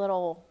still had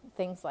little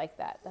things like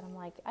that I'm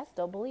like, I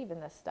still believe in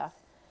this stuff.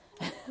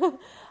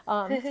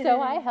 So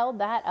I held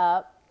that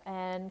up,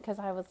 and because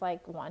I was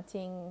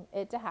wanting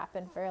it to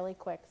happen fairly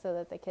quick so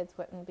that the kids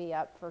wouldn't be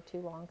up for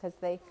too long, because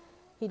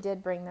he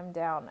did bring them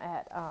down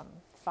at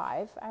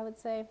 5, I would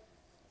say,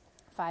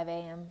 5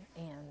 a.m.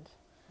 And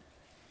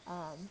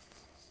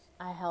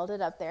I held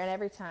it up there, and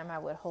every time I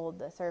would hold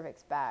the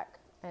cervix back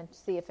and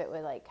see if it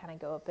would kind of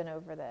go up and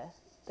over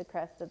the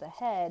crest of the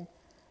head,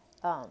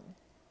 a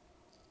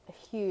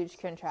huge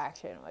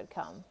contraction would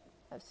come.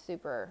 It was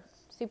super,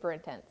 super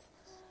intense.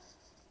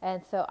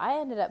 And so I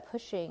ended up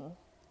pushing.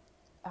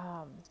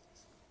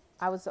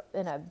 I was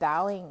in a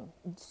bowing,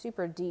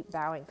 super deep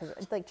bowing, because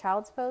it's like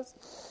child's pose,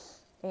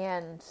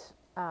 and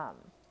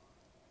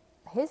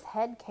his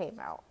head came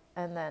out,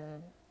 and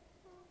then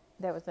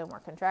there was no more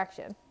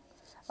contraction.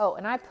 Oh,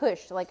 and I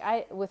pushed, like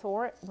with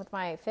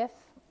my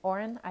fifth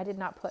Orin, I did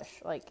not push,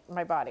 like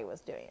my body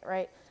was doing it,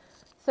 right?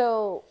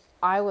 So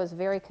I was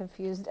very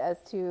confused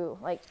as to,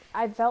 like,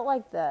 I felt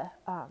like the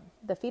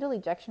fetal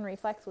ejection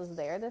reflex was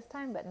there this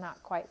time, but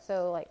not quite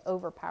so, like,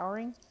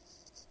 overpowering.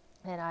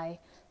 And I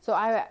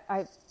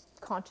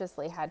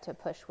consciously had to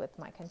push with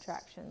my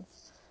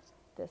contractions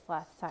this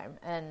last time.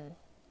 And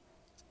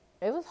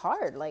it was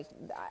hard. Like,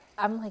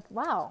 I'm like,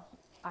 wow,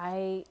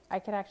 I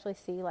could actually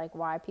see, like,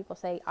 why people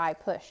say I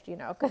pushed, you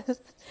know, because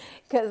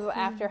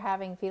after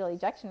having fetal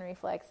ejection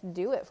reflex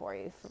do it for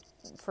you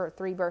for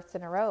 3 births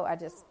in a row, I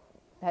just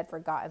had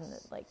forgotten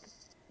that, like,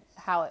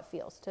 how it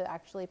feels to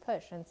actually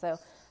push. And so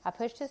I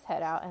pushed his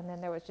head out, and then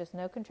there was just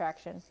no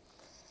contraction.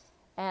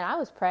 And I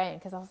was praying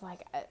because I was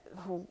like,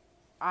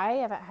 I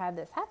haven't had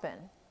this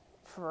happen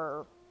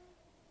for,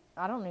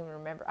 I don't even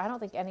remember. I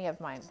don't think any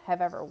of mine have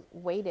ever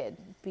waited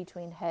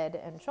between head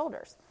and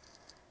shoulders.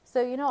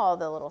 So, you know, all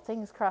the little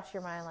things cross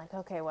your mind, like,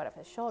 okay, what if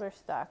his shoulder's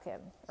stuck,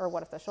 or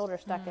what if the shoulder's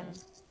stuck in?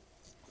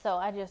 So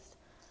I just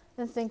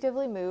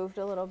instinctively moved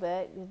a little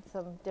bit in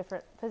some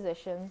different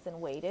positions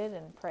and waited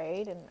and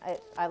prayed. And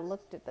I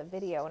looked at the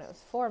video, and it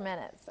was 4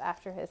 minutes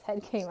after his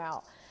head came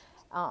out.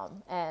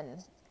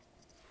 And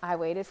I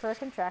waited for a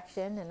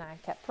contraction, and I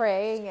kept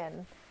praying,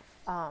 and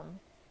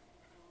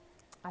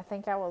I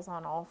think I was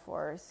on all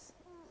fours,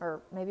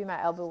 or maybe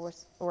my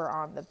elbows were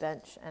on the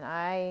bench.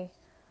 And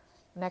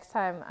next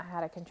time I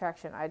had a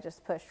contraction, I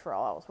just pushed for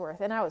all I was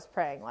worth. And I was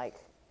praying, like,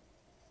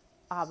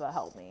 Abba,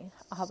 help me.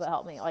 Abba,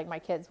 help me. Like my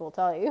kids will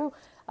tell you.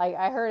 Like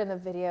I heard in the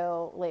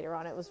video later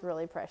on, it was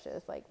really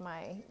precious. Like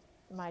my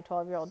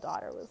 12-year-old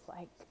daughter was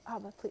like,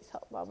 Abba, please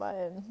help Mama.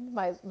 And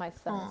my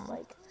son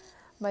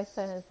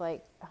is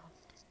like,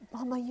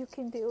 Mama, you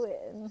can do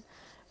it. And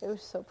it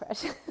was so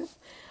precious.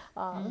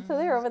 So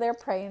they were over there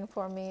praying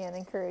for me and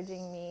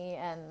encouraging me.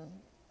 And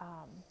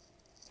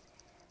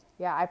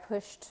I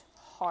pushed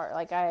hard.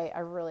 Like I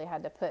really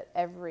had to put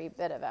every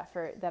bit of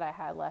effort that I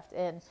had left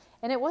in.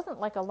 And it wasn't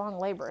like a long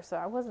labor, so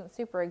I wasn't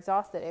super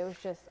exhausted. It was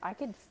just, I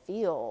could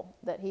feel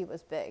that he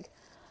was big.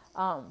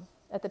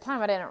 At the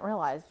time, I didn't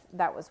realize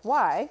that was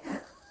why.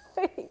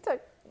 He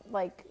took,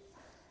 like,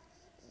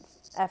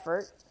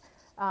 effort.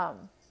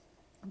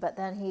 But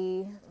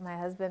then my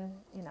husband,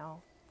 you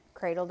know,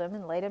 cradled him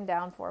and laid him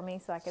down for me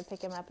so I could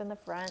pick him up in the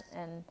front.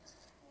 And,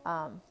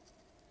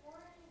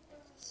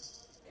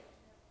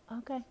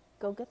 okay,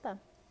 go get them.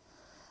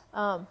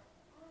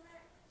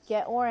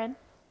 Get Orin.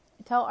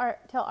 Tell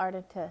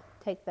Arda to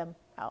take them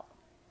out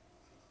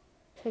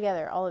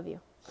together, all of you.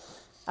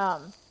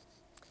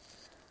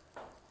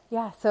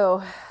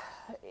 So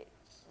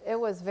it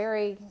was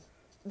very,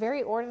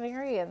 very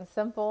ordinary and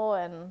simple,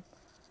 and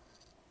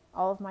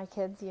all of my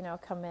kids, you know,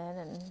 come in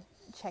and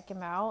check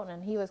him out,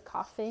 and he was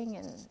coughing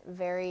and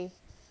very,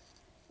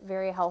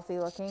 very healthy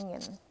looking,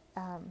 and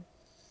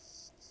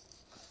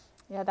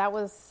that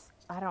was,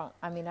 I don't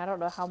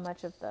know how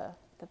much of the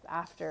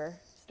after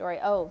story.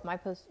 Oh,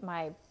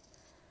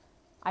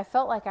 I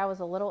felt like I was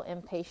a little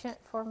impatient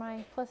for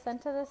my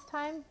placenta this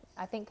time.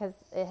 I think because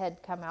it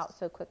had come out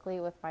so quickly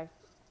with my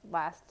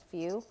last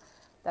few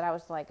that I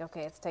was like,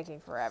 okay, it's taking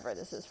forever.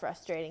 This is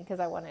frustrating, because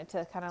I wanted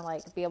to kind of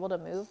like be able to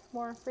move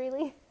more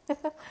freely.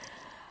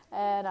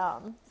 And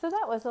so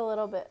that was a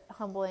little bit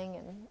humbling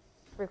and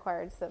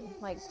required some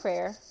like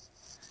prayer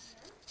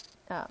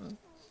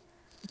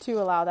to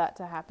allow that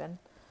to happen.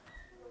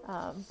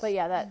 But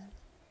yeah,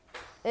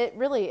 it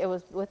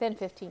was within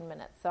 15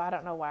 minutes. So I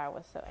don't know why I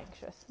was so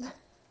anxious.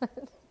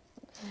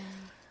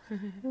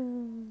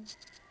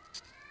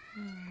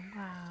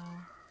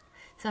 Wow.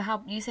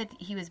 So you said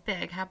he was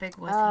big. How big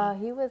was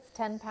he? He was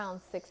 10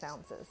 pounds, 6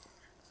 ounces.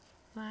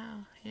 Wow.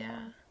 Yeah.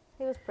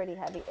 He was pretty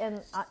heavy.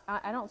 And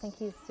I don't think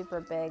he's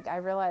super big. I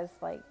realized,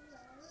 like,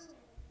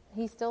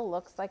 he still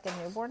looks like a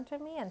newborn to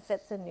me and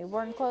fits in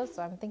newborn clothes.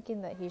 So I'm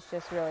thinking that he's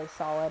just really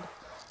solid.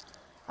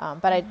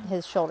 But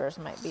his shoulders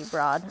might be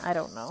broad. I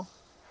don't know.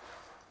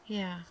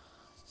 Yeah.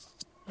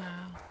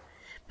 Wow.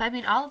 But I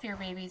mean, all of your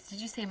babies,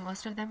 did you say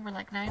most of them were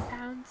like 9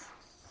 pounds?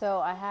 So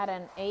I had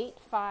an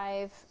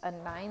 8'5", a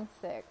 9'6",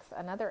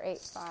 another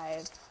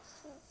 8'5",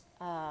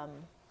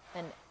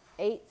 an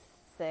 8'6",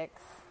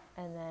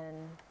 and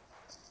then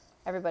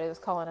everybody was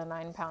calling a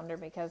 9-pounder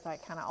because I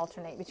kind of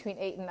alternate between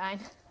 8 and 9.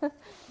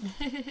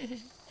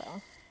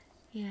 So.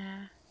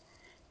 Yeah.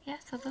 Yeah,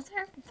 so those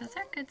are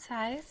good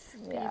size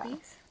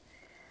babies.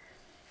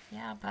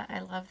 Yeah, but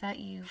I love that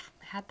you've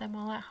had them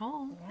all at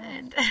home. Yeah.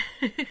 And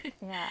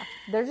yeah,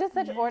 they're just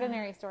such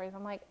ordinary stories.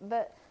 I'm like,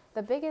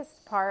 the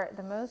biggest part,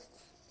 the most,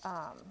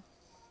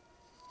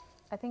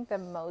 I think the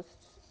most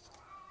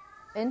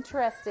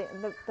interesting,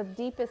 the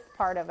deepest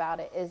part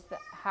about it is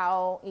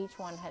how each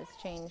one has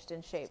changed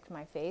and shaped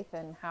my faith,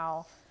 and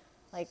how,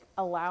 like,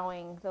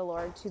 allowing the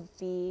Lord to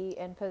be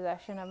in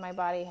possession of my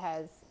body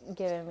has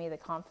given me the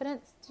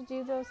confidence to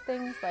do those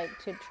things, like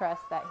to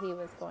trust that He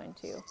was going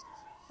to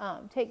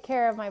take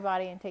care of my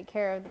body and take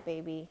care of the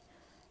baby.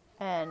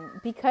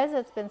 And because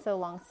it's been so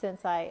long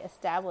since I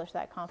established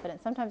that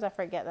confidence, sometimes I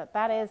forget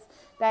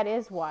that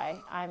is why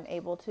I'm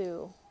able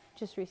to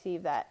just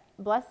receive that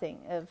blessing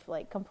of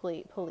like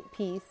complete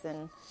peace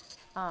and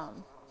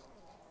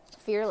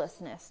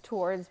fearlessness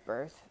towards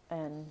birth,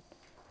 and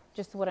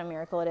just what a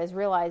miracle it is,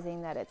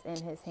 realizing that it's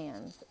in his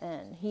hands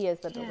and he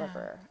is the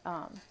deliverer.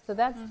 So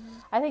that's,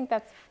 I think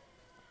that's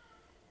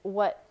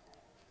what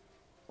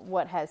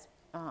has,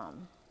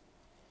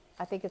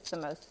 I think it's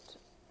the most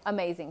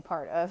amazing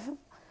part of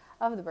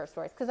the birth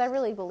stories, because I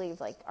really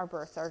believe like our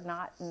births are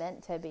not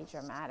meant to be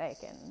dramatic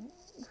and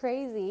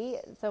crazy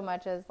so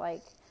much as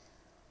like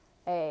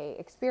a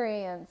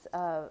experience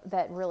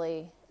that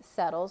really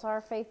settles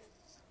our faith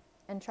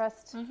and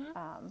trust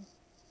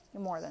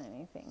more than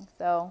anything.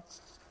 So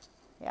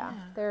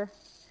they're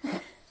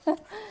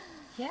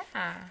yeah.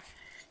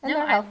 and No,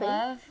 they're healthy,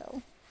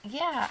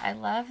 I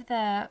love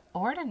the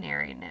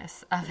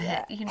ordinariness of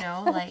it, you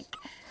know, like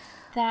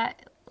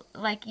that,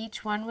 like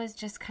each one was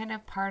just kind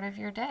of part of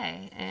your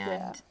day.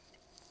 And,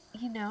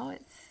 you know,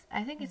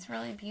 I think it's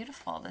really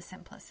beautiful, the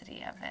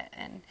simplicity of it.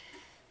 And,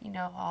 you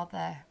know,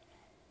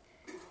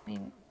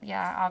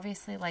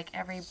 obviously like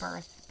every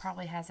birth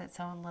probably has its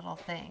own little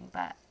thing,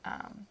 but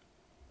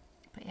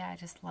yeah, I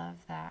just love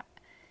that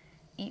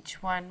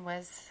each one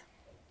was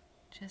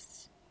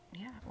just,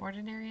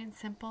 ordinary and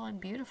simple and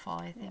beautiful,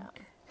 I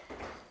think.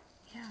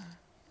 Yeah.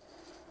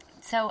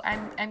 So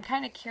I'm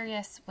kind of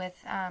curious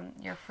with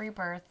your free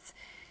births,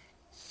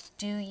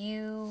 do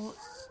you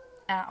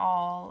at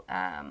all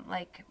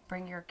like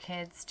bring your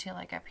kids to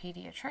like a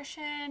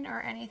pediatrician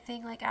or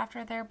anything like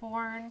after they're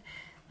born?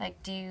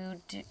 Like do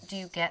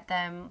you get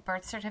them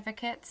birth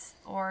certificates,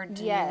 or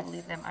do you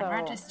leave them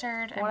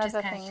unregistered? I'm just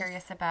kind of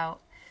curious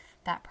about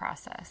that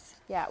process.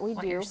 Yeah, we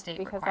do,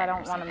 because I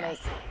don't want to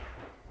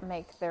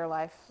make their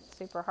life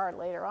super hard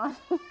later on.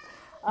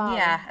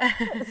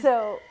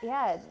 So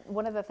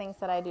one of the things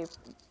that I do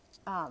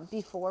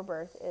before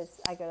birth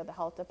is I go to the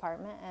health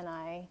department and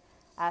I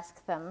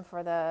ask them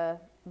for the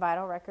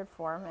vital record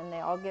form, and they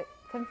all get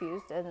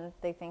confused and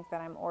they think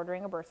that I'm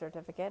ordering a birth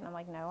certificate, and I'm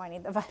like, no, I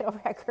need the vital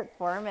record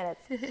form, and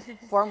it's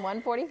form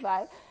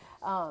 145.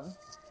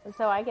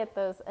 So I get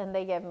those, and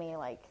they give me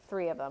like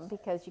 3 of them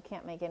because you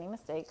can't make any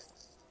mistakes.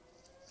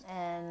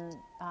 And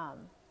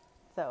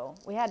so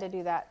we had to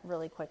do that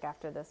really quick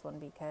after this one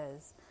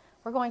because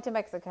we're going to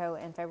Mexico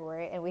in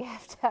February and we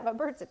have to have a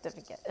birth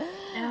certificate.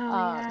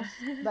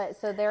 But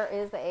so there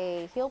is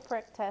a heel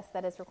prick test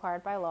that is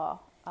required by law,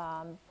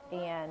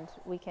 and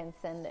we can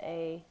send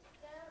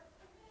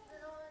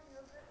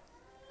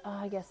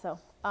I guess so.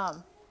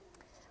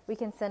 We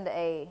can send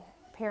a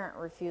parent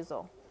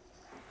refusal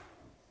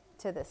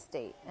to the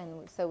state,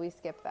 and so we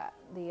skip that,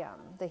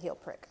 the heel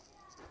prick.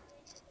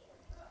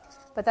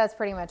 But that's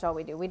pretty much all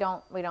we do. We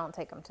don't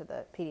take them to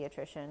the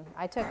pediatrician.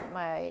 I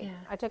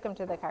took them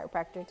to the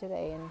chiropractor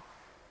today, and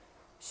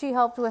she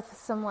helped with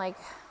some like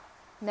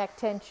neck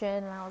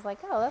tension, and I was like,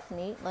 oh, that's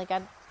neat. Like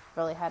I've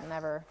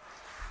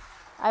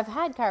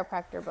had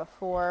chiropractor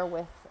before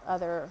with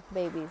other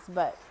babies,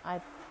 but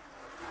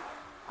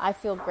I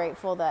feel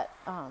grateful that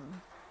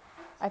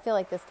I feel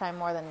like this time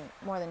more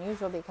than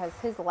usual, because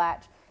his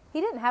latch, he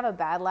didn't have a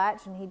bad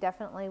latch, and he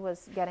definitely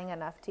was getting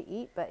enough to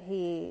eat, but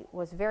he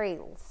was very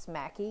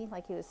smacky,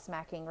 like he was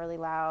smacking really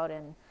loud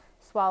and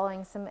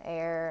swallowing some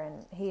air,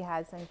 and he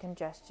had some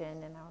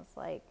congestion, and I was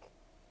like,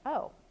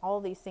 oh, all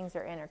these things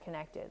are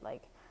interconnected.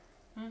 Like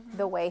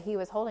the way he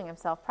was holding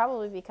himself,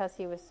 probably because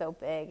he was so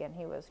big and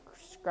he was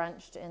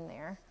scrunched in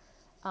there,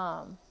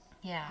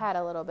 had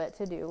a little bit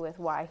to do with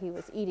why he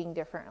was eating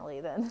differently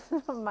than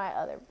my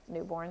other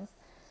newborns.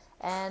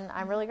 And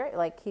I'm really great.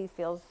 Like he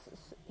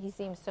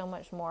seems so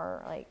much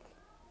more like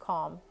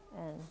calm,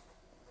 and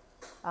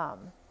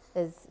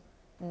is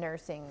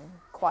nursing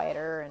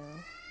quieter and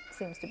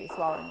seems to be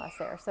swallowing less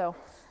air. So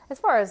as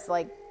far as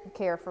like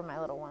care for my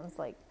little ones,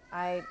 like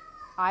I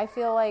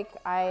feel like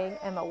I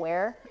am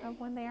aware of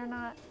when they are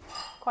not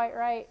quite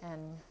right,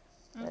 and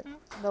that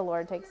the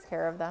Lord takes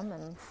care of them,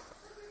 and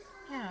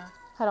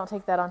I don't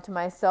take that onto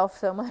myself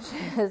so much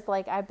as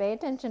like I pay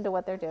attention to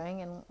what they're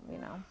doing, and you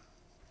know,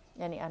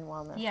 any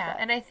unwellness. Yeah,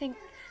 and I think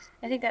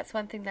that's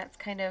one thing that's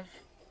kind of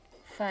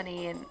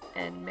funny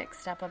and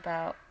mixed up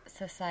about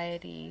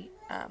society,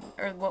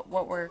 or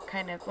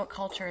what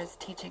culture is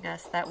teaching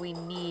us, that we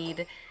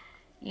need,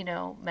 you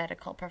know,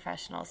 medical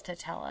professionals to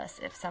tell us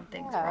if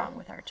something's wrong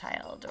with our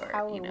child, or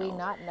how would we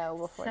not know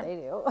before they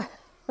do?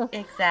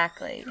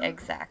 Exactly.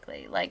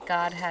 Like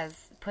God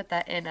has put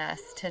that in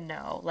us to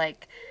know.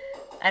 Like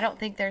I don't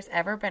think there's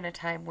ever been a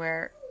time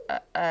where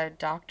a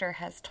doctor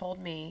has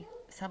told me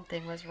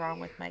something was wrong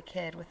with my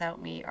kid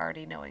without me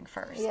already knowing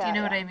first. You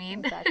know what I mean?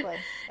 Exactly.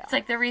 Yeah. It's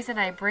like the reason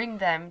I bring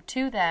them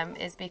to them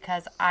is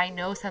because I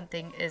know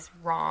something is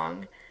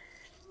wrong,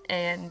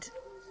 and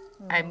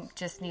I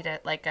just need a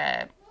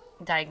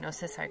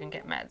diagnosis so I can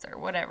get meds or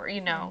whatever,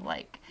 you know,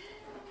 like,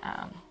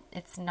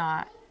 it's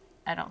not,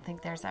 I don't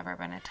think there's ever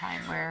been a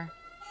time where,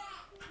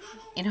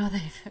 you know,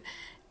 they've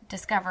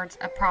discovered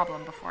a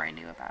problem before I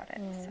knew about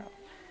it. So,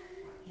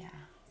 yeah.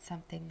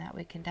 something that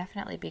we can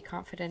definitely be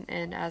confident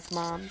in as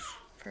moms,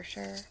 for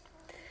sure.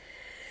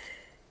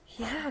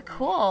 Yeah,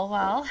 cool.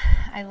 Well,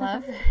 I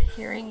love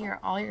hearing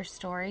all your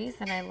stories,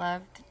 and I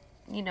loved,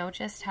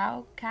 just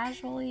how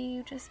casually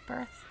you just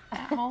birth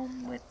at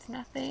home with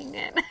nothing.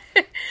 And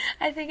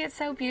I think it's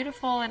so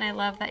beautiful, and I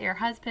love that your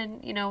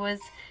husband,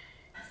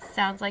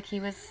 sounds like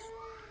he was,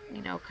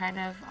 kind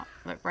of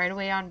right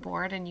away on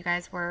board, and you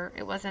guys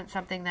it wasn't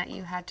something that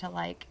you had to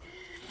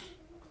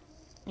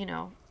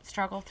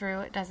struggle through.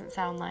 It doesn't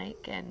sound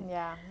like. And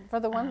yeah, for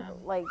the one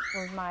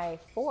with my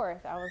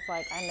fourth, I was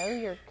like, I know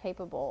you're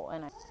capable,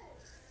 and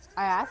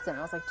I asked him,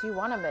 I was like, do you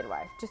want a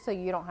midwife, just so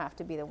you don't have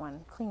to be the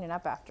one cleaning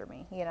up after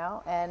me,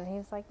 and he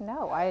was like,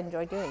 no, I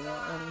enjoy doing it.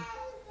 And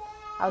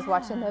I was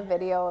watching the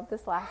video of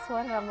this last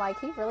one, and I'm like,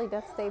 he really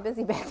does stay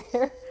busy back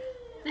there.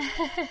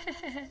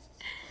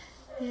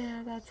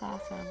 Yeah, that's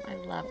awesome. I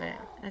love it.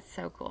 That's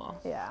so cool.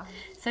 Yeah.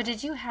 So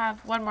did you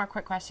have, one more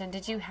quick question,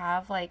 did you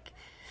have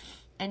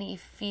any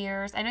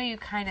fears? I know you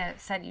kind of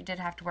said you did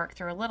have to work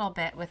through a little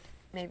bit with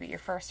maybe your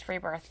first free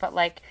birth, but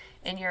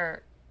in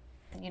your,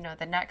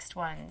 the next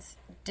ones,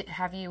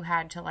 have you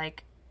had to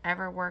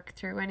ever work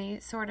through any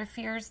sort of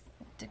fears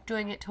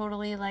doing it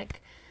totally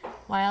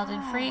wild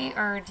and free,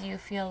 or do you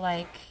feel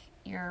like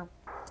you're,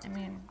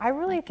 I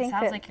really think it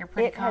sounds like you're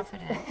pretty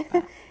confident.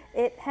 But.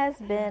 It has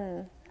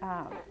been,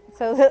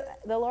 so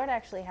the Lord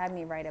actually had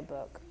me write a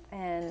book,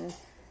 and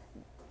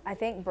I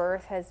think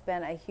birth has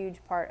been a huge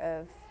part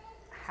of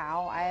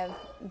how I have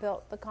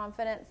built the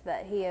confidence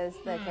that He is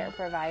the care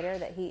provider,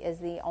 that He is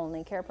the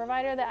only care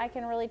provider that I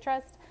can really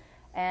trust.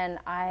 And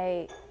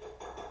I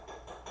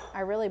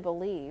really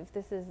believe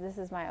this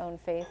is my own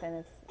faith, and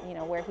it's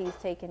where He's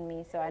taken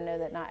me. So I know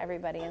that not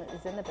everybody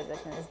is in the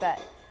position. Is that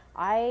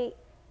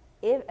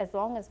as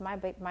long as my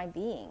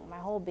being, my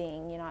whole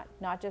being,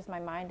 not just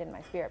my mind and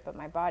my spirit, but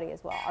my body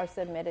as well, are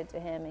submitted to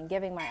Him and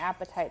giving my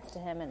appetites to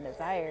Him and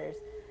desires,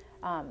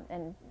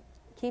 and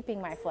keeping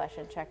my flesh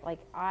in check,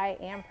 I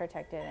am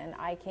protected and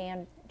I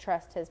can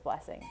trust His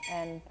blessing.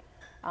 And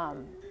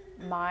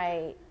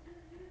my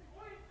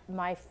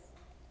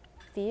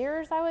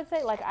fears, I would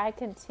say, I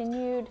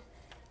continued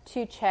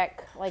to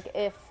check,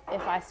 if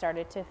I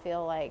started to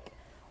feel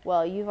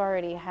well, you've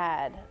already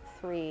had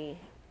 3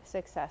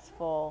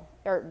 successful,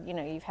 or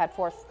you've had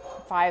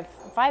five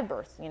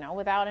births,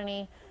 without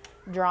any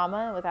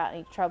drama, without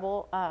any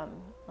trouble,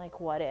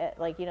 what it,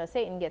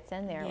 Satan gets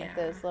in there with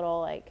those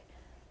little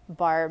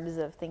barbs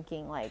of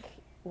thinking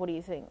what do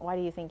you think, why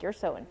do you think you're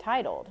so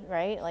entitled,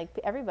 right?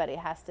 Everybody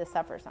has to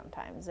suffer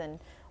sometimes, and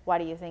why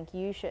do you think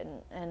you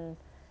shouldn't? And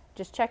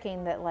just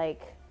checking that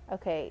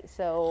okay,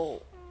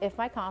 so if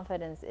my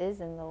confidence is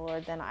in the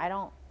Lord, then I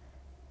don't,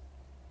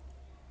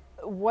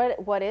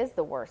 what is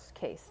the worst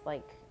case?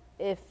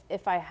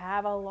 If I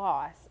have a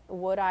loss,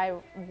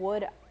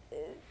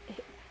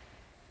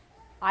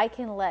 I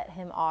can let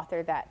Him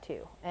author that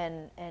too,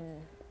 and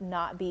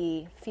not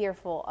be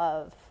fearful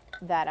of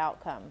that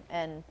outcome.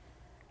 And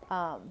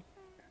I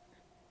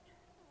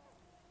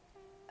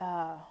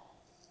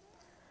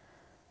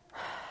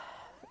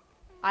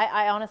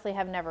honestly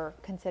have never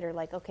considered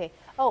okay,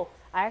 I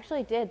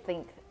actually did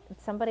think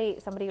somebody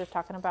was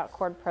talking about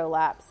cord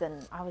prolapse,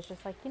 and I was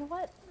just you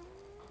know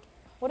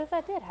what if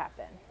that did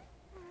happen?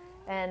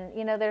 And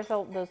there's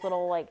those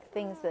little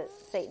things that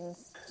Satan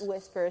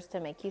whispers to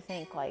make you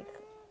think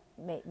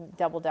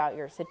double doubt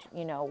your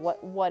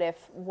what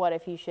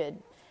if you should.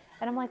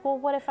 And I'm well,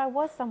 what if I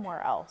was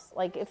somewhere else?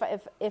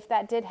 If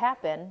that did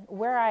happen,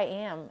 where I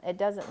am, it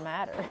doesn't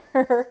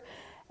matter.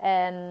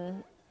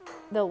 And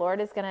the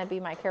Lord is going to be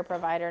my care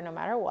provider no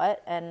matter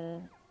what.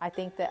 And I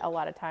think that a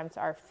lot of times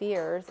our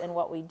fears and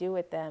what we do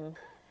with them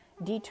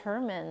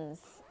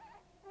determines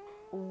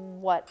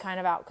what kind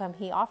of outcome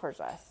He offers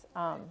us.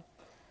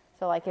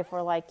 So if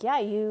we're yeah,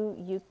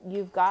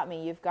 you've got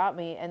me,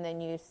 and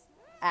then you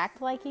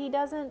act like He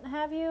doesn't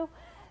have you,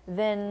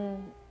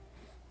 then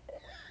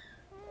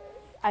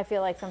I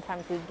feel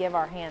sometimes we give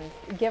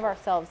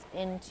ourselves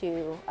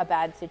into a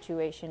bad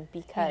situation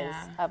because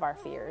of our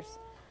fears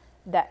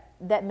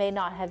that may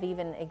not have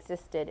even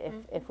existed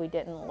if we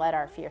didn't let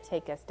our fear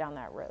take us down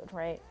that road,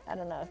 right? I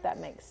don't know if that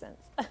makes sense.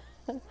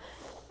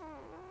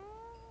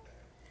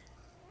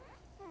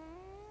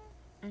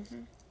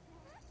 Mm-hmm.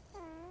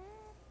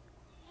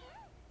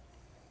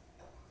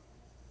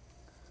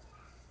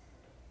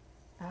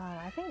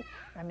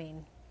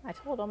 I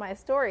told all my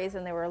stories,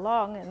 and they were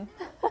long and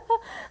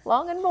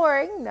long and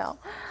boring. No,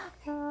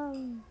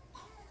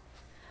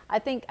 I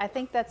think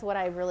that's what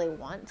I really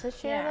want to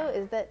share, though,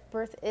 is that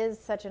birth is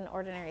such an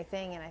ordinary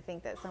thing, and I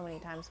think that so many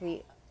times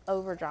we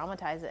over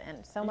dramatize it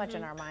and so much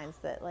in our minds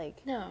that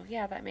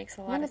that makes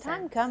a lot when of the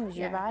time sense. comes,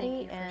 your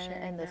body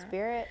and the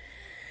spirit.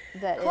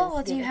 Cool.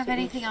 Well, do you have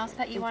anything else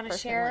that you want to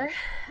share,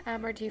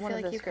 or do you feel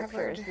like you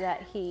covered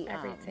that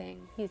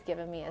everything? He's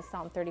given me is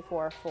Psalm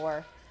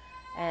 34:4,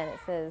 and it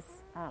says,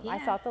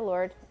 "I sought the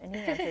Lord, and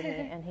He answered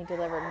me, and He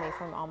delivered me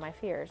from all my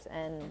fears."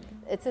 And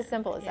it's as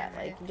simple as that,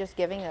 just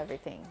giving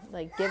everything,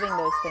 giving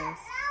those things.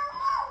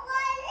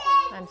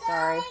 I'm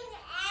sorry.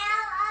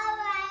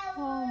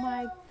 Oh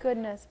my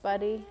goodness,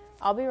 buddy.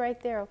 I'll be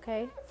right there,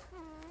 okay?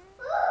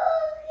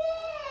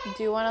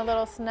 Do you want a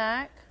little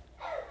snack?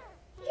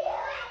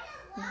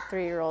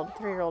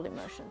 3-year-old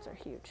emotions are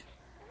huge.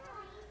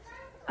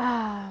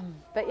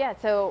 But yeah,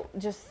 so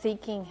just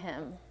seeking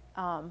him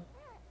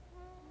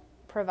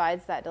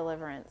provides that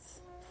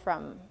deliverance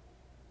from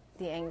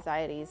the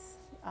anxieties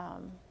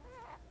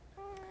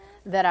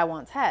that I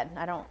once had.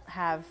 I don't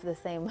have the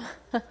same.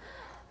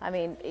 I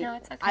mean, no,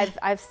 it's okay.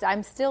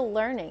 I'm still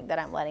learning that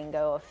I'm letting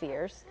go of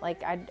fears.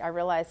 Like I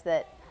realized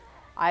that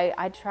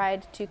I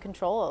tried to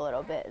control a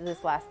little bit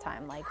this last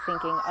time, like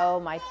thinking, oh,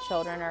 my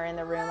children are in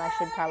the room, I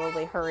should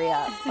probably hurry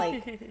up.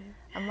 Like,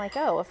 I'm like,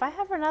 oh, if I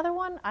have another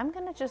one, I'm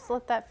going to just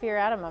let that fear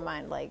out of my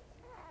mind. Like,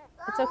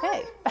 it's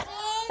okay.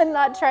 And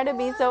not try to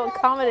be so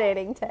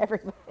accommodating to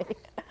everybody.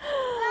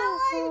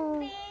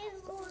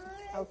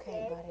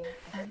 Okay, buddy.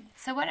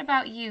 So what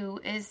about you?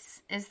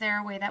 Is there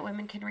a way that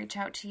women can reach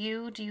out to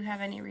you? Do you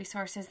have any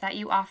resources that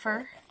you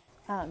offer?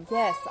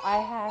 Yes, I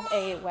have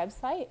a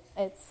website.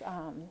 It's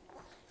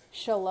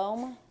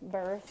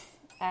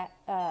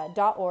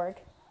shalombirth.org.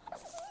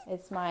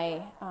 It's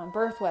my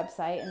birth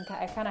website, and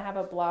I kind of have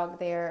a blog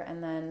there,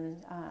 and then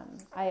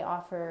I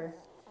offer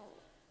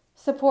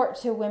support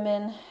to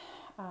women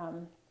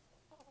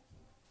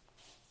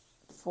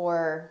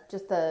for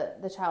just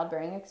the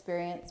childbearing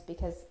experience,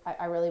 because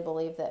I really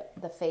believe that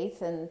the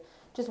faith and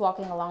just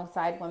walking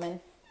alongside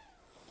women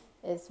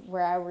is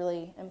where I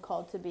really am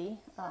called to be,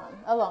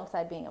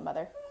 alongside being a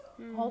mother.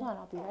 Hold on,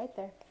 I'll be right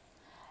there.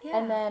 Yeah.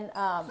 And then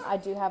I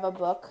do have a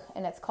book,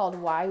 and it's called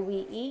Why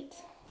We Eat.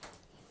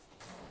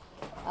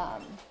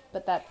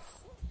 But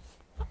that's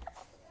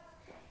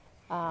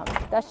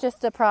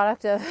just a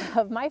product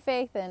of my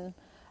faith and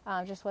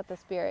just what the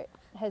Spirit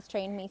has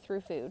trained me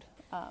through food.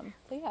 So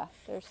yeah,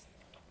 there's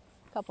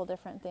a couple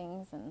different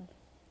things, and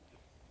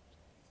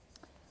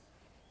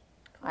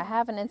I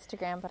have an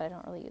Instagram, but I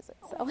don't really use it.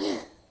 So.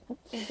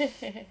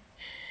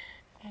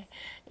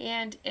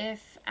 And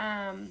if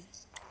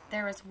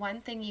there was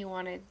one thing you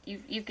wanted,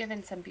 you've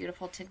given some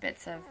beautiful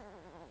tidbits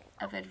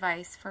of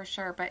advice for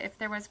sure, but if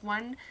there was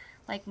one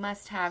like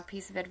must-have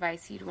piece of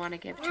advice you'd want to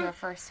give to a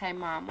first-time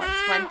mom,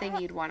 what's one thing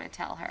you'd want to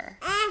tell her?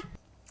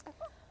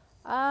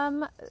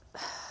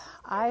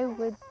 I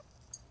would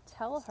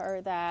tell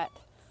her that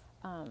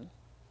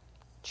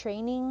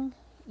training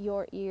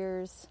your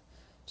ears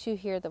to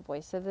hear the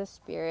voice of the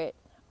Spirit,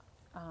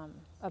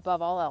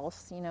 above all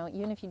else,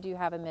 even if you do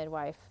have a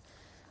midwife,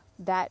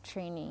 that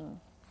training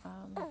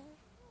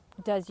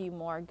does you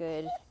more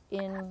good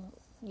in,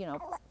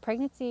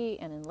 pregnancy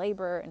and in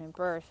labor and in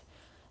birth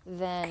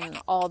than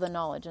all the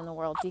knowledge in the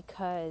world,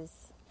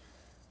 because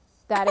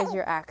that is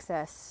your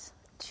access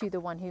to the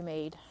one who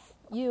made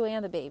you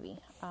and the baby.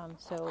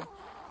 So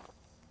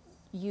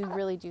you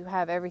really do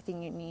have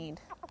everything you need,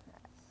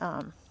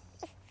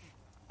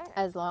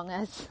 as long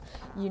as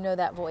you know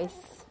that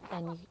voice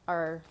and you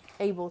are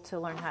able to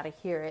learn how to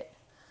hear it.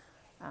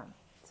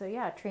 So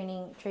yeah,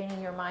 training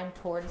your mind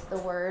towards the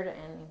Word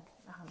and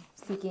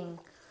seeking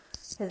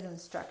His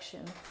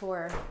instruction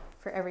for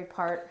every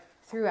part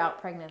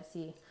throughout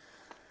pregnancy.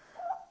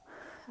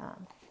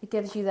 It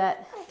gives you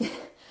that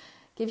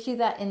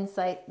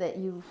insight that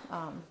you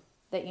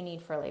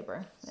need for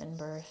labor and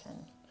birth,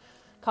 and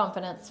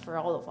confidence for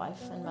all of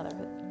life and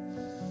motherhood.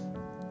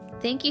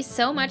 Thank you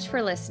so much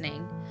for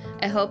listening.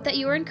 I hope that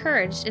you were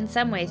encouraged in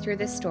some way through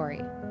this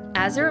story.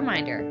 As a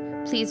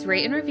reminder, please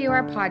rate and review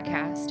our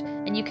podcast,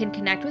 and you can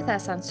connect with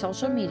us on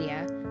social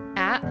media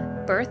at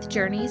Birth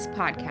Journeys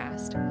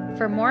Podcast.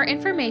 For more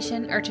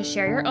information or to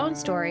share your own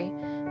story,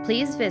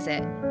 please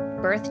visit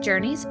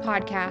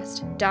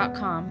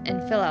birthjourneyspodcast.com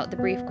and fill out the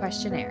brief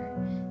questionnaire.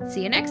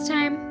 See you next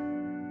time.